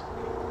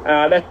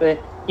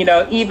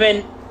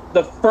 Even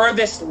the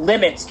furthest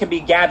limits can be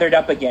gathered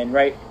up again,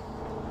 right?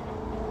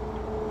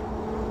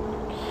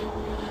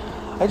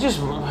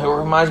 It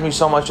reminds me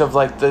so much of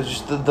like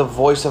the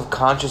voice of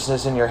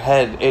consciousness in your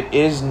head. It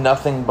is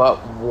nothing but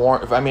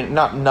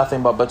not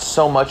nothing but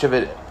so much of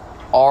it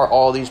are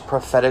all these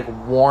prophetic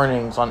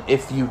warnings on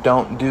if you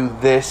don't do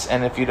this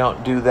and if you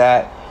don't do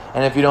that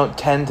and if you don't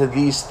tend to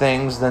these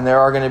things, then there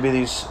are going to be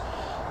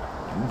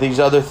these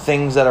other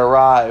things that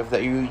arrive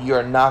that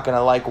you're not going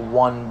to like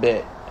one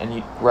bit, and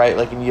you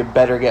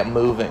better get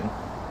moving.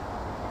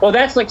 Well,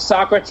 that's like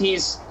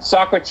Socrates,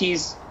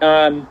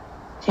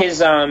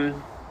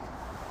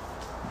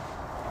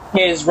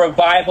 his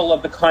revival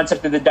of the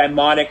concept of the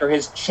daimonic, or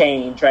his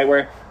change, right?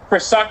 Where for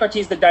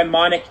Socrates, the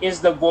daimonic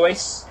is the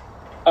voice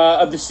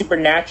of the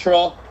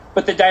supernatural,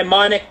 but the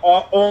daimonic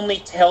only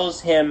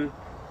tells him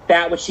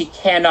that which he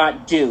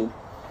cannot do.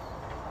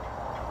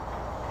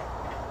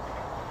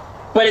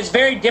 But it's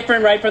very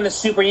different, right, from the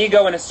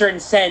superego in a certain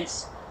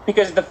sense,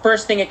 because the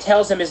first thing it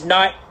tells him is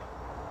not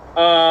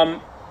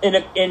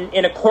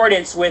in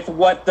accordance with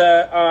what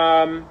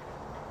the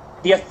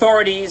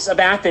authorities of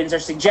Athens are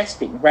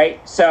suggesting, right?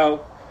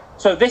 So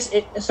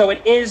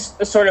it is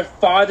a sort of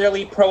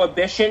fatherly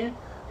prohibition,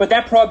 but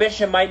that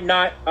prohibition might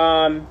not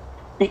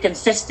be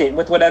consistent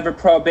with whatever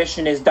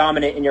prohibition is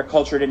dominant in your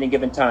culture at any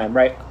given time,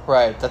 right?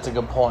 Right, that's a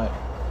good point.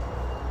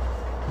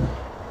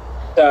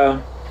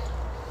 So,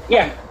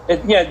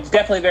 it's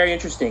definitely very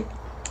interesting.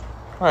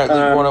 All right,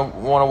 then you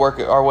want to work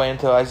our way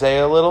into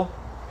Isaiah a little?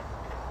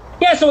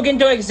 Yeah, so we'll get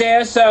into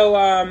Isaiah.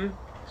 So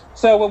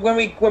when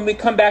we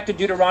come back to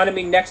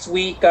Deuteronomy next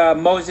week,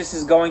 Moses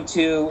is going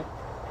to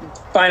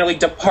finally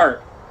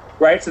depart,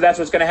 right? So that's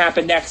what's going to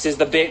happen next, is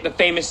the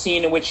famous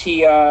scene in which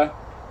he, one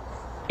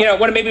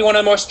of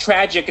the most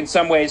tragic in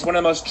some ways, one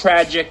of the most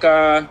tragic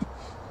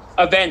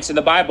events in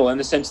the Bible, in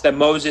the sense that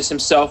Moses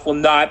himself will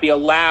not be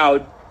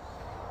allowed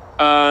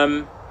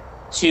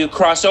to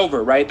cross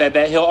over, right?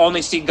 That he'll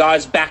only see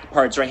God's back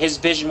parts, right? His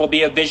vision will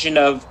be a vision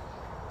of,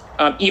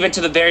 even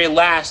to the very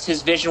last,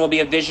 his vision will be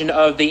a vision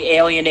of the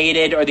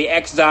alienated or the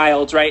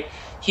exiled, right?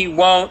 He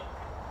won't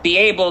be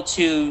able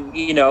to,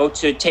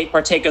 to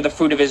partake of the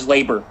fruit of his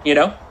labor,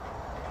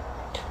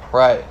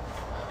 Right.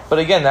 But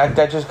again,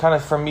 that just kind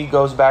of, for me,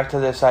 goes back to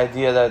this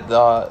idea that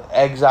the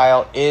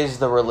exile is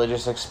the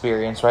religious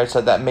experience, right?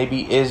 So that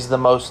maybe is the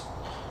most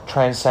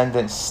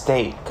transcendent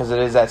state, because it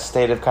is that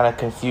state of kind of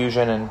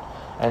confusion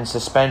and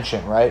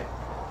suspension, right?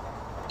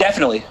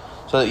 Definitely.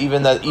 So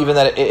even that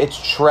it's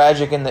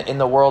tragic in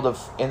the world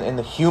in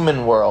the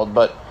human world,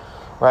 but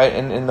right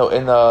in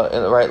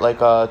the right, like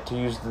to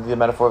use the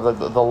metaphor of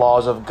the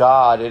laws of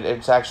God,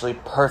 it's actually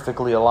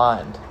perfectly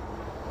aligned.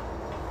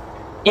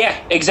 Yeah,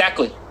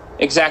 exactly.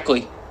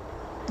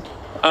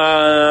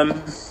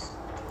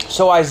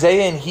 So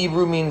Isaiah in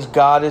Hebrew means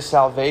God is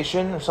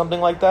salvation, or something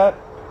like that.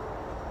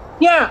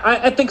 Yeah,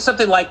 I think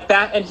something like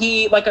that. And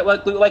he, like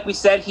we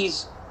said,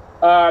 he's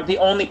the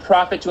only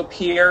prophet to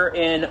appear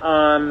in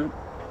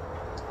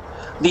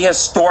the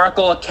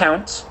historical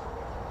account,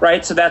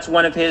 right? So that's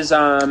one of his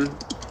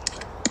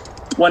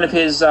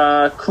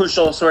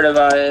crucial sort of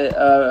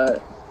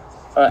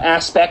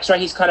aspects, right?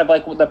 He's kind of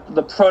like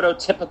the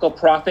prototypical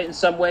prophet in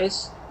some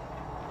ways.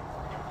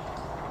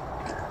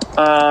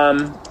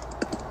 Let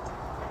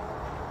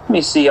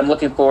me see. I'm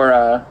looking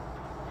for.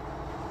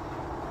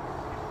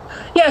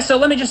 So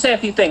let me just say a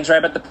few things, right,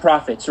 about the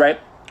prophets, right?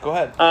 Go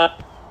ahead.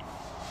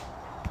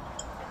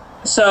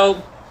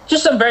 So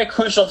just some very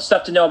crucial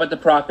stuff to know about the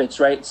prophets,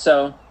 right?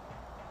 So,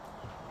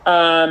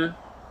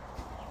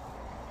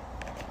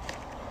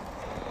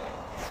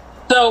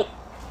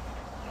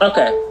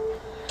 okay,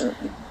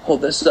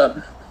 hold this up.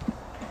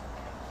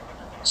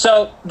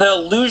 So the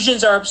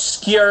allusions are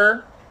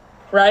obscure,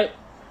 right?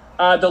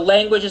 The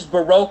language is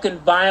baroque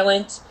and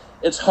violent.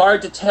 It's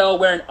hard to tell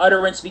where an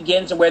utterance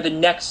begins and where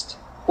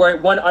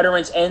one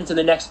utterance ends and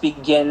the next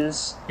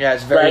begins. Yeah,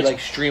 it's very right? like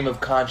stream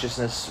of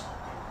consciousness.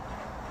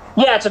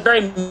 Yeah, it's a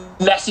very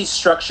messy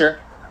structure.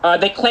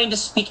 They claim to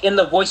speak in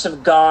the voice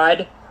of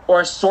God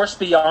or a source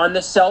beyond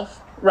the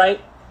self,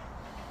 right?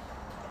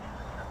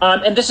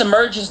 And this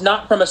emerges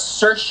not from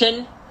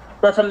assertion,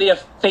 but from the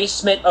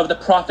effacement of the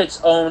prophet's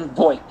own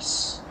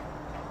voice,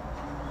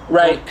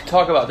 right? Well,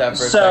 talk about that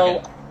for a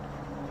second.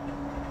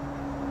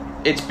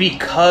 It's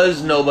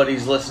because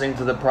nobody's listening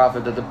to the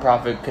prophet that the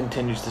prophet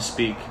continues to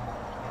speak.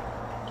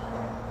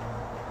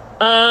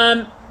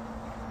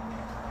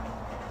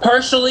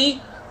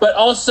 Partially, but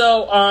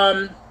also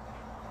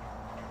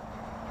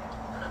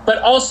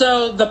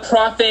the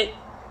prophet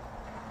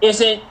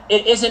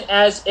isn't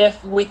as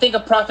if we think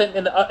of prophet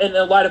in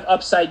a lot of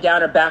upside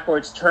down or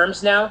backwards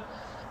terms now.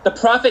 The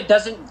prophet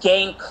doesn't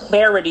gain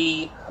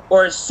clarity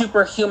or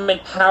superhuman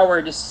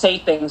power to say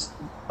things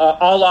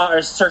a la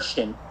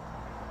assertion.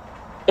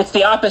 It's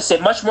the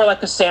opposite, much more like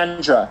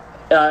Cassandra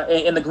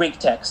in the Greek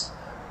text,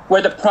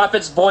 where the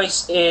prophet's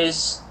voice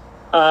is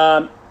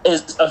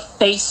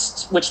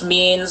effaced, which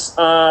means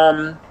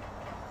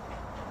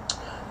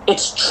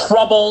it's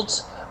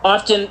troubled.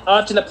 Often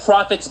the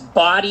prophet's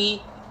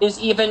body is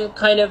even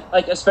kind of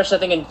like, especially I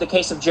think in the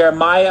case of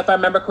Jeremiah, if I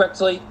remember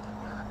correctly,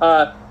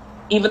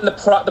 even the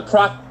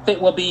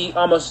prophet will be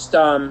almost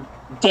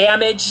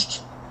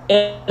damaged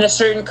in a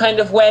certain kind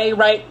of way,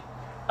 right?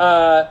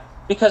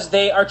 Because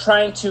they are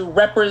trying to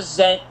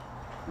represent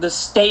the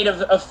state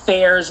of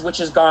affairs which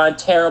has gone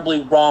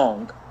terribly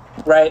wrong,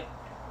 right?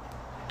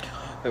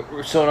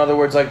 So in other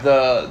words, like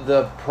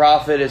the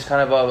prophet is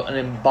kind of an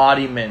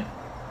embodiment,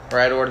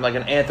 right, or like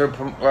an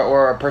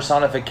or a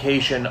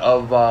personification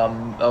of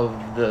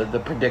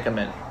the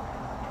predicament.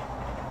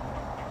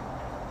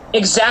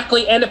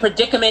 Exactly, and the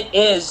predicament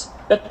is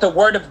that the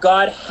word of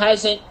God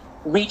hasn't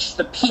reached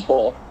the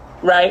people,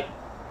 right?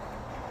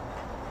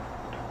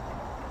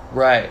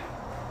 Right.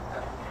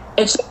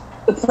 And so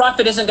the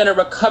prophet isn't going to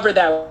recover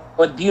that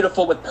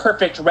with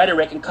perfect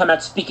rhetoric and come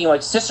out speaking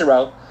like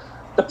Cicero.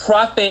 The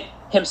prophet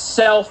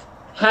himself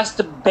has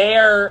to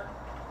bear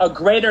a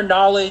greater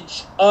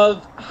knowledge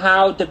of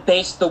how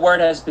debased the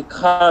word has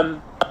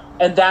become,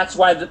 and that's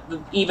why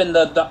even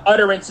the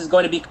utterance is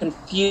going to be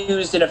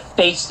confused and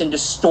effaced and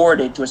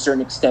distorted to a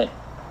certain extent.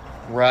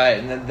 Right,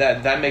 and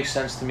that makes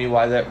sense to me.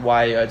 Why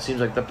it seems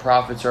like the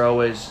prophets are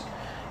always,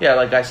 yeah,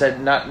 like I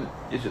said, not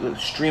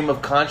stream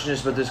of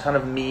consciousness, but this kind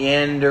of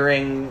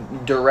meandering,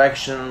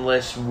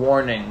 directionless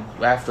warning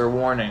after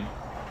warning.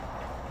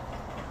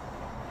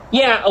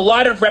 Yeah, a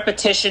lot of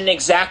repetition,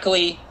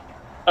 exactly.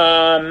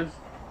 And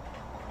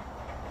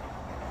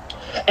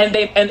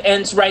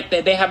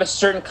they have a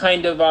certain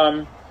kind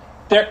of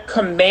they're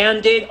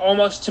commanded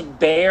almost to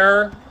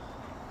bear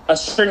a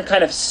certain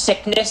kind of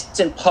sickness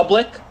in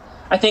public.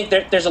 I think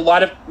there's a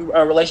lot of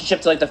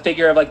relationship to like the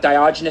figure of like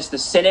Diogenes the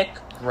Cynic,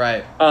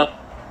 right?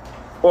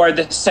 Or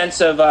the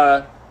sense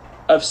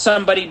of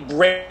somebody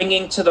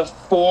bringing to the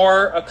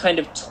fore a kind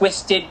of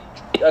twisted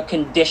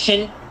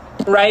condition,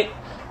 right?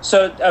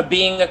 So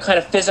being a kind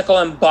of physical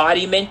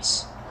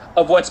embodiment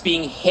of what's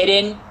being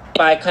hidden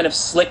by kind of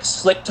slick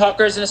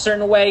talkers in a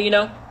certain way, you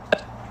know?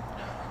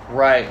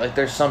 Right, like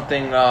there's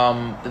something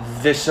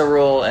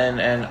visceral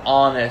and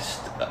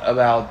honest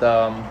about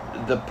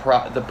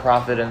the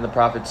prophet and the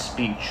prophet's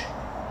speech.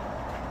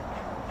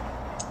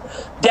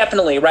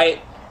 Definitely,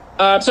 right?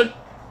 So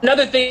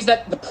another thing is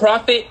that the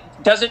prophet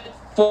doesn't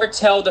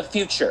foretell the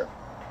future,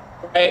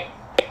 right?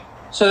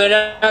 So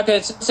they're not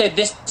going to say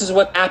this is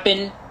what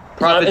happened.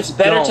 It's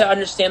better to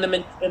understand them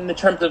in the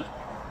terms of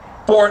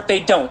they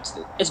don't.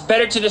 It's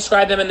better to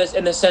describe them in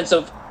the sense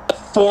of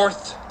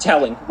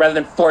forthtelling rather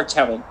than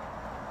foretelling,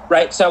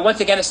 right? So once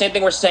again, the same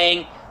thing we're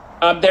saying.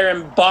 They're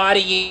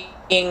embodying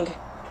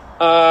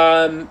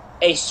a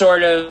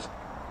sort of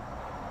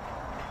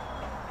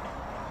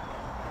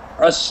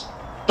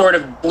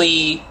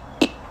glee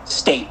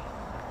state.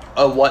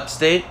 A what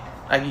state?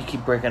 You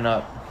keep breaking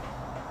up.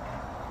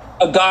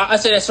 I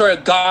said a sort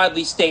of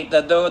godly state.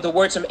 The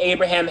words from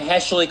Abraham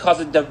Heschel calls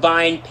it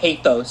divine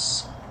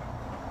pathos.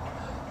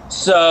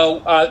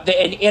 So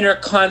an inner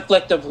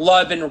conflict of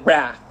love and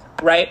wrath,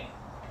 right?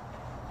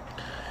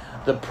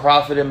 The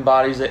prophet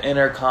embodies the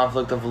inner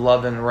conflict of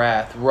love and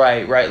wrath.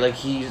 Right. Like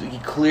he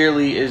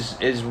clearly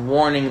is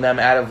warning them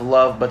out of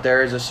love, but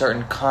there is a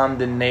certain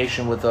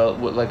condemnation with a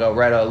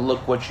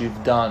look what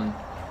you've done.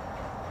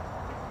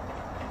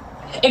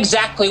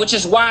 Exactly, which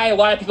is why a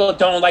lot of people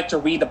don't like to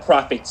read the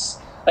prophets.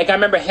 Like I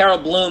remember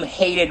Harold Bloom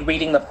hated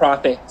reading the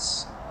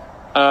prophets.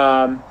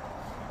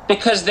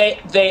 Because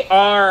they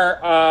are,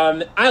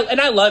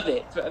 I love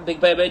it,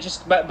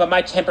 but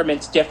my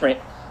temperament's different.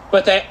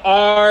 But they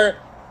are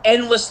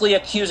endlessly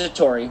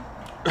accusatory.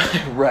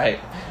 Right.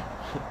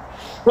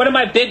 One of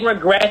my big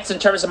regrets in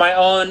terms of my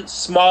own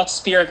small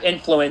sphere of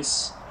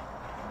influence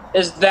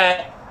is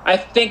that I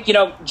think,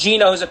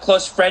 Gino, who's a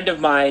close friend of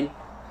mine,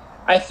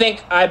 I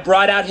think I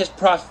brought out his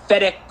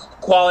prophetic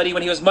quality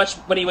when he was much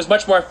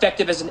more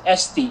effective as an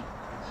esthete.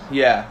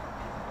 Yeah.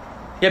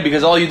 Yeah,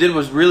 because all you did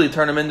was really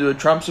turn him into a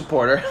Trump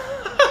supporter.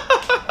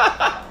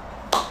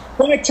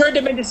 Well, I turned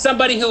him into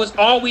somebody who was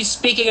always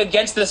speaking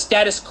against the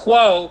status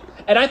quo,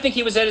 and I think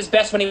he was at his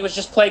best when he was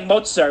just playing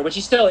Mozart, which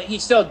he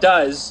still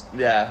does.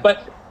 Yeah.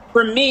 But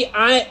for me,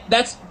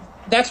 that's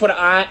what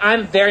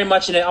I'm very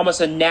much in almost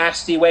a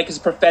nasty way, because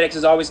prophetics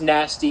is always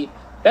nasty.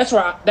 That's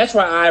where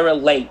I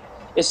relate,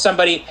 is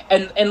somebody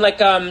and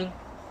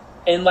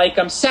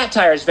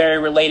satire is very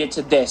related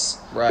to this,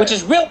 right. Which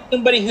is really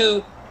somebody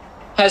who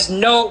has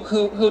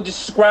who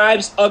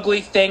describes ugly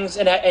things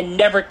and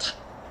never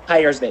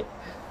tires it.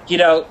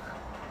 The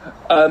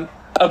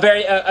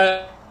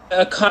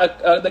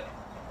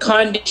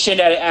condition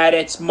at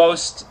its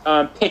most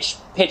pitch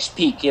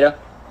peak.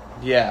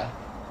 Yeah.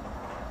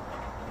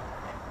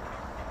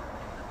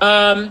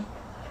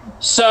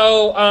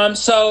 So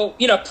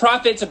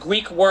prophet's a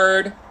Greek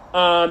word.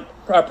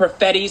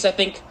 Prophetes, I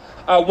think,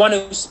 one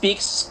who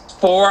speaks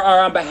for or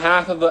on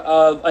behalf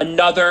of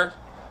another,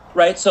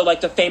 right? So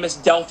like the famous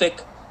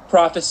Delphic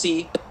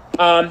prophecy.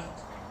 And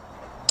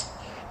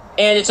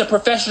it's a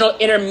professional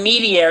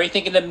intermediary,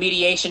 thinking the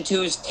mediation too,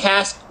 whose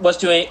task was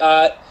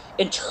to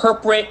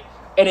interpret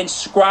and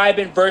inscribe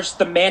in verse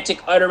the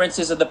mantic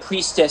utterances of the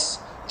priestess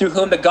through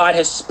whom the god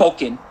has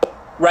spoken,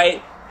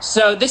 right?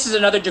 So this is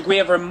another degree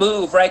of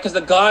remove, right? Because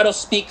the god will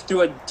speak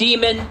through a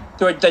demon,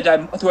 through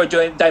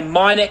a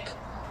demonic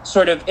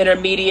sort of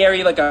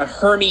intermediary, like a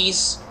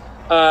Hermes,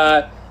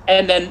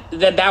 and then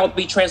that would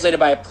be translated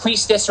by a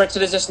priestess, right? So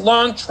there's this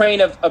long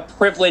train of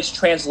privileged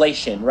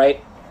translation,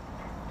 right?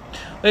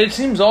 It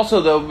seems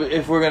also, though,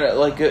 if we're gonna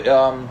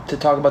to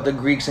talk about the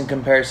Greeks in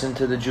comparison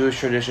to the Jewish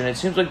tradition, it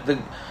seems like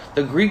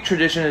the Greek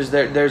tradition is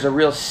there's a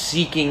real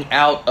seeking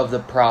out of the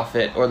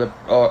prophet or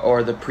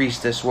the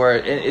priestess, where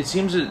it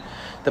seems that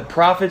the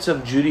prophets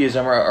of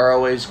Judaism are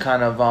always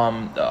kind of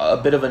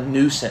a bit of a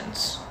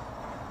nuisance.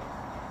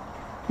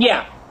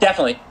 Yeah,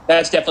 definitely.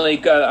 That's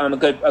definitely a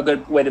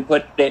good way to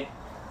put it.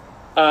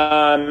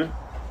 And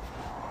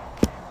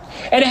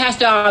it has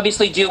to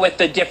obviously do with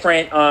the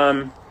different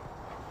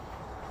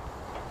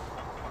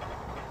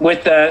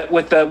with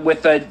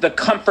the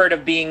comfort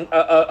of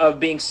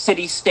being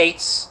city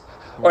states,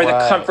 or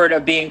the comfort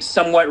of being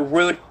somewhat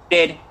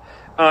rooted,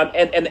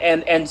 and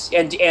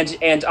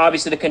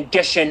obviously the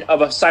condition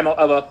of a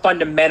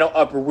fundamental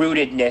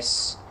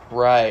uprootedness.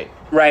 Right.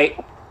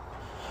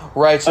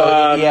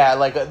 So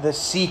the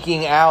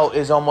seeking out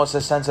is almost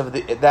a sense of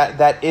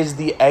that is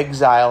the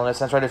exile in a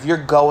sense, right? If you're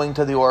going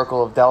to the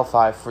Oracle of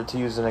Delphi, to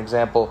use an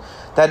example,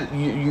 that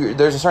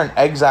there's a certain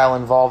exile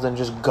involved in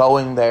just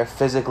going there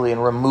physically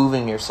and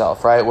removing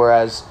yourself, right?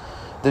 Whereas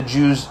the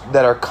Jews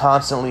that are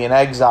constantly in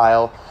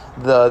exile,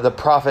 the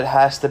prophet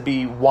has to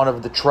be one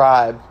of the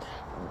tribe,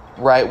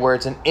 right? Where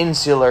it's an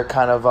insular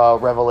kind of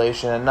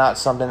revelation and not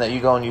something that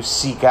you go and you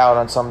seek out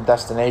on some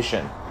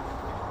destination.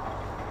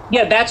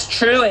 Yeah, that's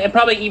true, and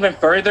probably even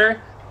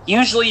further.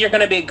 Usually you're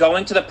going to be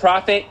going to the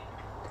prophet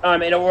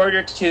in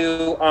order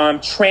to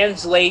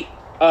translate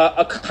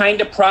a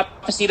kind of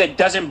prophecy that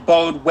doesn't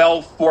bode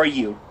well for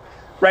you,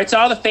 right? So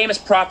all the famous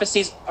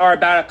prophecies are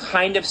about a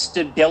kind of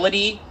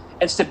stability,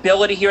 and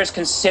stability here is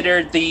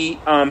considered the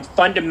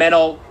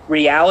fundamental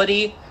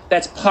reality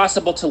that's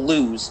possible to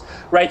lose,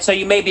 right? So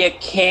you may be a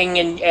king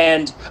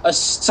and a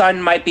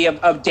son might be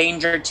of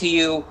danger to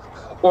you,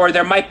 or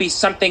there might be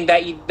something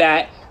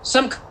that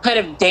some kind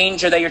of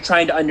danger that you're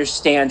trying to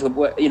understand,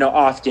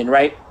 often,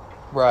 right?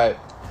 Right.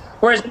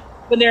 Whereas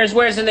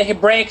in the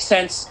Hebraic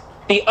sense,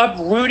 the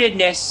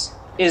uprootedness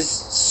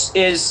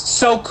is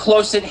so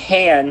close at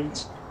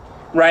hand,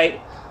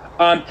 right?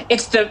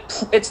 It's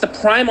the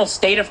primal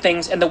state of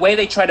things, and the way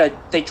they try to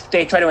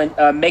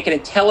make it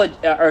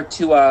intelligent,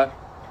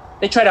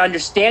 they try to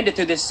understand it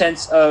through this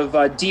sense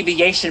of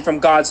deviation from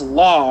God's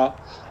law.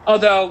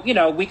 Although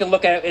we can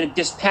look at it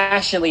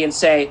dispassionately and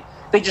say,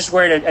 they just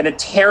were in a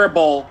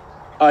terrible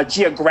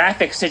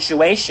geographic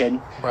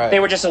situation. Right. They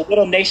were just a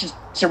little nation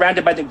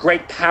surrounded by the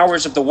great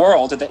powers of the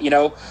world, by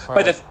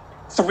the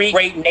three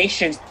great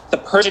nations, the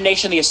Persian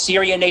nation, the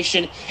Assyrian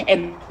nation,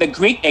 and the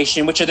Greek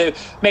nation, which are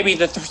maybe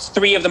the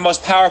three of the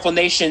most powerful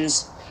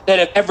nations that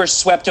have ever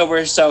swept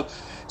over. So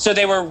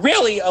they were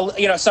really,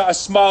 a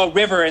small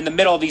river in the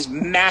middle of these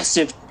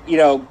massive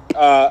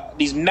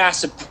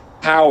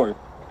powers.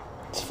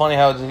 It's funny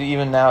how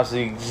even now it's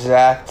the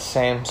exact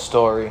same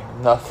story.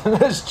 Nothing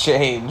has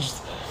changed.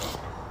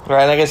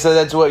 Right? Like I said,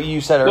 that's what you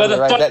said earlier,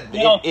 right?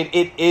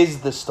 It is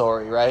the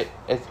story, right?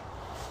 It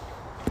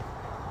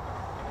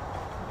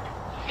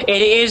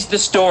is the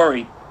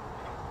story.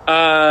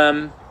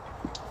 So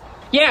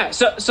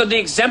the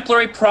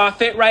exemplary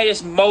prophet, right,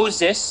 is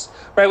Moses,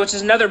 right, which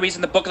is another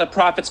reason the book of the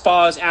prophets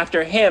follows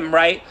after him,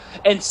 right?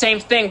 And same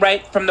thing,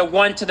 right, from the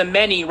one to the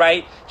many,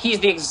 right? He's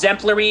the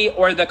exemplary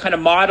or the kind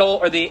of model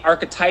or the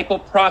archetypal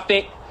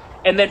prophet.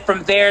 And then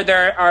from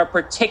there are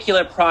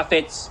particular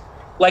prophets,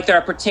 like there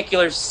are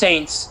particular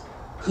saints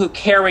who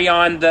carry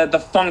on the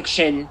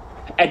function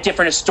at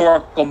different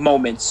historical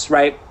moments,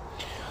 right?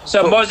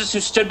 So Moses,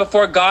 who stood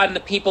before God and the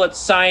people at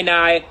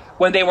Sinai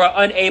when they were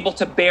unable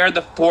to bear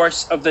the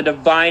force of the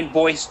divine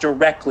voice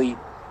directly.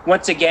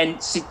 Once again,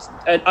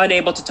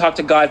 unable to talk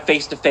to God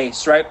face to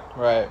face, right?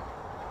 Right.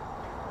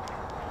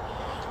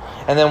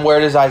 And then where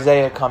does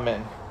Isaiah come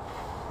in?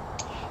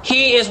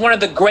 He is one of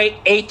the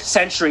great 8th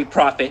century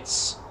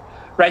prophets,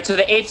 right? So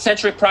the 8th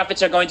century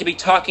prophets are going to be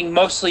talking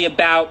mostly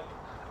about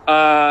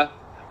the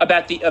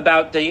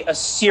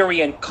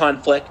Assyrian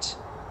conflict,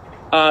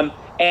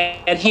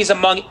 and he's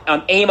among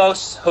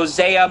Amos,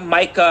 Hosea,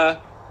 Micah.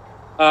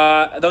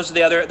 Those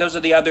are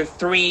the other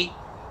three.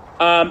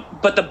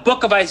 But the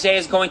book of Isaiah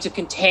is going to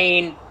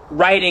contain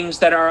writings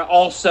that are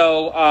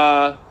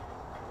also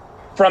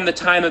from the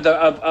time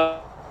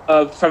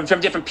from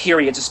different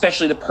periods,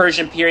 especially the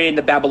Persian period and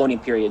the Babylonian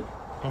period.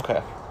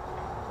 Okay.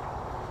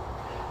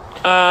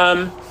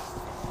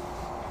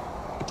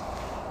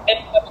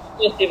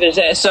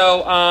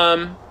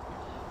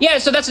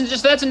 So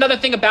that's another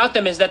thing about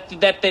them, is that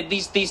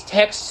these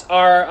texts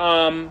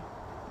are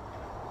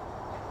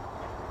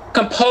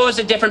composed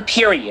at different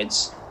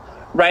periods,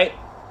 right?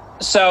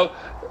 So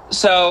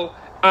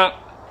a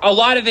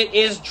lot of it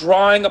is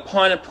drawing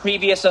upon a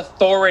previous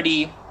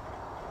authority,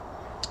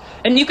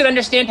 and you can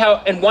understand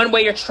how in one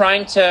way you're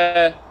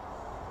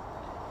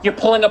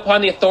pulling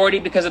upon the authority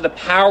because of the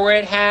power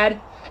it had,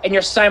 and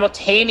you're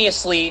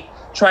simultaneously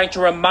trying to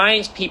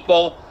remind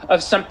people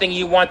of something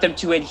you want them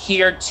to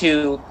adhere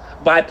to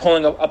by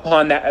pulling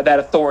upon that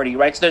authority,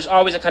 right? So there's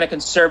always a kind of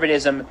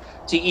conservatism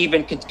to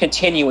even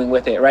continuing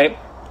with it, right?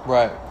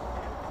 Right.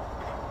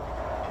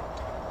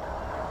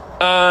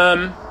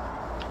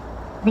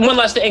 One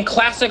last thing. In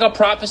classical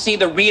prophecy,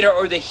 the reader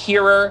or the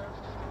hearer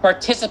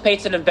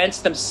participates in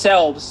events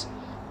themselves,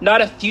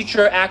 not a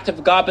future act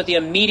of God, but the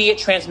immediate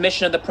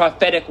transmission of the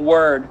prophetic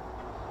word.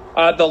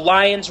 The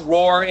lion's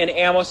roar in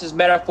Amos's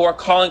metaphor,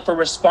 calling for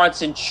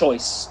response and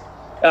choice,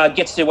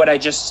 gets to what I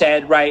just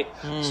said, right?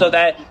 So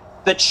that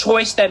the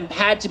choice that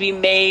had to be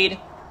made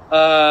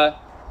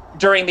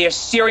during the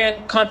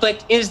Assyrian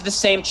conflict is the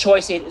same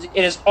choice. It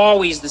is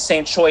always the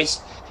same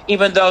choice,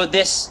 even though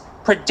this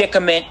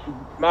predicament,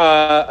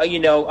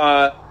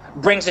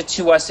 brings it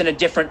to us in a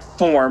different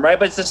form, right?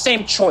 But it's the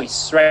same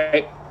choice,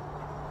 right?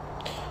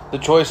 The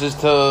choice is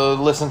to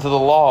listen to the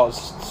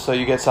laws so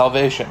you get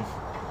salvation.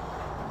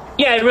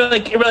 Yeah, it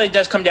really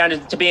does come down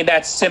to being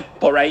that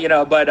simple, right?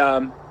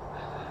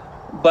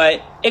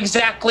 But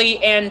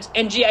exactly,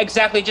 and yeah,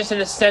 exactly, just in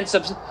the sense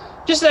of,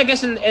 just I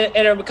guess in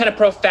a kind of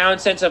profound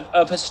sense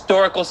of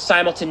historical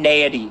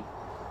simultaneity,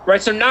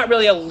 right? So not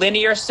really a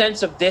linear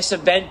sense of this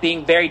event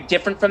being very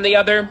different from the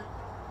other,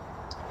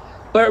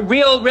 but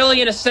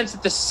really in a sense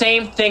that the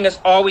same thing is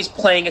always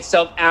playing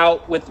itself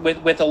out with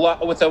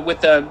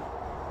a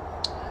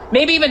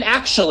maybe even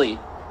actually,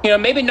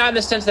 maybe not in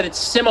the sense that it's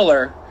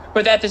similar,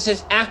 but that this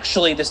is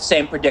actually the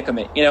same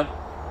predicament, Well,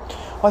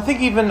 I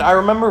think I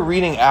remember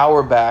reading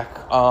Auerbach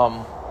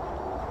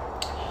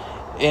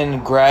in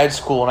grad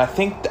school, and I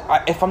think,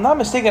 if I'm not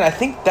mistaken, I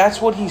think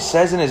that's what he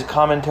says in his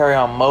commentary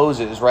on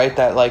Moses, right?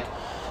 That, like,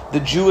 the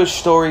Jewish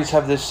stories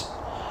have this,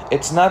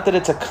 it's not that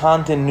it's a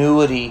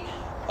continuity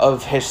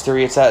of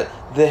history, it's that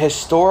the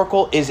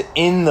historical is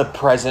in the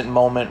present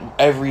moment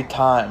every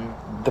time.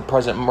 The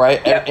present,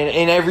 right? Yeah.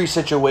 In every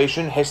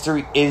situation,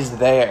 history is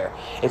there.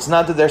 It's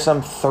not that there's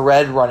some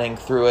thread running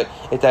through it.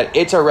 It's that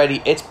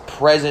it's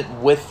present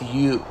with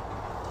you.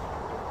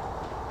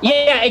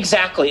 Yeah,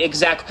 exactly.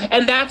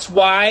 And that's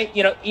why,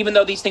 even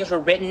though these things were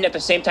written at the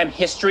same time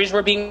histories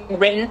were being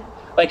written,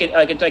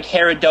 like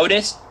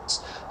Herodotus,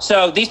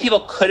 so these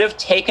people could have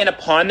taken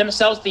upon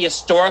themselves the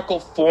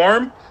historical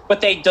form, but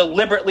they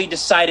deliberately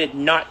decided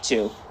not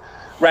to,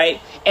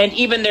 right? And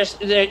even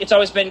it's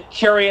always been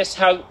curious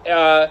how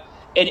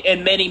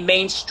in many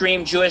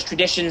mainstream Jewish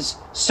traditions,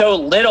 so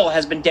little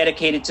has been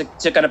dedicated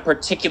to kind of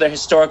particular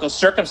historical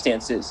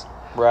circumstances.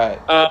 Right.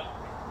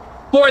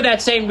 For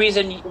that same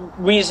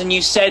reason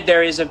you said,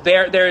 there is a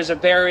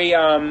very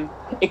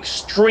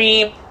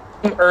extreme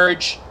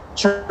urge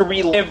to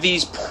relive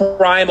these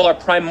primal or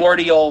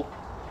primordial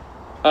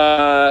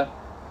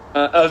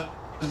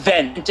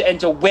event and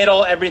to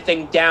whittle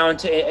everything down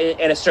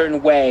to in a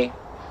certain way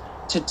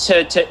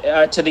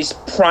to these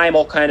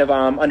primal kind of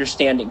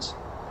understandings.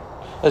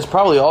 That's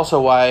probably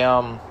also why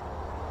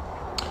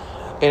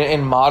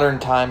in modern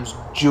times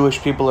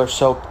Jewish people are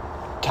so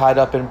tied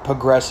up in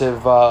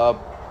progressive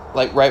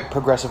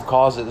progressive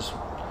causes,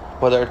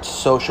 whether it's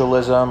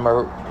socialism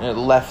or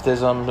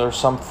leftism or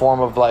some form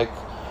of like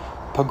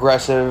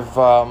progressive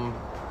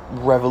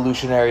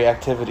revolutionary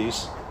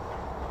activities.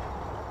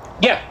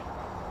 Yeah.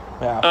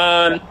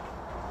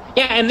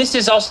 And this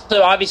is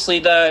also obviously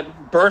the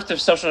birth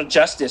of social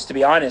justice, to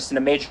be honest, in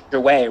a major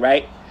way,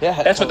 right?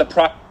 Yeah. That's what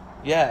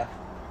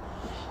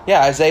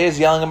Yeah, Isaiah's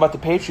yelling about the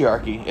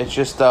patriarchy. It's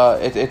just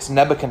it's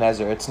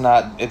Nebuchadnezzar. It's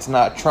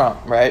not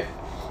Trump, right?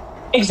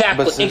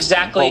 Exactly.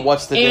 But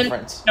what's the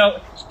difference?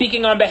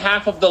 Speaking on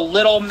behalf of the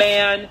little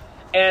man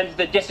and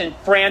the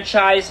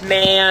disenfranchised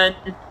man,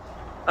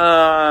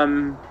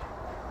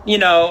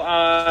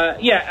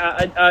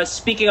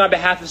 speaking on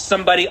behalf of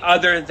somebody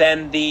other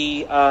than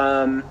the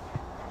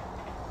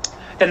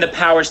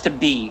powers to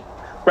be,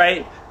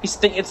 right? It's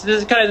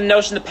this kind of the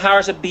notion the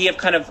powers that be have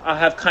kind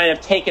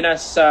of taken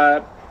us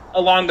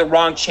along the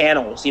wrong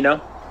channels,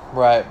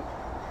 Right.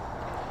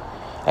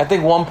 I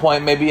think one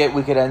point, maybe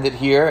we could end it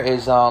here,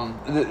 is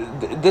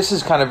this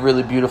is kind of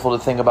really beautiful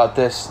to think about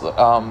this.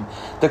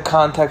 The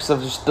context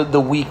of just the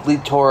weekly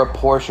Torah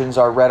portions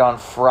are read on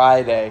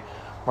Friday,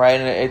 right?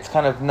 And it's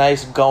kind of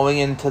nice going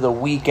into the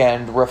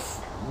weekend,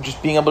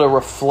 just being able to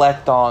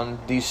reflect on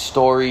these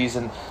stories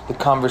and the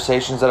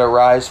conversations that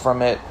arise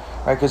from it,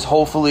 right? Because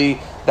hopefully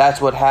that's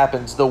what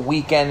happens. The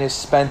weekend is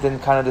spent in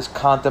kind of this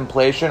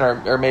contemplation,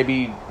 or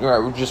maybe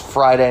just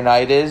Friday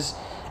night is.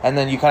 And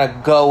then you kind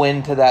of go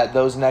into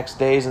those next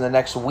days and the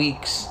next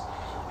weeks,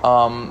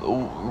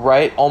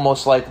 right?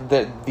 Almost like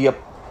the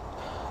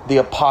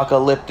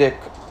apocalyptic,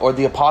 or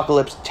the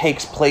apocalypse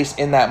takes place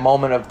in that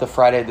moment of the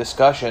Friday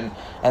discussion,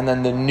 and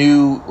then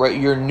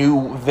your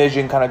new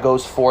vision kind of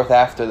goes forth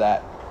after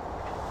that.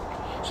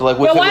 So like,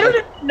 I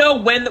don't know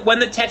when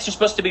the texts are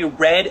supposed to be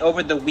read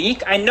over the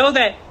week. I know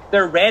that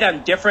they're read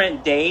on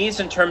different days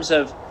in terms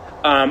of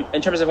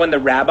when the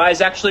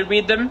rabbis actually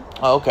read them.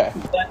 Oh, okay.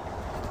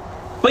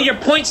 But your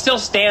point still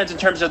stands in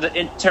terms of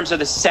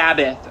the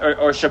Sabbath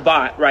or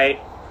Shabbat,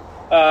 right?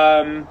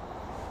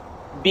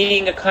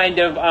 Being a kind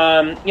of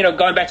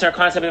going back to our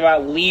concept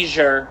about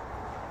leisure,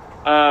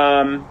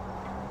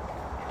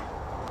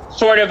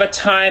 sort of a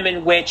time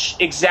in which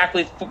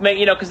exactly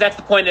because that's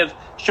the point of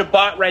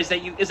Shabbat, right?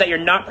 Is that you're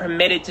not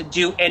permitted to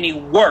do any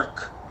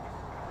work,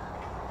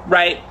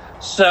 right?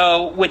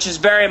 So, which is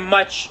very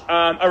much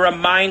a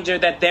reminder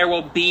that there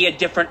will be a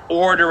different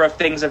order of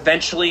things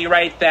eventually,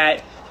 right?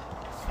 That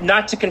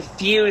not to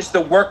confuse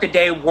the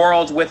workaday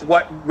world with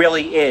what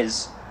really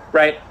is,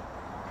 right?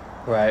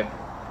 Right.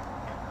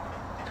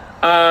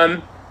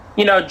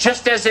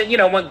 Just as it,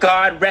 when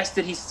God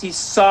rested, he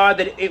saw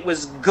that it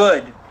was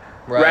good,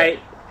 right?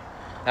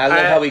 I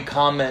love how he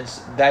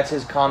comments. That's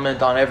his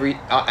comment on every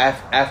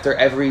after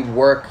every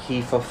work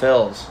he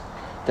fulfills.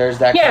 There's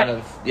that kind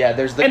of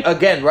There's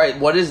again, right?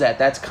 What is that?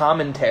 That's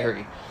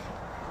commentary.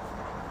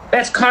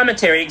 That's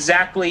commentary,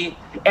 exactly.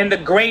 And the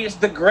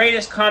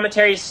greatest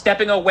commentary is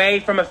stepping away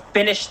from a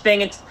finished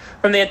thing and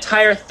from the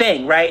entire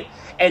thing, right?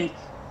 And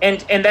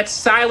that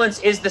silence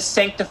is the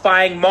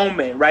sanctifying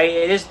moment, right?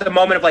 It is the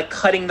moment of like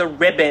cutting the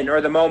ribbon,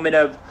 or the moment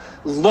of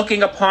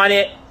looking upon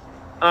it,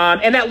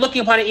 and that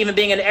looking upon it even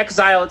being an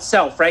exile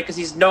itself, right? Because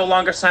he's no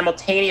longer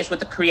simultaneous with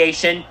the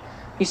creation.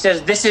 He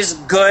says, "This is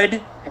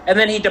good," and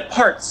then he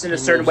departs in a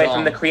certain way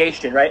from the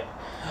creation, right?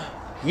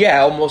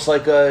 Yeah, almost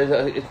like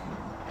a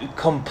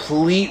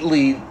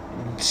completely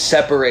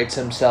separates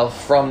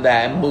himself from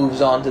that and moves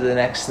on to the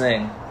next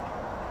thing.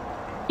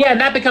 Yeah,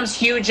 and that becomes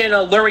huge in a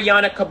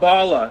Lurianic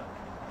Kabbalah,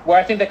 where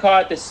I think they call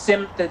it the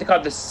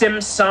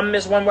Sim-Sum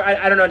is one where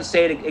I don't know how to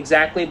say it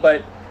exactly,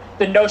 but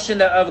the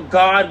notion of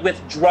God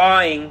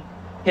withdrawing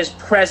his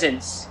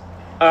presence,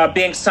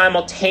 being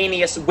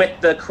simultaneous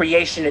with the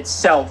creation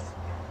itself.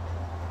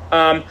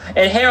 And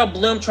Harold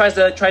Bloom tries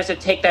to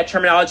take that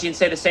terminology and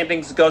say the same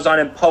thing goes on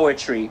in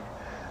poetry,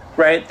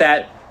 right?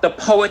 That the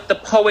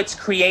poet's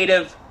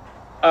creative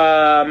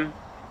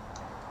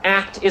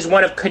act is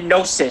one of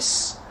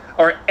kenosis,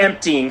 or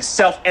emptying,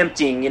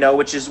 self-emptying,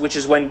 which is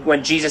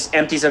when Jesus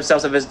empties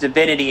himself of his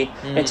divinity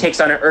and takes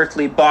on an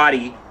earthly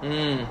body.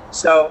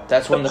 So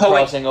that's when the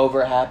crossing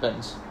over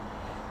happens.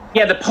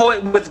 Yeah, the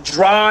poet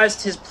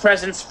withdraws his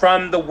presence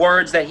from the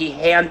words that he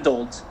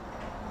handled,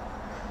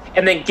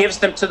 and then gives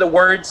them to the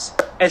words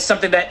as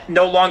something that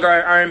no longer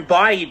are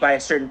embodied by a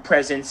certain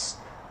presence.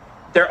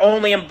 They're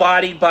only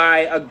embodied by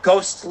a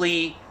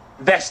ghostly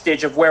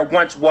vestige of where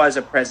once was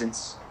a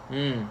presence.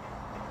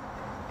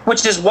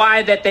 Which is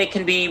why that they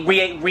can be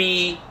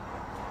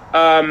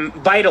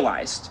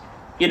vitalized.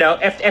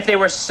 If they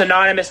were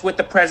synonymous with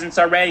the presence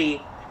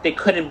already, they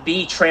couldn't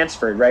be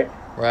transferred, right?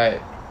 Right.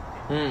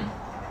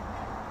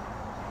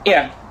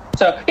 Yeah.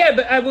 So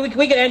but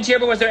we can end here.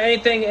 But was there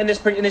anything in this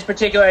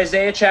particular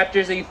Isaiah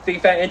chapters that you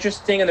found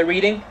interesting in the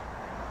reading?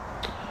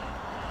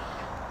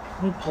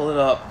 Let me pull it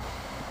up.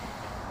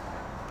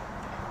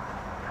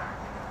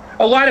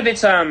 A lot of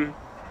it's talk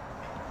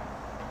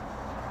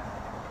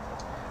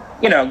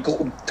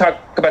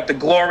about the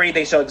glory.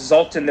 They shall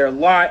exult in their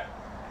lot.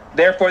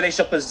 Therefore, they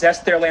shall possess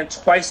their land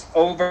twice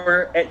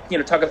over.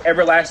 Talk of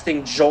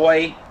everlasting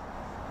joy.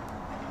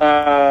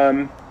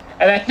 And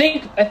I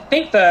think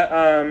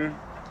the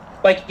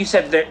like you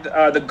said,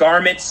 the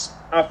garments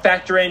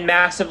factor in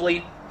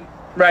massively,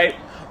 right?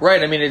 Right.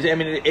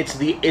 It's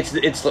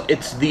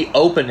the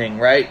opening,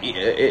 right?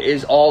 It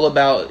is all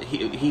about.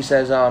 He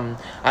says,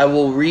 "I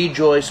will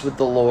rejoice with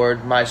the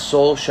Lord. My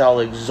soul shall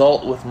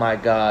exult with my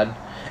God."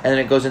 And then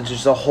it goes into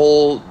just a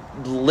whole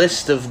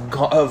list of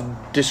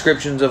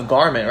descriptions of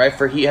garment, right?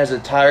 For he has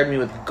attired me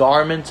with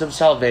garments of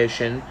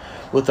salvation,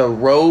 with a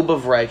robe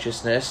of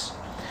righteousness.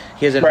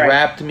 He has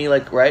enwrapped me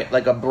like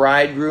a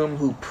bridegroom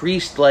who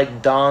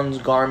priest-like dons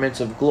garments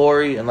of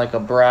glory, and like a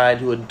bride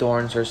who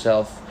adorns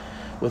herself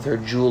with her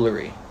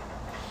jewelry.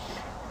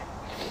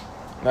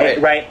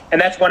 Right.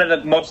 And that's one of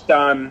the most,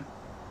 that's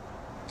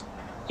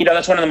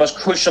one of the most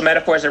crucial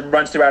metaphors that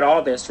runs throughout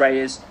all this, right?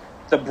 Is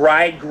the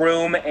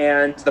bridegroom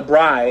and the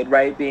bride,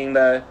 right? Being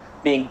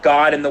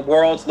God in the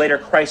world. Later,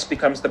 Christ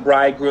becomes the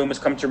bridegroom, has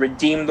come to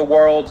redeem the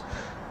world.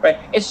 Right,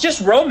 it's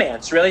just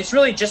romance, really. It's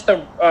really just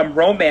the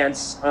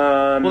romance.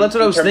 Well, that's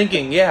what I was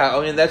thinking.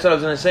 Yeah, that's what I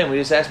was going to say. When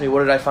you just asked me,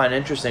 what did I find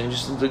interesting?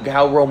 Just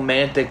how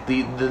romantic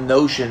the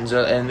notions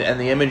and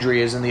the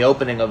imagery is in the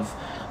opening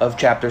of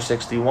chapter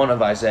 61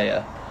 of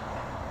Isaiah.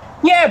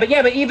 Yeah,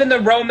 but even the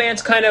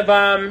romance kind of,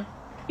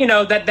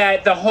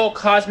 that the whole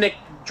cosmic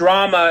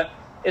drama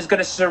is going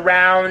to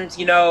surround,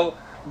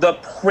 the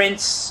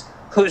prince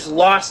who's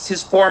lost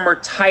his former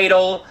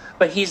title,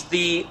 but he's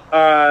the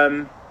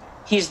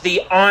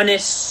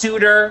honest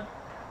suitor,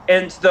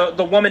 and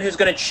the woman who's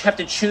going to have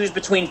to choose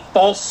between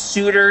false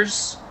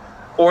suitors,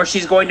 or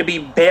she's going to be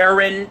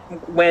barren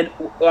when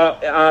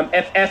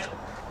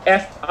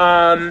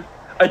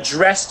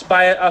addressed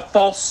by a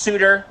false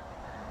suitor,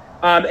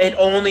 and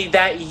only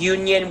that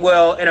union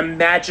will, in a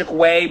magic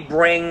way,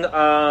 bring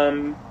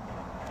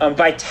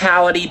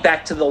vitality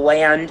back to the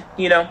land.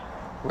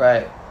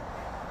 Right.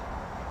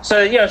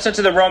 So sense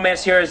of the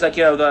romance here is like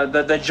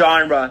the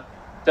genre.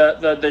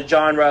 The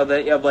genre of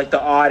the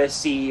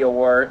Odyssey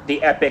or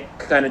the epic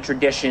kind of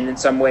tradition in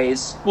some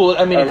ways. Well,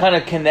 it kind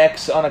of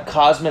connects on a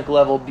cosmic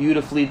level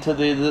beautifully to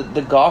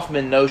the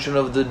Goffman notion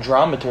of the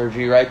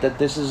dramaturgy, right? That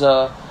this is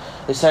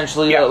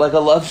essentially like a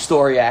love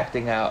story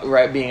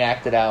being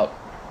acted out.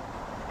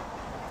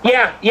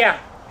 Yeah.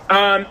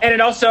 And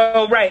it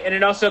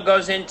also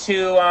goes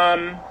into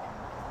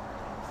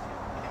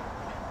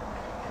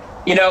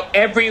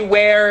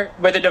Everywhere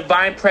where the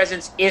divine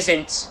presence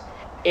isn't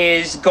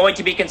is going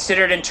to be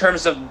considered in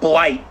terms of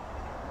blight,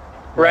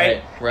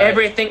 right?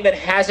 Everything that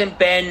hasn't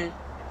been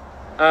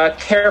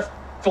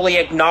carefully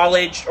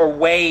acknowledged or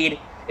weighed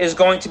is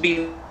going to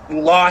be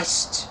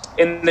lost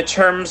in the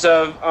terms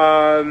of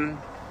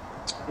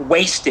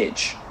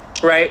wastage,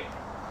 right?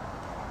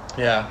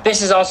 Yeah.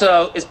 This is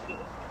also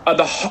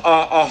a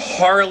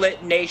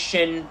harlot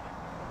nation,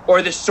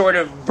 or the sort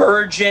of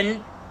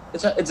virgin.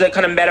 It's a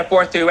kind of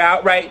metaphor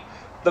throughout, right?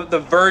 The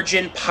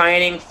virgin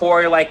pining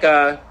for like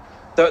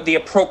the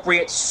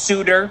appropriate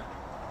suitor,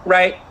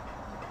 right?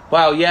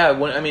 Wow. Yeah.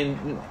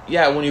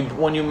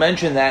 When you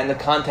mention that in the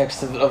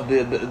context of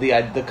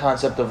the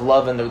concept of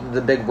love and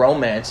the big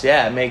romance,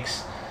 yeah, it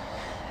makes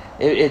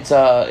it's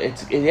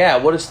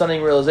what a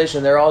stunning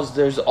realization.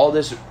 There's all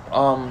this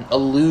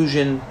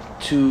allusion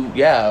to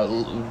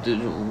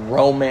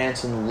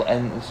romance and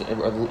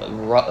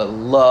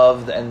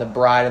love and the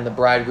bride and the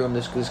bridegroom,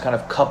 this kind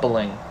of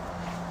coupling.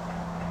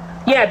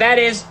 Yeah, that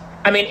is.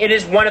 It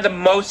is one of the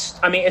most.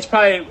 It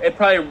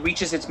probably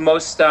reaches its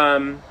most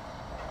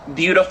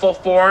beautiful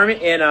form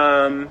in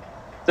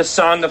the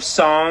Song of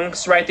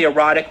Songs, right? The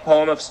erotic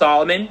poem of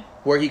Solomon,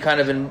 where he kind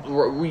of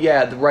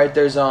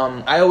There's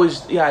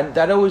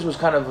that always was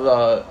kind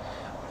of.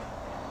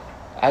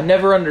 I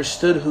never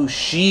understood who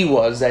she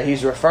was that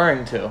he's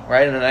referring to,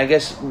 right? And I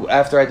guess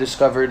after I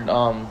discovered,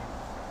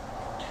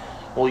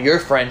 your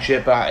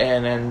friendship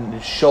and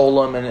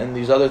Sholem and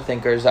these other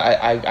thinkers,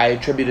 I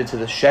attribute it to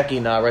the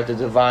Shekinah, right? The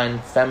divine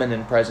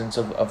feminine presence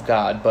of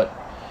God. But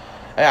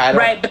I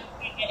don't... Right,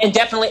 and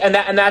definitely, and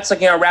that's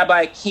like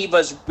Rabbi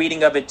Akiva's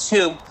reading of it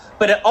too.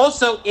 But it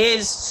also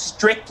is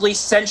strictly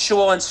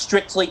sensual and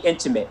strictly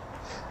intimate,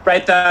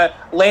 right? The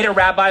later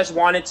rabbis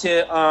wanted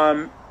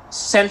to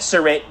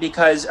censor it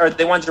or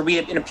they wanted to read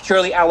it in a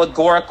purely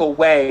allegorical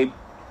way,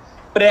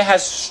 but it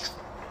has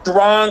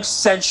strong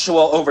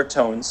sensual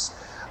overtones.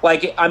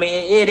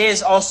 It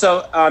is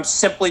also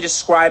simply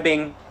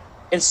describing,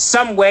 in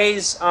some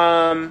ways,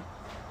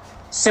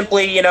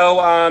 simply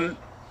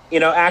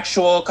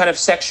actual kind of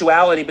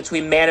sexuality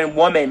between man and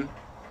woman,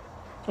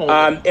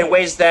 in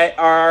ways that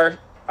are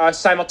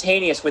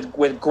simultaneous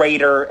with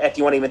greater, if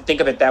you want to even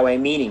think of it that way,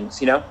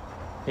 meanings.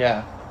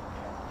 Yeah.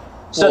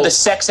 So the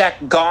sex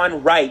act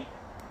gone right,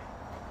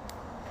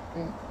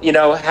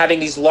 having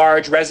these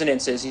large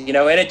resonances, and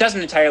it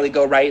doesn't entirely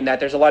go right in that.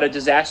 There's a lot of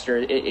disaster,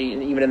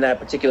 even in that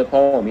particular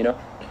poem,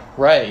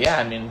 Right,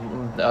 yeah,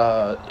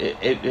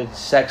 it's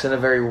sex in a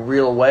very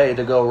real way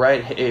to go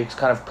right. It's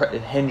kind of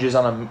it hinges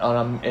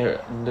on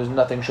there's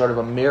nothing short of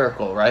a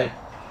miracle, right?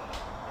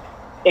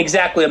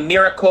 Exactly, a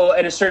miracle,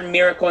 and a certain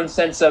miracle in the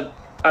sense of,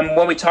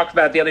 when we talked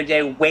about it the other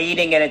day,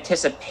 waiting in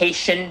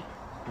anticipation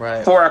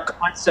for a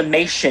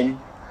consummation.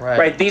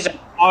 Right. These are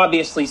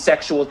obviously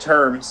sexual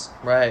terms.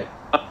 Right.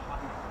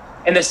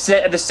 In the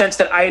sense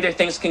that either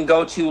things can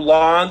go too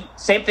long.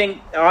 Same thing,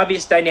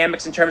 obvious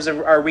dynamics in terms of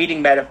our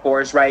reading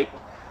metaphors, right?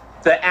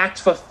 The act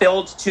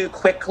fulfilled too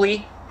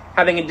quickly,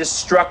 having a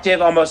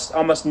destructive,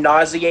 almost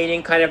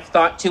nauseating kind of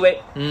thought to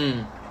it.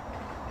 Mm.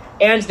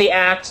 And the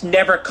act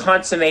never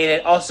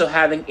consummated, also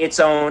having its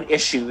own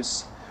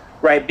issues,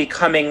 right?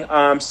 Becoming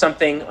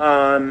something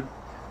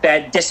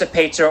that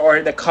dissipates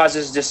or that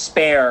causes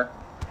despair,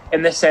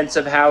 in the sense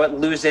of how it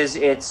loses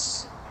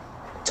its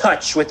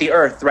touch with the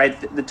earth, right?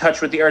 The touch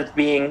with the earth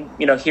being,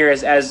 here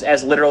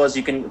as literal as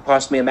you can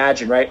possibly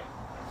imagine, right?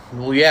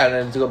 Well, yeah, and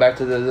then to go back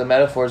to the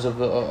metaphors of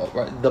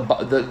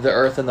the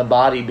earth and the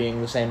body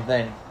being the same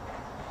thing,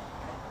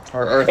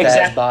 or earth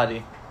as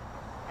body.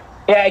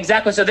 Yeah,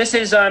 exactly. So this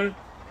is, Beulah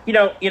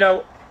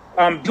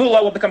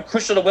will become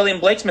crucial to William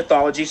Blake's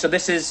mythology. So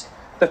this is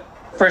the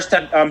first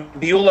time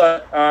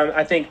Beulah,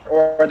 I think,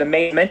 or the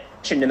main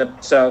mentioned in the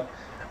so.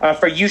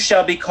 For you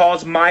shall be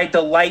called, my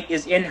delight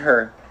is in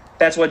her.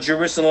 That's what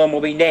Jerusalem will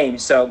be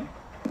named. So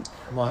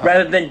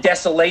rather than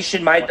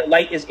desolation, my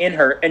delight is in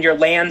her, and your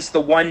land's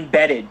the one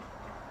bedded.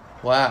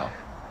 Wow.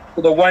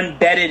 So the one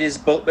bedded is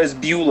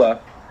Beulah,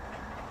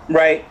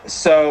 right?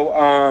 So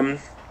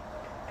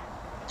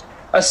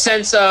a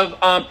sense of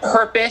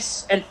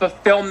purpose and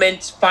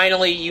fulfillment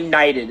finally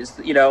united is,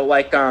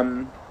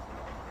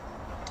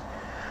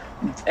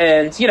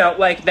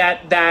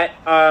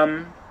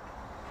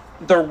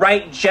 the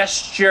right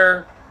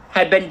gesture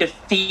had been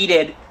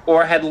defeated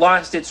or had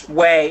lost its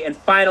way and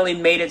finally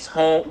made its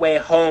way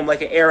home,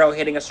 like an arrow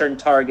hitting a certain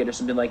target or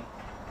something like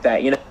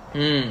that,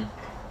 Mm.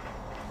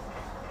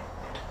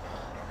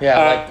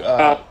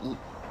 Yeah,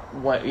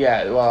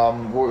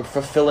 we're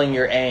fulfilling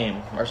your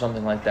aim or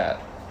something like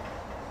that.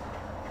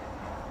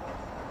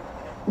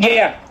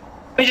 Yeah.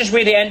 Let me just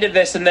read the end of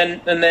this and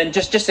then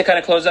just to kind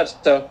of close up.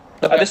 So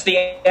this is the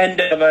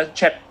end of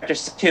chapter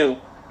 2.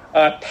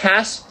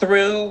 Pass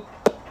through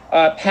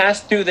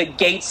the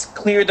gates,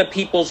 clear the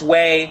people's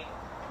way,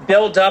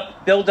 build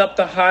up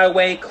the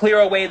highway, clear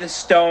away the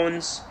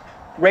stones,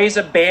 raise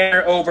a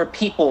banner over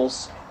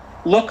peoples.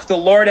 Look, the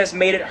Lord has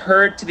made it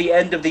heard to the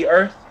end of the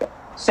earth.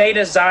 Say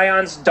to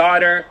Zion's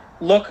daughter,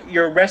 look,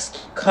 your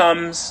rescue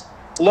comes.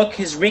 Look,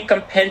 his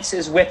recompense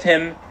is with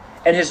him.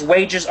 and his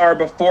wages are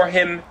before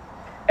him.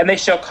 And they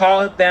shall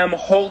call them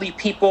holy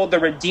people, the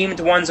redeemed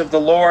ones of the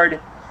Lord.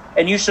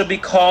 And you shall be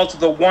called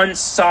the one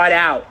sought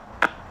out,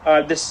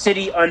 the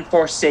city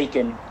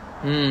unforsaken.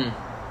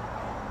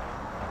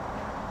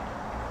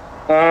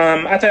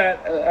 I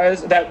thought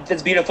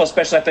that's beautiful,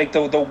 especially I think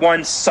the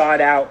one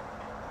sought out,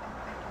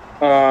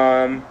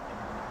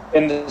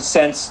 in the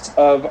sense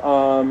of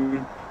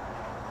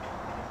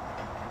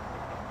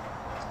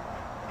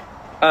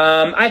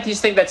I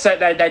just think that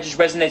just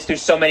resonates through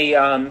so many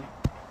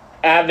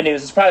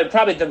avenues. It's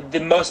probably the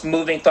most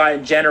moving thought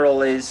in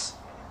general is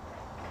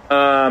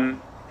to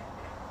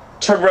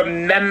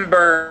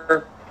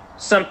remember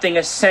something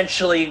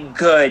essentially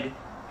good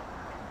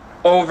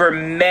over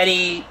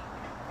many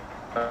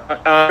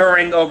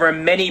over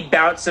many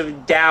bouts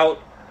of doubt,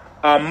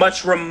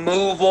 much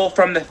removal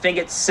from the thing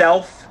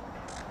itself,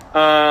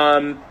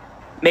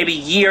 maybe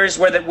years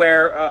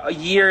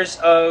years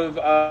of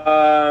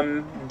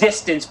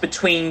distance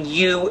between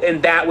you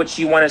and that which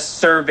you want to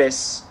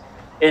service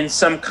in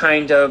some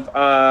kind of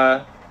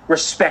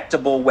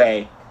respectable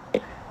way,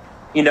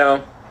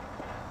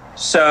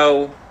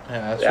 so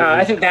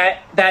I think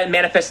that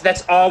manifests.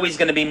 That's always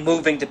going to be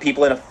moving to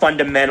people in a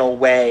fundamental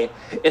way.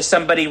 Is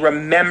somebody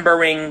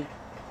remembering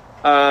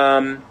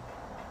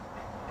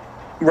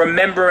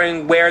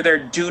where their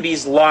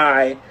duties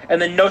lie,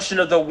 and the notion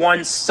of the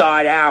one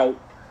sought out,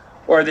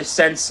 or the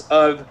sense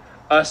of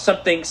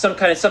something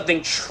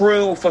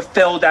true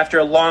fulfilled after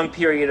a long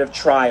period of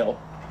trial.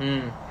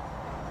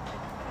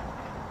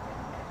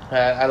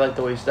 I like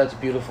the way that's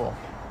beautiful.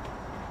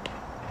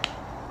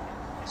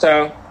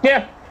 So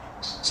yeah,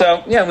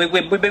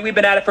 we've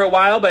been at it for a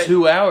while, but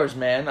 2 hours,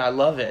 man. I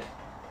love it.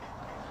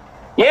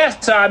 Yeah,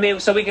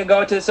 so we can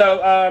go into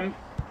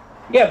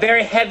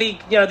very heavy,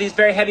 these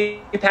very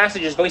heavy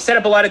passages, but we set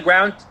up a lot of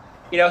ground,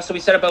 so we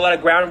set up a lot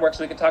of groundwork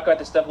so we can talk about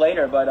this stuff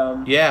later,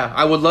 but yeah,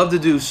 I would love to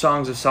do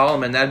Songs of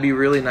Solomon. That'd be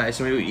really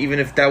nice. I mean, even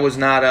if that was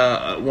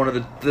not one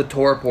of the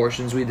Torah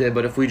portions we did,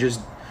 but if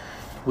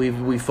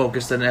we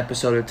focused an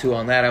episode or two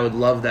on that, I would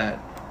love that.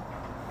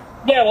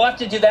 Yeah, we'll have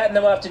to do that, and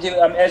then we'll have to do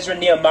Ezra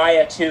and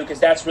Nehemiah too, because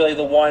that's really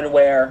the one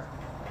where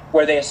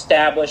they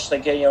establish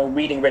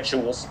reading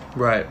rituals.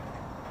 Right.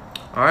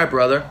 All right,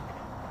 brother.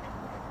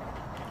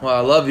 Well,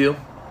 I love you.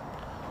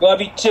 Love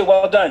you too.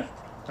 Well done.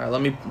 All right,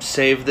 let me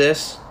save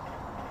this.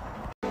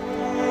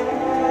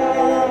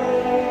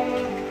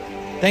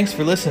 Thanks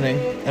for listening,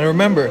 and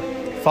remember,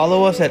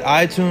 follow us at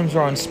iTunes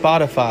or on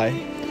Spotify.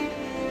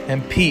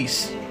 And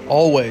peace,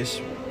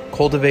 always.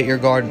 Cultivate your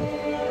garden.